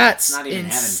 Right. Yeah, That's it's not even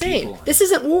insane. having people. This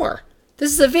isn't war.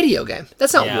 This is a video game.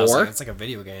 That's not war. It's like a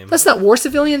video game. That's not war.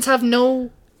 Civilians have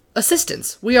no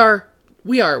assistance. We are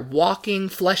walking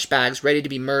flesh bags ready to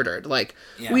be murdered. Like,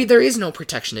 there is no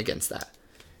protection against that.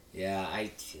 Yeah,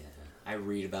 I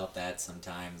read about that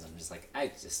sometimes. I'm just like, I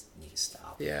just need to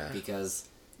stop. Yeah. Because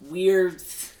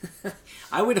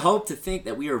I would hope to think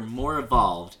that we are more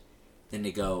evolved than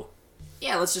to go,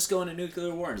 yeah, let's just go into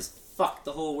nuclear war and just fuck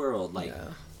the whole world. Like, Yeah,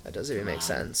 that doesn't even make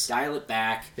sense. Dial it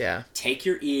back. Yeah. Take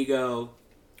your ego.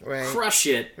 Right. Crush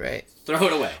it. Right. Throw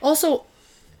it away. Also,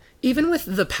 even with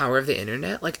the power of the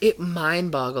internet, like, it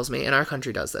mind boggles me, and our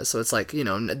country does this, so it's like, you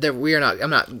know, we're not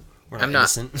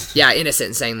innocent. Yeah, innocent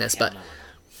in saying this, but no.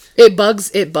 it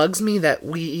bugs me that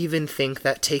we even think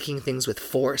that taking things with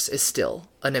force is still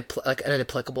an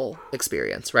inapplicable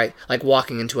experience, right? Like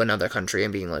walking into another country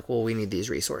and being like, well, we need these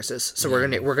resources, so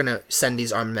we're gonna send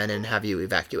these armed men and have you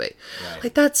evacuate. Right.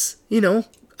 Like, that's, you know,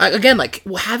 again, like,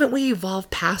 haven't we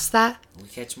evolved past that? We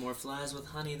catch more flies with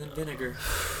honey than vinegar.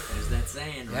 There's that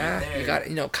saying right Yeah, there. you got,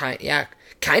 you know,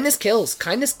 kindness kills.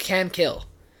 Kindness can kill.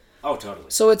 Oh, totally.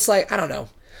 So it's like, I don't know.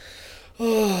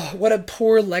 Oh, what a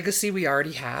poor legacy we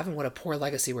already have, and what a poor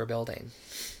legacy we're building.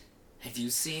 Have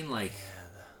you seen, like...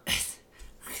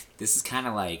 this is kind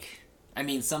of like... I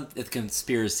mean, the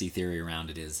conspiracy theory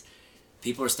around it is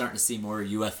people are starting to see more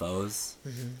UFOs,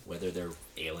 whether they're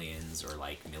aliens or,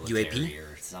 like, military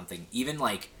UAP? or something. Even,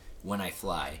 like, when I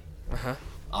fly, Uh-huh.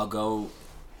 I'll go...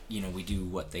 You know, we do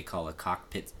what they call a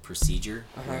cockpit procedure,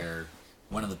 where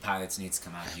one of the pilots needs to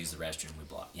come out and use the restroom. We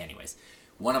block. Yeah, anyways,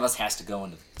 one of us has to go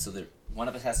into one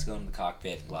of us has to go into the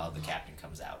cockpit while the captain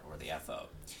comes out, or the FO,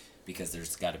 because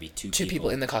there's got to be two People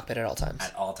in the cockpit at all times.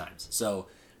 at all times. So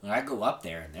when I go up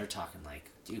there and they're talking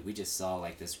like, dude, we just saw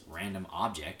like this random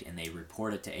object, and they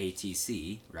report it to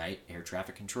ATC, right, air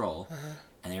traffic control,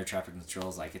 and air traffic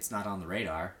control's like, it's not on the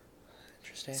radar.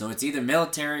 Interesting. So it's either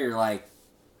military or like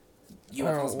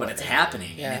UFOs, but it's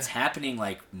happening, yeah. and it's happening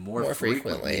like more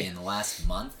frequently in the last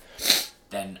month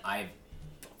than I've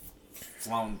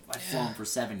flown. I've flown for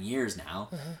 7 years now,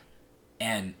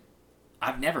 and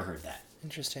I've never heard that.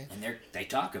 Interesting. And they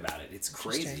talk about it. It's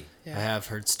crazy. Yeah. I have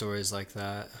heard stories like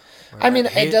that. I mean,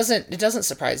 it doesn't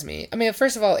surprise me. I mean,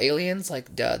 first of all, aliens,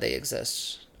 like, duh, they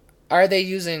exist. Are they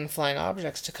using flying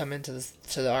objects to come into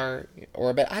our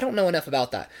orbit? I don't know enough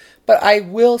about that, but I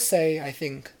will say I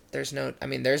think there's no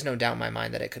doubt in my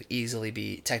mind that it could easily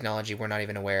be technology we're not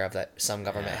even aware of that some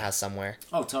government has somewhere.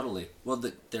 Oh, totally. Well,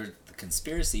 the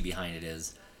conspiracy behind it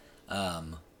is,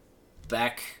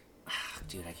 back,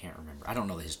 dude, I can't remember. I don't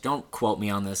know this. Don't quote me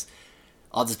on this.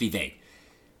 I'll just be vague.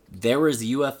 There was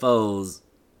UFOs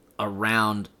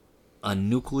around a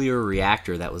nuclear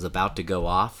reactor that was about to go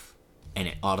off, and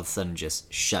it all of a sudden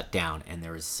just shut down, and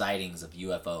there was sightings of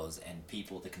UFOs, and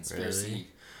people, the conspiracy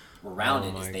around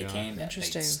it is they came, that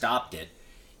they stopped it,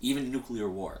 even nuclear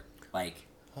war, like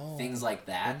things like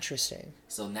that. Interesting.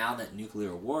 So now that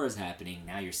nuclear war is happening,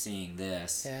 now you're seeing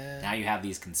this. Yeah. Now you have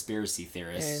these conspiracy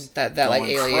theorists And that going like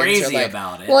aliens crazy are like,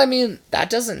 about it. Well, I mean, that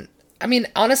doesn't. I mean,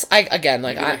 honest. I'm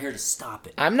here to stop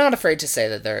it. I'm not afraid to say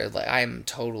that they're like, I'm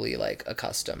totally like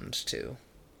accustomed to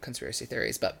conspiracy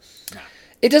theories, but No.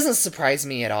 it doesn't surprise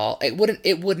me at all.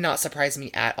 It would not surprise me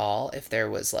at all if there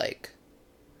was like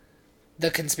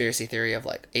the conspiracy theory of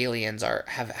like aliens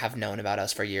have known about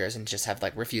us for years and just have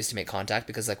like refused to make contact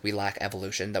because like we lack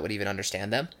evolution that would even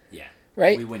understand them. Yeah.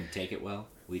 Right? We wouldn't take it well.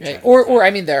 Right. Or I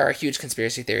mean, there are huge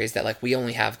conspiracy theories that like we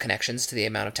only have connections to the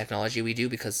amount of technology we do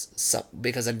because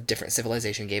a different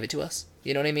civilization gave it to us.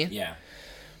 You know what I mean? Yeah.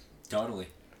 Totally.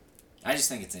 I just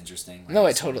think it's interesting. No, I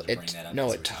it just wanted totally to bring that up no,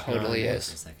 as it we're talking about totally it is.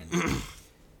 for a second.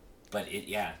 But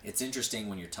it's interesting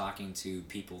when you're talking to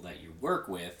people that you work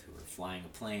with who are flying a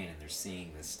plane and they're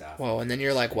seeing this stuff. Whoa, and then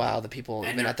you're like, wow, the people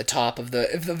And even they're- at the top of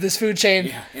this food chain.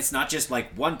 Yeah, it's not just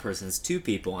like one person; it's two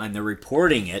people, and they're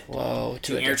reporting it Whoa,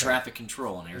 to air traffic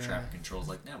control, and air traffic control's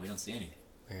like, no, we don't see anything.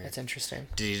 That's interesting.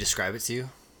 Did he describe it to you?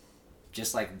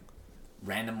 Just like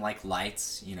random like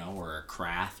lights, you know, or a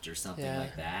craft or something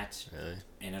like that. Really?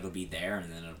 And it'll be there,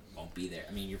 and then it won't be there.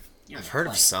 I mean, you're I've heard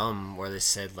of some where they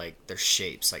said like their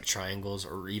shapes, like triangles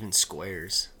or even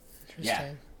squares.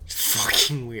 Interesting.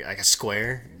 Fucking weird, like a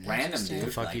square. Random, Interesting. dude. What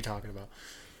the fuck like, are you talking about?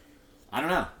 I don't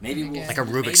know. Maybe we'll, like a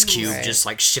Rubik's cube, Right. just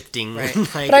like shifting. Right.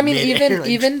 Like, But I mean, midair, like-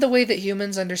 even the way that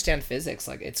humans understand physics,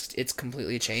 like it's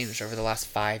completely changed over the last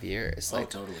 5 years. Like,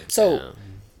 totally. So,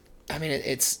 I mean,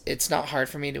 it's not hard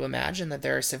for me to imagine that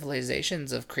there are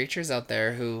civilizations of creatures out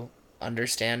there who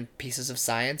understand pieces of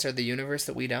science or the universe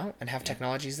that we don't, and have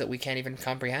technologies that we can't even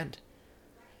comprehend.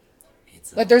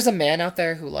 Like, there's a man out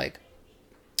there who like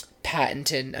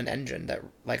patented an engine that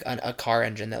like a car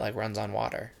engine that like runs on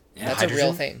water. Yeah. That's a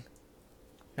real Hydrogen? thing.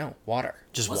 No, water.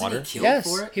 just Wasn't water. he killed Yes,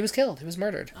 for it? he was killed. He was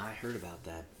murdered. I heard about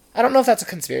that. I don't know if that's a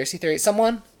conspiracy theory.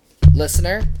 Someone,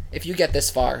 listener, if you get this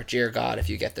far, dear God, if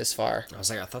you get this far, I was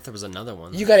like, I thought there was another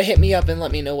one. you got to hit me up and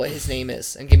let me know what his name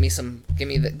is, and give me some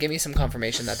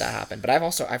confirmation that happened. But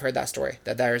I've heard that story,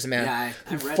 that there's a man Yeah, I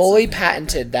who read fully something about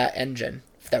patented that engine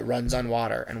that runs on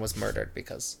water and was murdered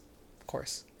because, of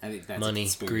course. I think that's a Money,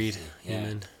 conspiracy. greed, Yeah.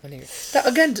 human. That,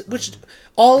 again, which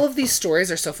all of these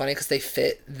stories are so funny because they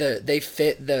fit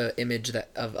the image that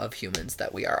of humans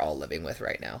that we are all living with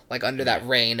right now, like under that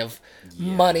reign of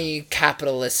money,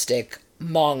 capitalistic,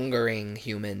 mongering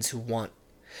humans who want,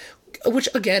 which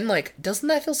again, like, doesn't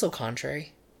that feel so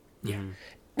contrary? Yeah.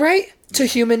 Right, to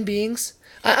human beings.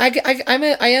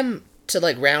 I am to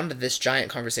like round this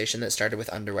giant conversation that started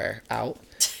with underwear out.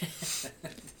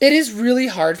 It is really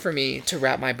hard for me to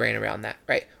wrap my brain around that,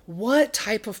 right? What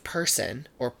type of person,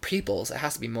 or peoples, it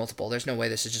has to be multiple, there's no way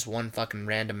this is just one fucking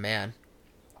random man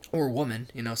or woman,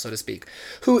 so to speak,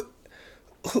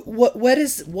 what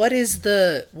is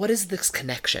this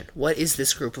connection? What is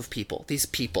this group of people, these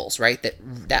peoples, right,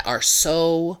 that are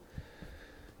so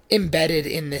embedded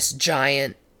in this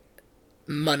giant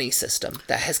money system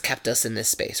that has kept us in this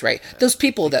space, right? Those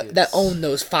people that own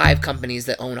those 5 companies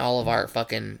that own all of our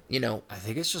fucking, I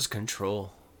think it's just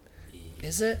control.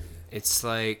 is it? It's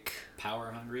like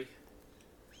Power hungry.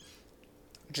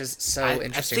 Which is so I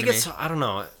interesting think to me. it's I don't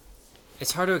know.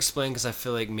 It's hard to explain because I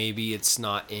feel like maybe it's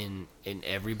not in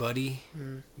everybody.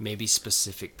 Maybe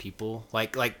specific people,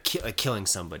 like killing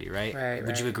somebody, right? Right,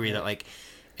 Would you right, agree that like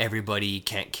everybody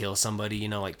can't kill somebody?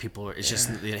 Like people, it's just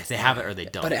they have it or they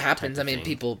don't. But it happens. I type of mean, thing.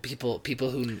 people who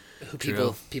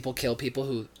people kill people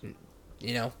who,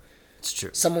 It's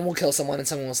true. someone will kill someone and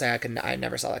someone will say, I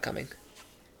never saw that coming.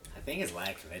 I think it's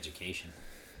lack of education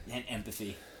and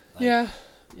empathy. Yeah.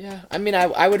 I mean,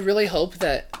 I would really hope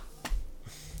that.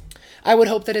 I would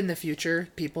hope that in the future,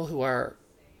 people who are,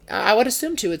 I would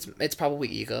assume too, it's probably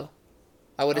ego.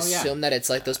 I would assume that it's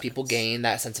like those people gain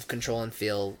that sense of control and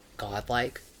feel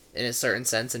godlike in a certain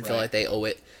sense and feel like they owe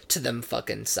it to them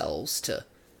fucking selves to.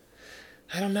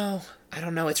 I don't know.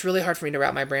 It's really hard for me to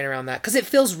wrap my brain around that because it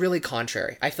feels really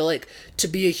contrary. I feel like to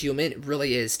be a human, it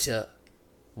really is to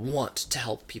want to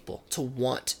help people, to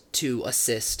want to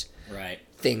assist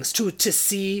things, to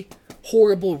see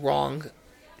horrible, wrong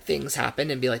things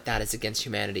happen and be like, that is against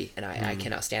humanity and I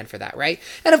cannot stand for that, right?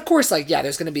 And of course, like, yeah,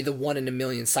 there's going to be the 1 in a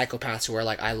million psychopaths who are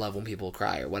like, I love when people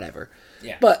cry or whatever.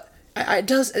 Yeah. But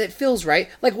it feels right.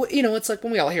 Like, it's like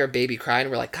when we all hear a baby cry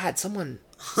and we're like, God, someone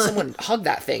hug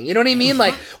that thing. You know what I mean?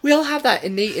 Like, we all have that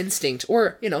innate instinct.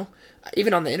 Or,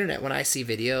 even on the internet, when I see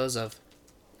videos of,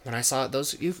 when I saw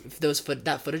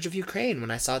that footage of Ukraine,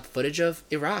 when I saw footage of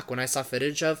Iraq, when I saw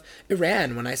footage of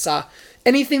Iran, when I saw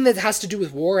anything that has to do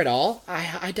with war at all,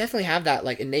 I definitely have that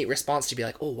like innate response to be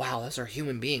like, oh wow, those are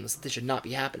human beings. This should not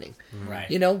be happening. Right.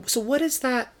 So what is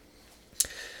that?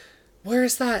 Where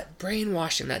is that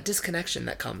brainwashing, that disconnection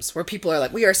that comes where people are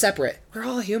like, we are separate. We're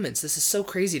all humans. This is so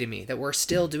crazy to me that we're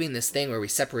still doing this thing where we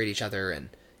separate each other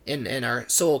and are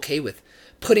so okay with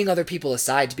putting other people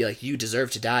aside to be like, you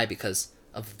deserve to die because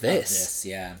of this.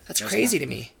 Yeah. That's crazy to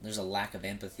me. There's a lack of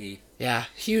empathy. Yeah,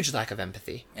 huge lack of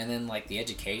empathy. And then, like, the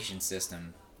education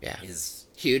system is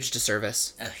huge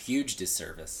disservice. a huge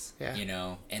disservice. Yeah.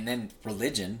 And then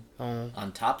religion,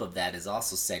 on top of that, is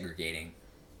also segregating.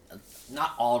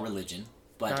 Not all religion,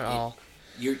 but Not all.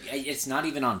 It's not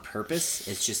even on purpose.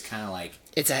 It's just kind of like...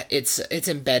 It's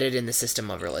embedded in the system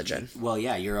of religion. Well,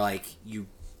 yeah, you're like... You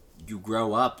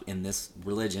grow up in this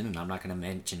religion, and I'm not going to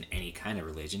mention any kind of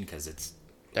religion because it's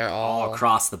They're all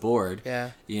across the board.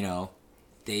 Yeah.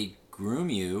 They groom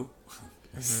you,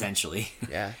 essentially.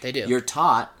 Yeah, they do. You're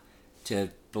taught to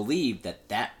believe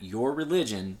that your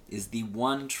religion is the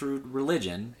one true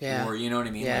religion. Yeah. Or, you know what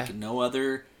I mean? Yeah. Like, no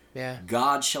other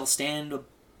God shall stand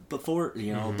before,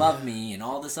 above me and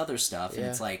all this other stuff. And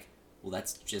it's like, well,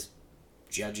 that's just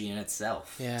judgy in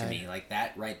itself to me. Like,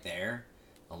 that right there,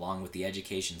 along with the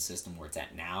education system where it's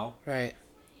at now. Right.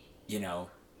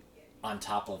 On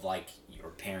top of, like, your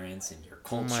parents and your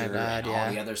culture God, and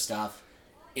all the other stuff,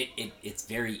 it's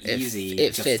very easy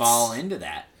it to fits. fall into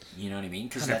that. You know what I mean?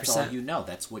 Because that's all 100%. you know.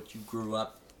 That's what you grew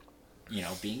up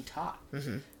being taught.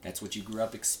 Mm-hmm. That's what you grew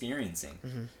up experiencing.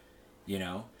 Mm-hmm.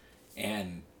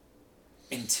 And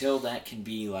until that can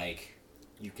be like,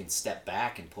 you can step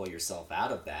back and pull yourself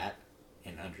out of that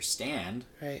and understand.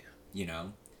 Right.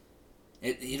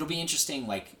 It'll be interesting,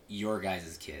 like, your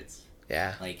guys' kids.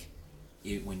 Yeah. Like,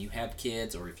 when you have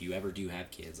kids, or if you ever do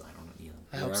have kids, I don't know,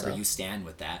 I wherever hope so. you stand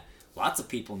with that. Lots of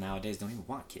people nowadays don't even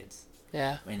want kids.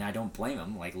 Yeah. And I don't blame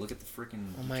them. Like, look at the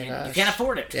freaking... Oh my you gosh. can't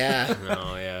afford it. Yeah.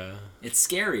 Oh, yeah. It's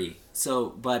scary. So,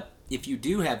 but if you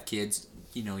do have kids,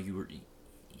 you're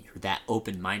that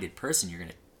open-minded person, you're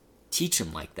going to teach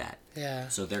them like that. Yeah.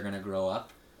 So they're going to grow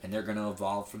up, and they're going to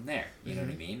evolve from there. You know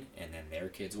what I mean? And then their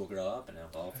kids will grow up and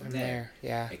evolve from there.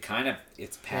 Yeah.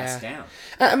 It's passed down.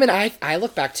 I mean, I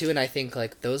look back too, and I think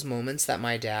like those moments that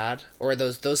my dad, or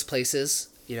those places,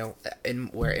 in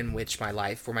which my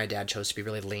life, where my dad chose to be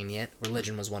really lenient.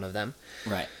 Religion was one of them.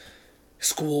 Right.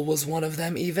 School was one of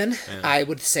them. Even I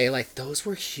would say like those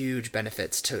were huge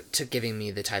benefits to giving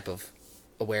me the type of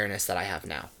awareness that I have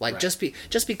now. Like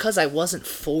just because I wasn't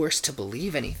forced to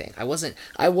believe anything. I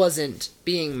wasn't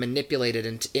being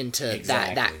manipulated into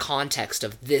that context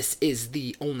of this is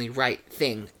the only right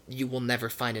thing. You will never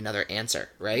find another answer,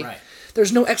 right?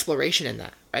 There's no exploration in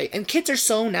that, right? And kids are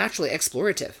so naturally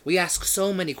explorative. We ask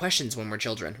so many questions when we're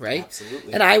children, right?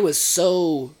 Absolutely. And I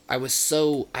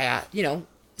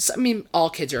mean, all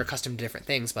kids are accustomed to different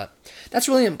things, but I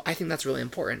think that's really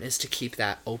important, is to keep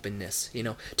that openness,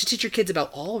 to teach your kids about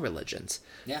all religions,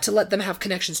 to let them have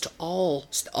connections to all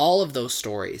of those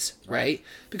stories, right?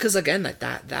 Because again,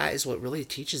 that is what really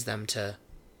teaches them to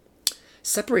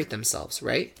separate themselves,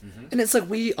 right? Mm-hmm. And it's like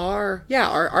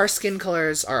our skin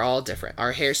colors are all different.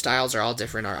 Our hairstyles are all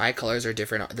different. Our eye colors are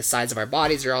different. The size of our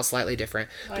bodies are all slightly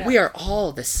different. But we are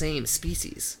all the same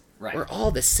species. Right. We're all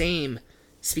the same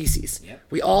species. Yep.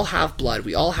 We all have blood.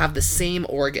 We all have the same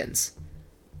organs.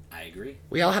 I agree.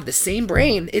 We all have the same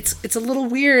brain. It's a little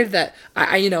weird that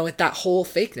that whole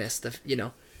fakeness,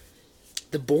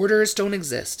 the borders don't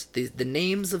exist. The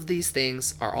names of these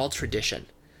things are all tradition.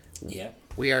 Yeah.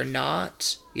 We are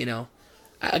not,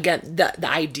 again, the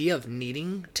idea of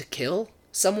needing to kill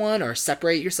someone or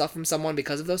separate yourself from someone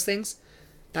because of those things,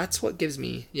 that's what gives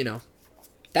me,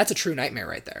 that's a true nightmare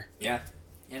right there. Yeah.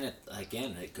 And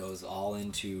it goes all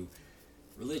into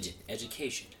religion,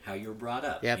 education, how you're brought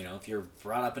up. Yep. If you're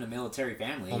brought up in a military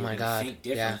family, you're going to think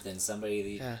different than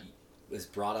somebody that was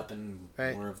brought up in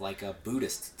more of like a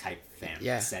Buddhist type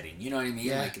family setting. You know what I mean?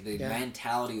 Yeah. Like the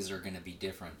mentalities are going to be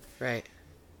different. Right.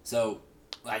 So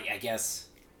I guess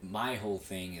my whole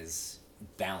thing is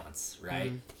balance,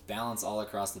 right? Mm-hmm. Balance all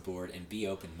across the board, and be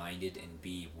open-minded and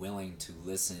be willing to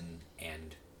listen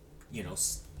and,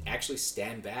 actually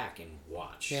stand back and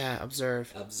watch. Yeah,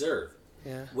 observe.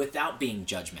 Yeah. Without being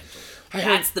judgmental.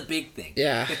 That's the big thing.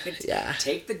 Yeah. Yeah.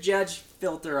 Take the judge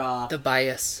filter off. The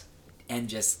bias. And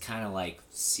just kind of like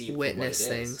see witness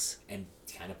what it is, things. And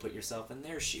kind of put yourself in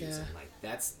their shoes. Yeah. And like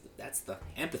that's the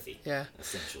empathy. Yeah.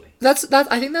 Essentially.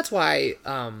 I think that's why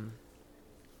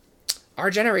our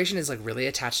generation is like really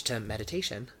attached to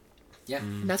meditation. Yeah.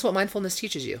 And that's what mindfulness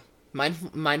teaches you.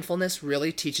 Mindfulness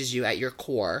really teaches you at your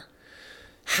core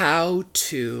how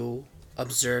to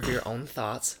observe your own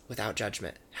thoughts without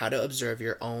judgment, how to observe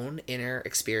your own inner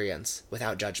experience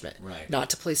without judgment. Right.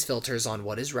 Not to place filters on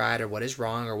what is right or what is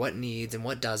wrong or what needs and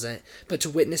what doesn't, but to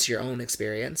witness your own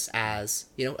experience as,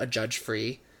 a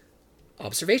judge-free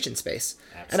observation space.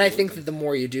 Absolutely. And I think that the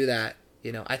more you do that,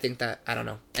 I think that, I don't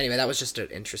know. Anyway, that was just an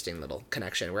interesting little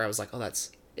connection where I was like, oh,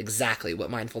 that's exactly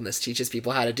what mindfulness teaches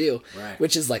people how to do, right.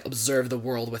 Which is like observe the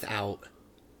world without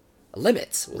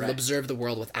limits. Right. Observe the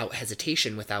world without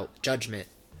hesitation, without judgment,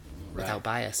 without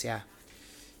bias. Yeah.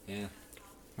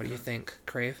 What do you think,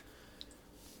 Crave?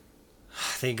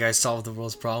 I think you guys solved the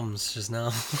world's problems just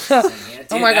now.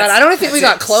 Oh my god, I don't think we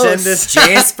got close. Send this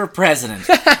Jace for president.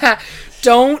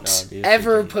 Don't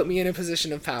ever put me in a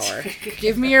position of power.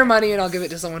 Give me your money and I'll give it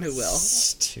to someone who will.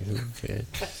 Stupid.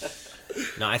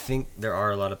 No, I think there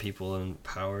are a lot of people in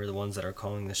power, the ones that are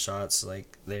calling the shots,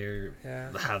 like they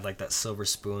had like that silver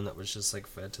spoon that was just like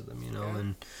fed to them,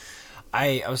 and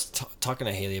I was talking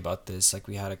to Haley about this, like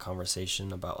we had a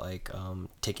conversation about like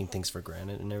taking things for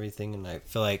granted and everything, and I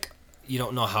feel like you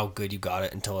don't know how good you got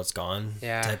it until it's gone,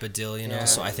 type of deal,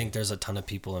 so I think there's a ton of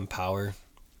people in power,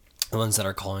 the ones that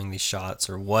are calling these shots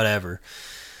or whatever,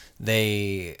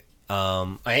 they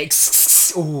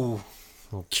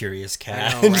little curious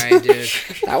cat. I know, right, dude?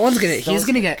 That one's he's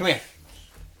gonna get. Come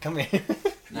here.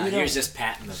 Nah, here's just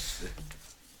patting the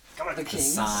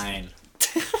sign,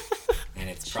 and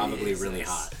it's probably really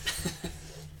hot.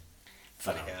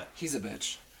 Funny cat. He's a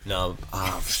bitch. No.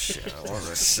 Oh shit! What was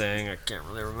I saying? I can't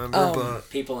really remember. But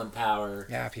People in power.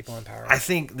 Yeah, people in power. I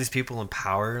think these people in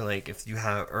power, like if you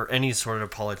have or any sort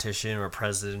of politician or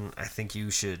president, I think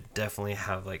you should definitely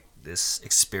have like this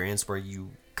experience where you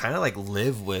kind of like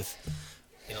live with,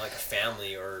 like a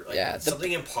family or like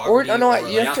something in poverty or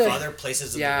you have to, other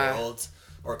places in the world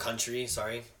or country.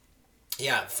 Sorry.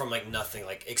 Yeah, from like nothing,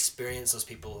 like experience those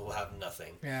people who have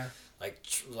nothing. Yeah.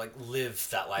 Like live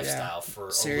that lifestyle for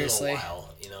a little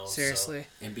while, Seriously.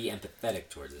 So, and be empathetic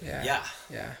towards it. Yeah.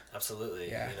 Absolutely.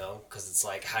 Yeah. Because it's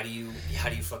like, how do you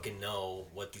fucking know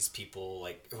what these people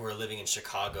like who are living in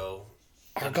Chicago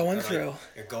are going through?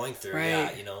 You're going through,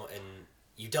 right. And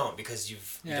you don't because you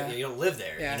don't live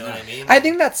there. Yeah. You know what I mean? I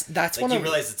think that's like one you of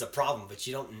realize it's a problem, but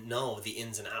you don't know the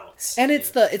ins and outs. And it's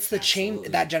the change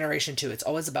that generation too. It's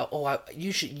always about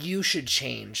you should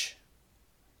change.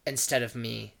 Instead of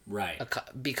me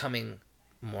becoming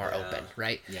more open,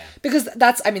 right? Yeah. Because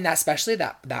that's especially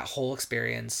that whole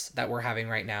experience that we're having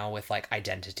right now with like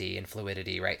identity and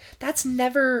fluidity, right? That's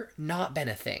never not been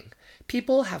a thing.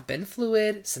 People have been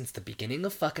fluid since the beginning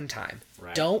of fucking time.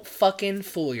 Right. Don't fucking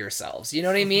fool yourselves. You know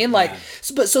what I mean? Like,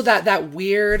 so that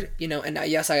weird, and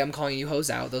yes, I am calling you hoes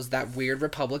out. That weird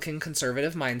Republican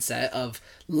conservative mindset of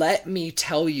let me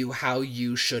tell you how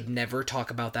you should never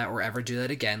talk about that or ever do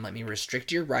that again. Let me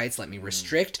restrict your rights. Let me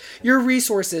restrict your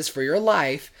resources for your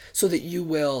life so that you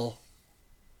will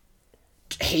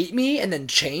hate me and then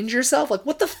change yourself. Like,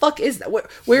 what the fuck is that?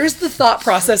 Where's the thought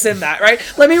process in that, right?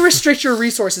 Let me restrict your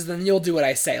resources, then you'll do what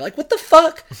I say. Like, what the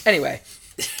fuck? Anyway,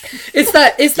 it's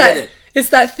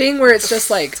that thing where it's just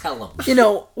like, tell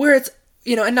them, where it's,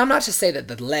 and I'm not to say that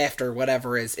the left or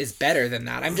whatever is better than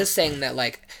that. I'm just saying that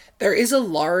like there is a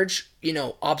large,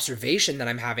 observation that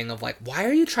I'm having of like, why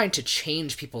are you trying to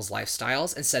change people's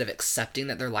lifestyles instead of accepting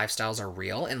that their lifestyles are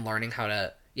real and learning how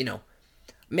to,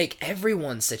 make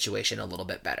everyone's situation a little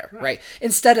bit better, right?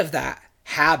 Instead of that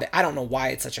habit, I don't know why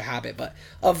it's such a habit, but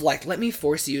of like, let me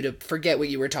force you to forget what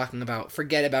you were talking about,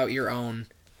 forget about your own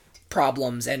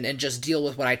problems and just deal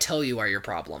with what I tell you are your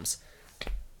problems.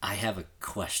 I have a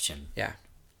question. Yeah.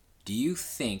 Do you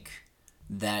think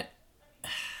that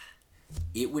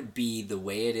it would be the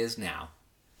way it is now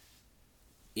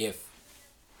if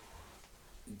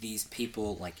these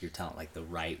people, like you're telling, like the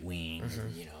right wing,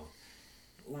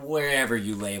 wherever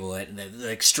you label it, the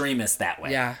extremists that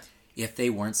way. Yeah. If they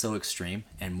weren't so extreme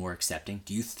and more accepting,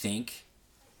 do you think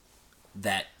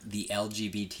that the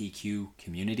LGBTQ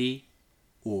community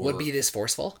would be this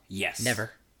forceful? Yes.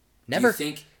 Never.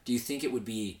 Do you think it would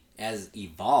be as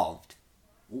evolved?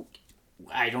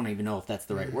 I don't even know if that's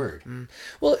the right word.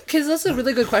 Well, because that's a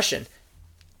really good question.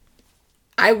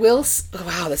 I will.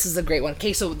 Wow, this is a great one.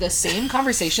 Okay, so the same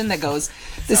conversation that goes.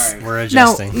 Sorry, we're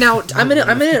adjusting. Now I'm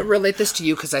gonna relate this to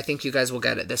you because I think you guys will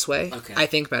get it this way. Okay. I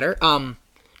think better.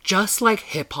 Just like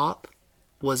hip hop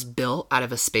was built out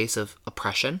of a space of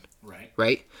oppression.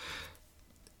 Right.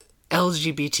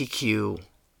 LGBTQ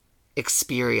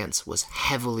experience was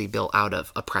heavily built out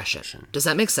of oppression. Does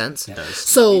that make sense? It does.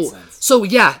 So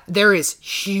yeah, there is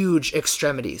huge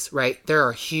extremities, right? There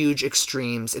are huge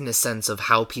extremes in the sense of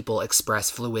how people express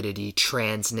fluidity,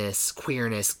 transness,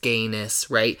 queerness,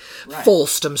 gayness, right?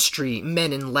 Folstom Street,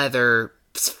 men in leather,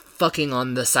 fucking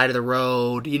on the side of the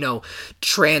road,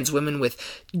 trans women with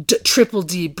triple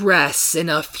D breasts and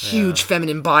a huge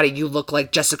feminine body. You look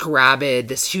like Jessica Rabbit,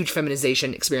 this huge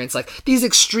feminization experience. Like these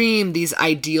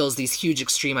ideals, these huge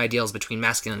extreme ideals between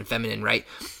masculine and feminine, right?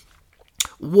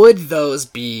 Would those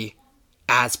be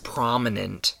as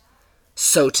prominent,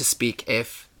 so to speak,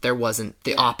 if there wasn't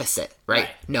the opposite, right?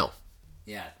 No.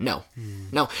 Yeah. No,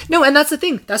 and that's the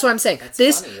thing. That's what I'm saying. That's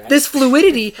funny, right? This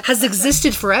fluidity has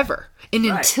existed forever. And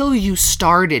until you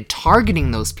started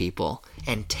targeting those people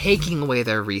and taking away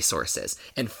their resources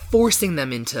and forcing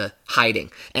them into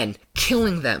hiding and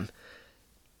killing them,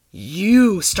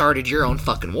 you started your own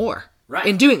fucking war. Right.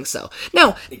 In doing so.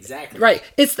 Now, exactly. Right.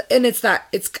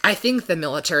 I think the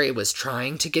military was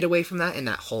trying to get away from that in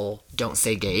that whole don't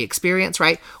say gay experience,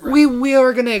 right? We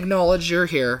are going to acknowledge you're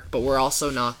here, but we're also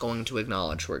not going to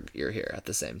acknowledge you're here at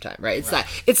the same time, right?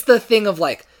 It's the thing of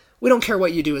like, we don't care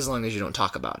what you do as long as you don't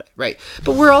talk about it, right?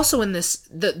 But we're also in this,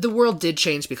 the world did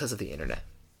change because of the internet.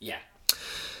 Yeah.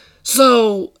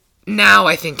 So now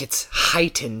I think it's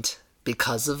heightened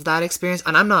because of that experience.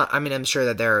 And I'm sure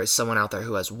that there is someone out there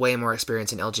who has way more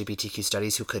experience in LGBTQ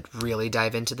studies who could really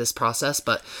dive into this process.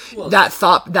 But that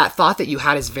thought that you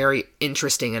had is very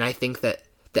interesting. And I think that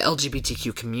the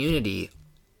LGBTQ community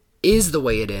is the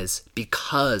way it is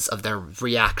because of the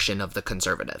reaction of the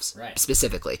conservatives, Right.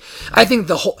 specifically. I think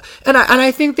the whole, and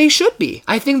I think they should be.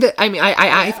 I think that, I mean,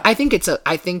 I think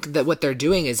I think that what they're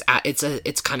doing is,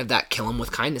 it's kind of that kill them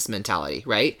with kindness mentality,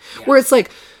 right? Yeah. Where it's like,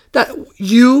 that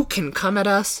you can come at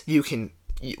us,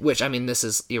 which, I mean, this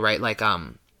is, you're right, like,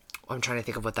 I'm trying to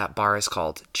think of what that bar is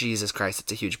called. Jesus Christ,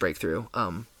 it's a huge breakthrough.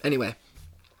 Anyway,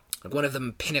 like one of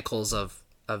the pinnacles of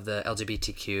the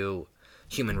LGBTQ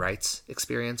human rights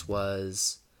experience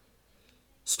was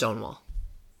Stonewall.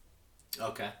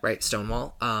 Okay. Right,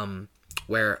 Stonewall,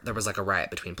 where there was like a riot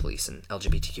between police and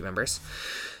LGBTQ members.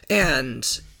 And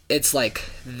it's like,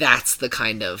 that's the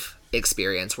kind of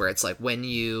experience where it's like, when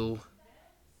you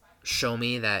show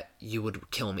me that you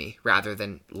would kill me rather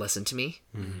than listen to me,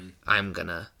 I'm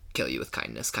gonna kill you with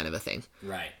kindness, kind of a thing.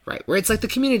 Right. Right, where it's like the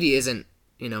community isn't,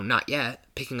 not yet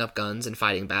picking up guns and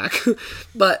fighting back,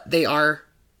 but they are,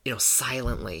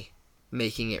 silently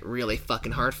making it really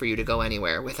fucking hard for you to go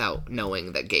anywhere without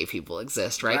knowing that gay people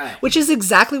exist, right? Which is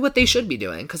exactly what they should be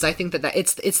doing, because I think that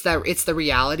it's the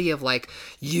reality of, like,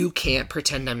 you can't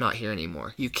pretend I'm not here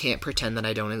anymore. You can't pretend that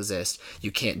I don't exist.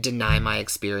 You can't deny my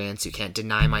experience. You can't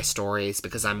deny my stories,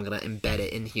 because I'm gonna embed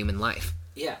it in human life.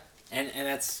 Yeah, and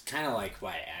that's kind of like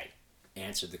why I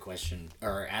answered the question,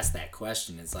 or asked that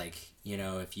question. It's like,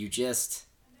 if you just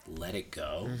let it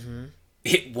go,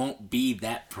 it won't be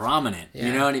that prominent. Yeah.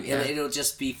 You know what I mean? Yeah. It'll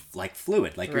just be like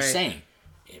fluid, like you're saying.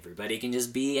 Everybody can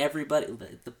just be everybody,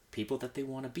 the people that they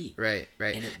want to be. Right.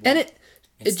 And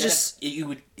it you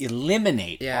would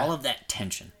eliminate all of that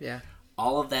tension. Yeah.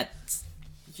 All of that,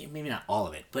 maybe not all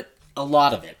of it, but a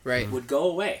lot of it would go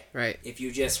away. Right. If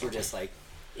you just were just like,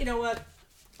 you know what?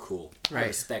 Cool. I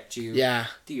respect you. Yeah.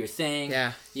 Do your thing.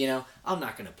 Yeah. I'm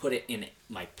not going to put it in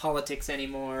my politics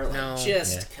anymore. Like, no.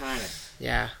 Just kind of.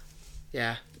 Yeah.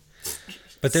 Yeah.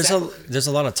 But there's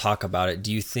a lot of talk about it.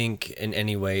 Do you think in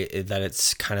any way that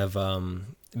it's kind of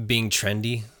being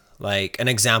trendy? Like, an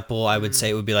example I would say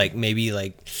it would be like maybe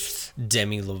like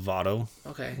Demi Lovato.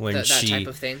 Okay. When that type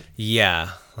of thing.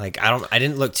 Yeah. Like, I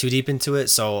didn't look too deep into it,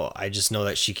 so I just know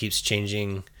that she keeps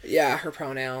changing. Yeah, her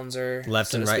pronouns are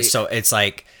left and right. So it's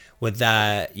like with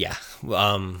that,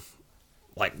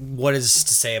 like, what is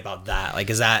to say about that? Like,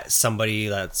 is that somebody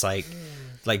that's like,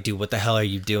 dude, what the hell are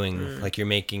you doing? Like, you're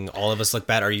making all of us look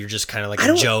bad, or you're just kind of like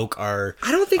a joke, or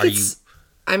I don't think it's.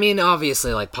 I mean,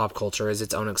 obviously, like, pop culture is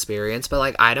its own experience, but,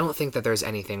 like, I don't think that there's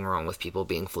anything wrong with people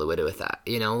being fluid with that.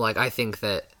 Like, I think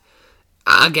that,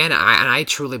 again, I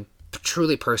truly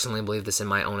personally believe this in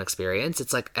my own experience.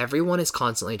 It's like everyone is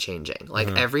constantly changing. Like,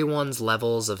 everyone's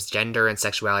levels of gender and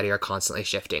sexuality are constantly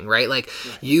shifting, right? Like,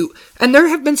 and there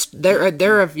have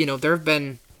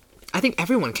been, I think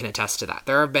everyone can attest to that.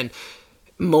 There have been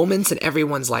moments in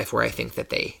everyone's life where I think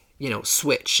that they,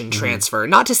 switch and transfer.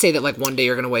 Not to say that, like, one day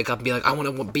you're going to wake up and be like, I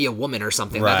want to be a woman or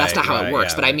something. Right, that's not how it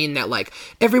works. Yeah, but I mean that, like,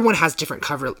 everyone has different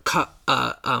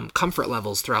comfort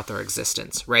levels throughout their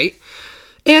existence, right?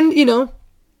 And,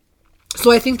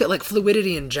 so I think that, like,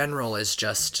 fluidity in general is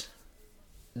just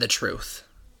the truth,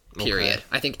 period. Okay.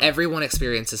 I think everyone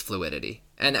experiences fluidity.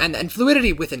 And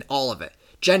fluidity within all of it.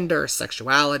 Gender,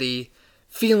 sexuality,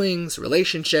 feelings,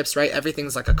 relationships, right?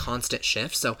 Everything's like a constant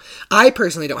shift. So I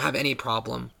personally don't have any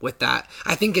problem with that.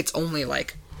 I think it's only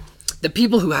like the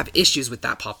people who have issues with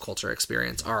that pop culture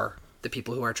experience are the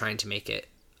people who are trying to make it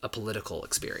a political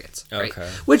experience, right? Okay.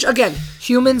 Which, again,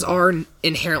 humans are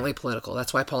inherently political.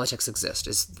 That's why politics exist,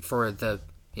 is for the,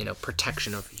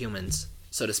 protection of humans,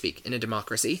 so to speak, in a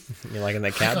democracy. You're liking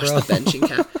that cat, bro? The benching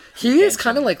cat. He is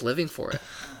kind of like living for it.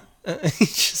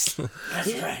 That's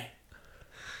right.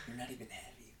 You're not even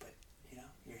heavy, but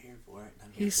you're here for it.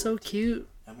 He's so cute.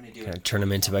 I'm gonna do. Can I turn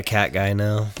him into a cat guy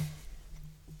now?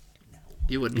 No.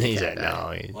 You would be a cat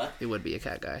guy. No. What? You would be a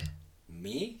cat guy.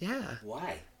 Me? Yeah.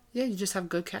 Why? Yeah, you just have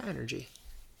good cat energy.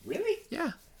 Really?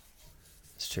 Yeah.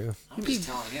 It's true. I was just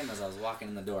telling him as I was walking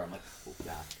in the door. I'm like, oh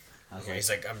god. He's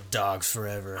like, I'm dogs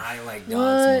forever. I like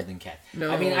dogs more than cats. No.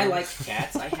 I mean, I like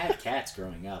cats. I had cats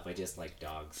growing up. I just like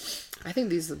dogs. I think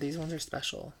these ones are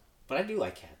special. But I do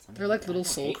like cats. They're like little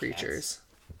soul creatures.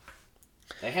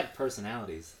 Cats. They have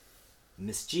personalities.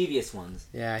 Mischievous ones.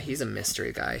 Yeah, he's a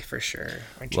mystery guy for sure.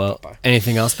 Well,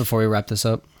 anything else before we wrap this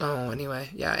up? Oh, anyway,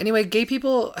 gay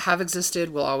people have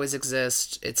existed, will always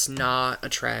exist. It's not a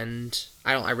trend.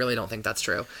 I really don't think that's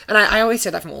true. And I always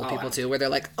say that from old people too, where they're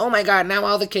like, oh my god, now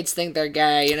all the kids think they're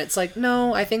gay. And it's like,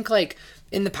 no, I think, like,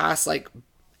 in the past, like,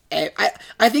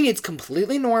 I think it's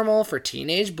completely normal for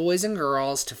teenage boys and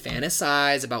girls to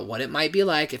fantasize about what it might be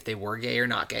like if they were gay or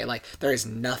not gay. Like, there is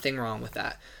nothing wrong with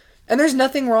that. And there's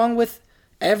nothing wrong with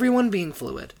everyone being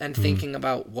fluid and thinking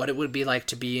about what it would be like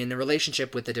to be in a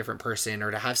relationship with a different person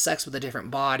or to have sex with a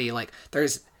different body. Like,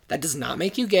 that does not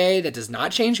make you gay. That does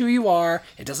not change who you are.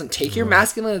 It doesn't take your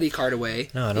masculinity card away.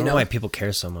 No, I don't know why people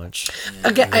care so much.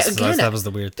 Again, that was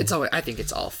the weird thing. It's always, I think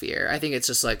it's all fear. I think it's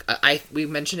just like we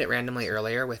mentioned it randomly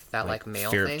earlier with that like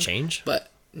male fear thing. of change.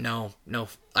 But no,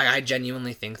 I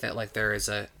genuinely think that like there is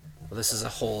this is a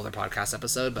whole other podcast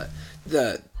episode. But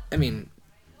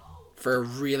for a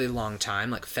really long time,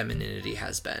 like femininity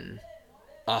has been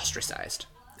ostracized.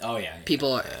 Oh yeah.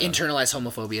 People internalize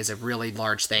homophobia as a really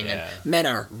large thing, and men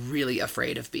are really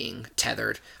afraid of being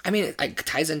tethered. I mean, it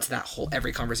ties into that whole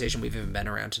every conversation we've even been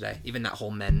around today, even that whole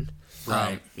men,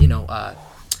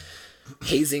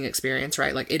 hazing experience,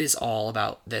 right? Like it is all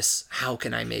about this. How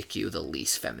can I make you the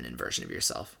least feminine version of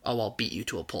yourself? Oh, I'll beat you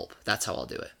to a pulp. That's how I'll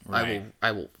do it. Right.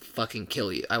 I will fucking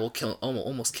kill you. I will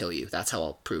almost kill you. That's how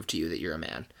I'll prove to you that you're a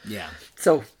man. Yeah.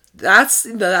 So that's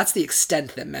the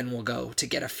extent that men will go to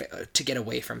get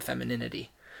away from femininity.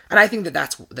 And I think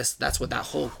that's what that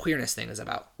whole queerness thing is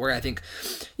about. Where I think,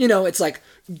 it's like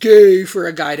gay for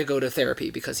a guy to go to therapy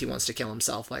because he wants to kill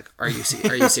himself. Like, are you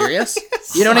serious?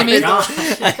 You know what I mean?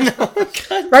 I know.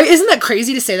 Right? Isn't that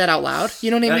crazy to say that out loud?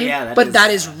 You know what I mean? Yeah, that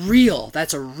is real.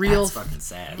 That's a real. That's fucking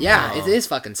sad. Yeah, it is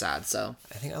fucking sad. So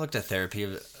I think I looked at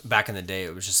therapy back in the day.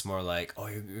 It was just more like, oh,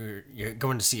 you're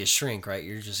going to see a shrink, right?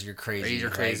 You're crazy.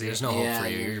 You're crazy. There's no hope for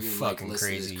you. You're like, fucking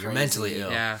crazy. You're mentally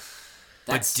ill. yeah.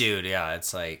 But dude, yeah,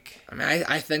 it's like. I mean,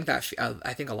 I think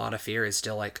I think a lot of fear is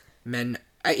still like men.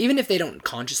 Even if they don't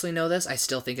consciously know this, I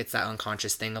still think it's that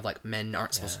unconscious thing of like men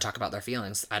aren't supposed to talk about their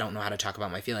feelings. I don't know how to talk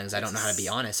about my feelings. I don't know how to be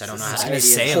honest. I don't know how to. I was gonna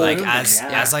say, like,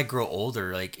 as I grow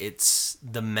older, like it's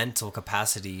the mental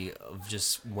capacity of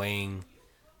just weighing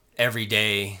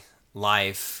everyday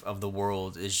life of the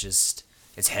world is just.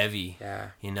 It's heavy,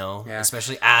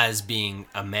 especially as being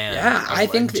a man. Yeah, I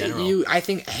think I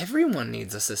think everyone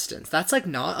needs assistance. That's like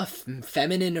not a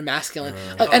feminine or masculine.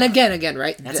 And again,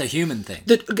 right? That's a human thing.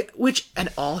 And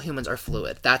all humans are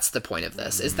fluid. That's the point of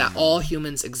this, is that all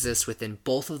humans exist within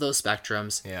both of those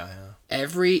spectrums. Yeah.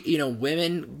 Every,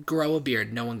 women grow a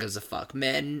beard, no one gives a fuck.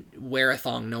 Men wear a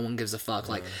thong, no one gives a fuck.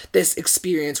 Like, this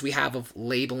experience we have of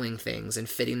labeling things and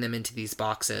fitting them into these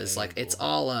boxes, like, it's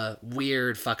all a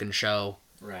weird fucking show.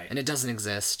 Right. And it doesn't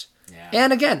exist. Yeah.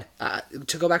 And again,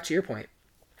 to go back to your point,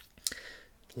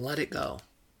 let it go.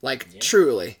 Like,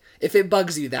 truly, if it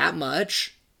bugs you that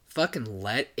much, fucking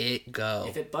let it go.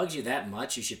 If it bugs you that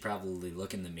much, you should probably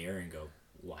look in the mirror and go,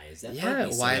 why is that bugging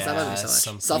me so why is that bugging me much?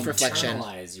 so much? Self-reflection,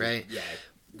 right? Yeah,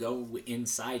 go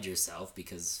inside yourself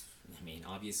because, I mean,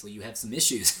 obviously you have some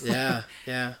issues. Yeah.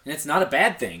 And it's not a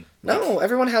bad thing. No,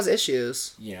 everyone has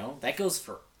issues. That goes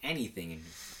for anything.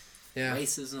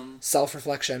 Racism.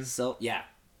 Self-reflection.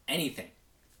 Anything.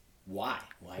 Why?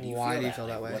 Why do you feel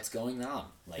that way? What's going on?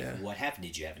 Like, what happened?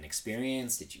 Did you have an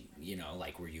experience? Did you,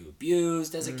 were you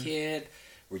abused as a kid?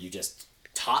 Were you just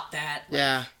taught that?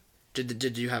 Like,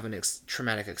 Did you have an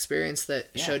traumatic experience that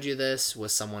showed you this?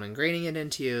 Was someone ingraining it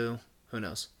into you? Who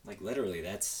knows? Like, literally,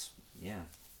 that's,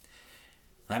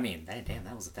 I mean, that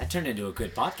turned into a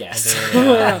good podcast.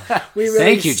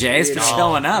 Thank you, Jace, for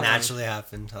showing up. Naturally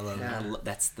happened. I love it.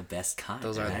 That's the best kind.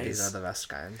 These are the best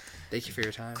kind. Thank you for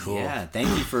your time. Cool. Yeah, thank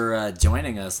you for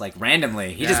joining us, like,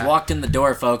 randomly. He just walked in the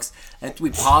door, folks. And we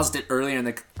paused it earlier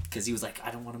because he was like,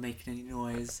 I don't want to make any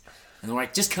noise. And we're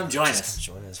like, just come join us.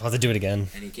 We'll have to do it again.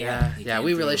 And he came.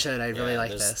 We really should. I really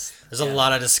like this. There's a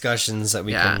lot of discussions that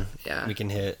we can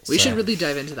hit. We should really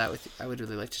dive into that I would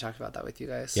really like to talk about that with you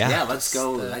guys. Yeah, let's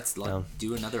go. Let's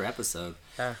do another episode.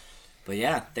 Yeah. But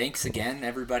thanks again,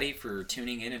 everybody, for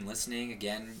tuning in and listening.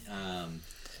 Again,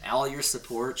 all your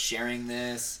support, sharing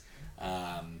this,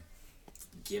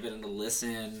 give it a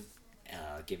listen,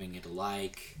 giving it a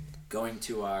like, going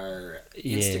to our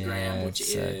Instagram, which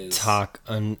is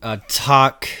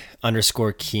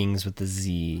talk_kings with the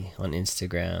Z on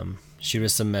Instagram. Shoot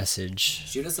us a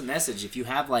message. If you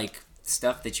have like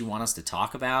stuff that you want us to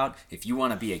talk about, if you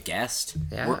want to be a guest,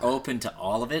 we're open to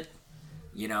all of it.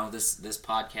 This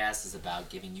podcast is about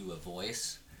giving you a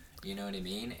voice. You know what I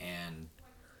mean? And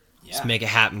just make it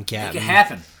happen, Captain. Make it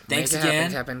happen. Thanks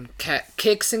again.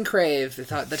 Kicks and crave, the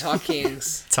Talk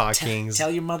Kings. Talk Kings. Tell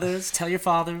your mothers, tell your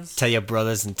fathers. Tell your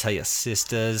brothers and tell your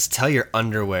sisters. Tell your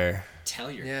underwear.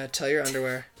 Tell your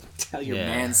underwear. Tell your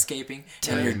manscaping.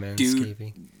 Tell your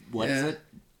manscaping. What is it?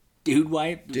 Dude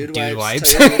wipe? Dude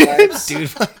wipes. Dude wipes.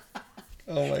 Dude wipes.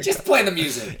 Oh my God. Just play the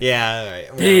music. Yeah,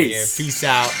 all right. Peace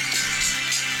out.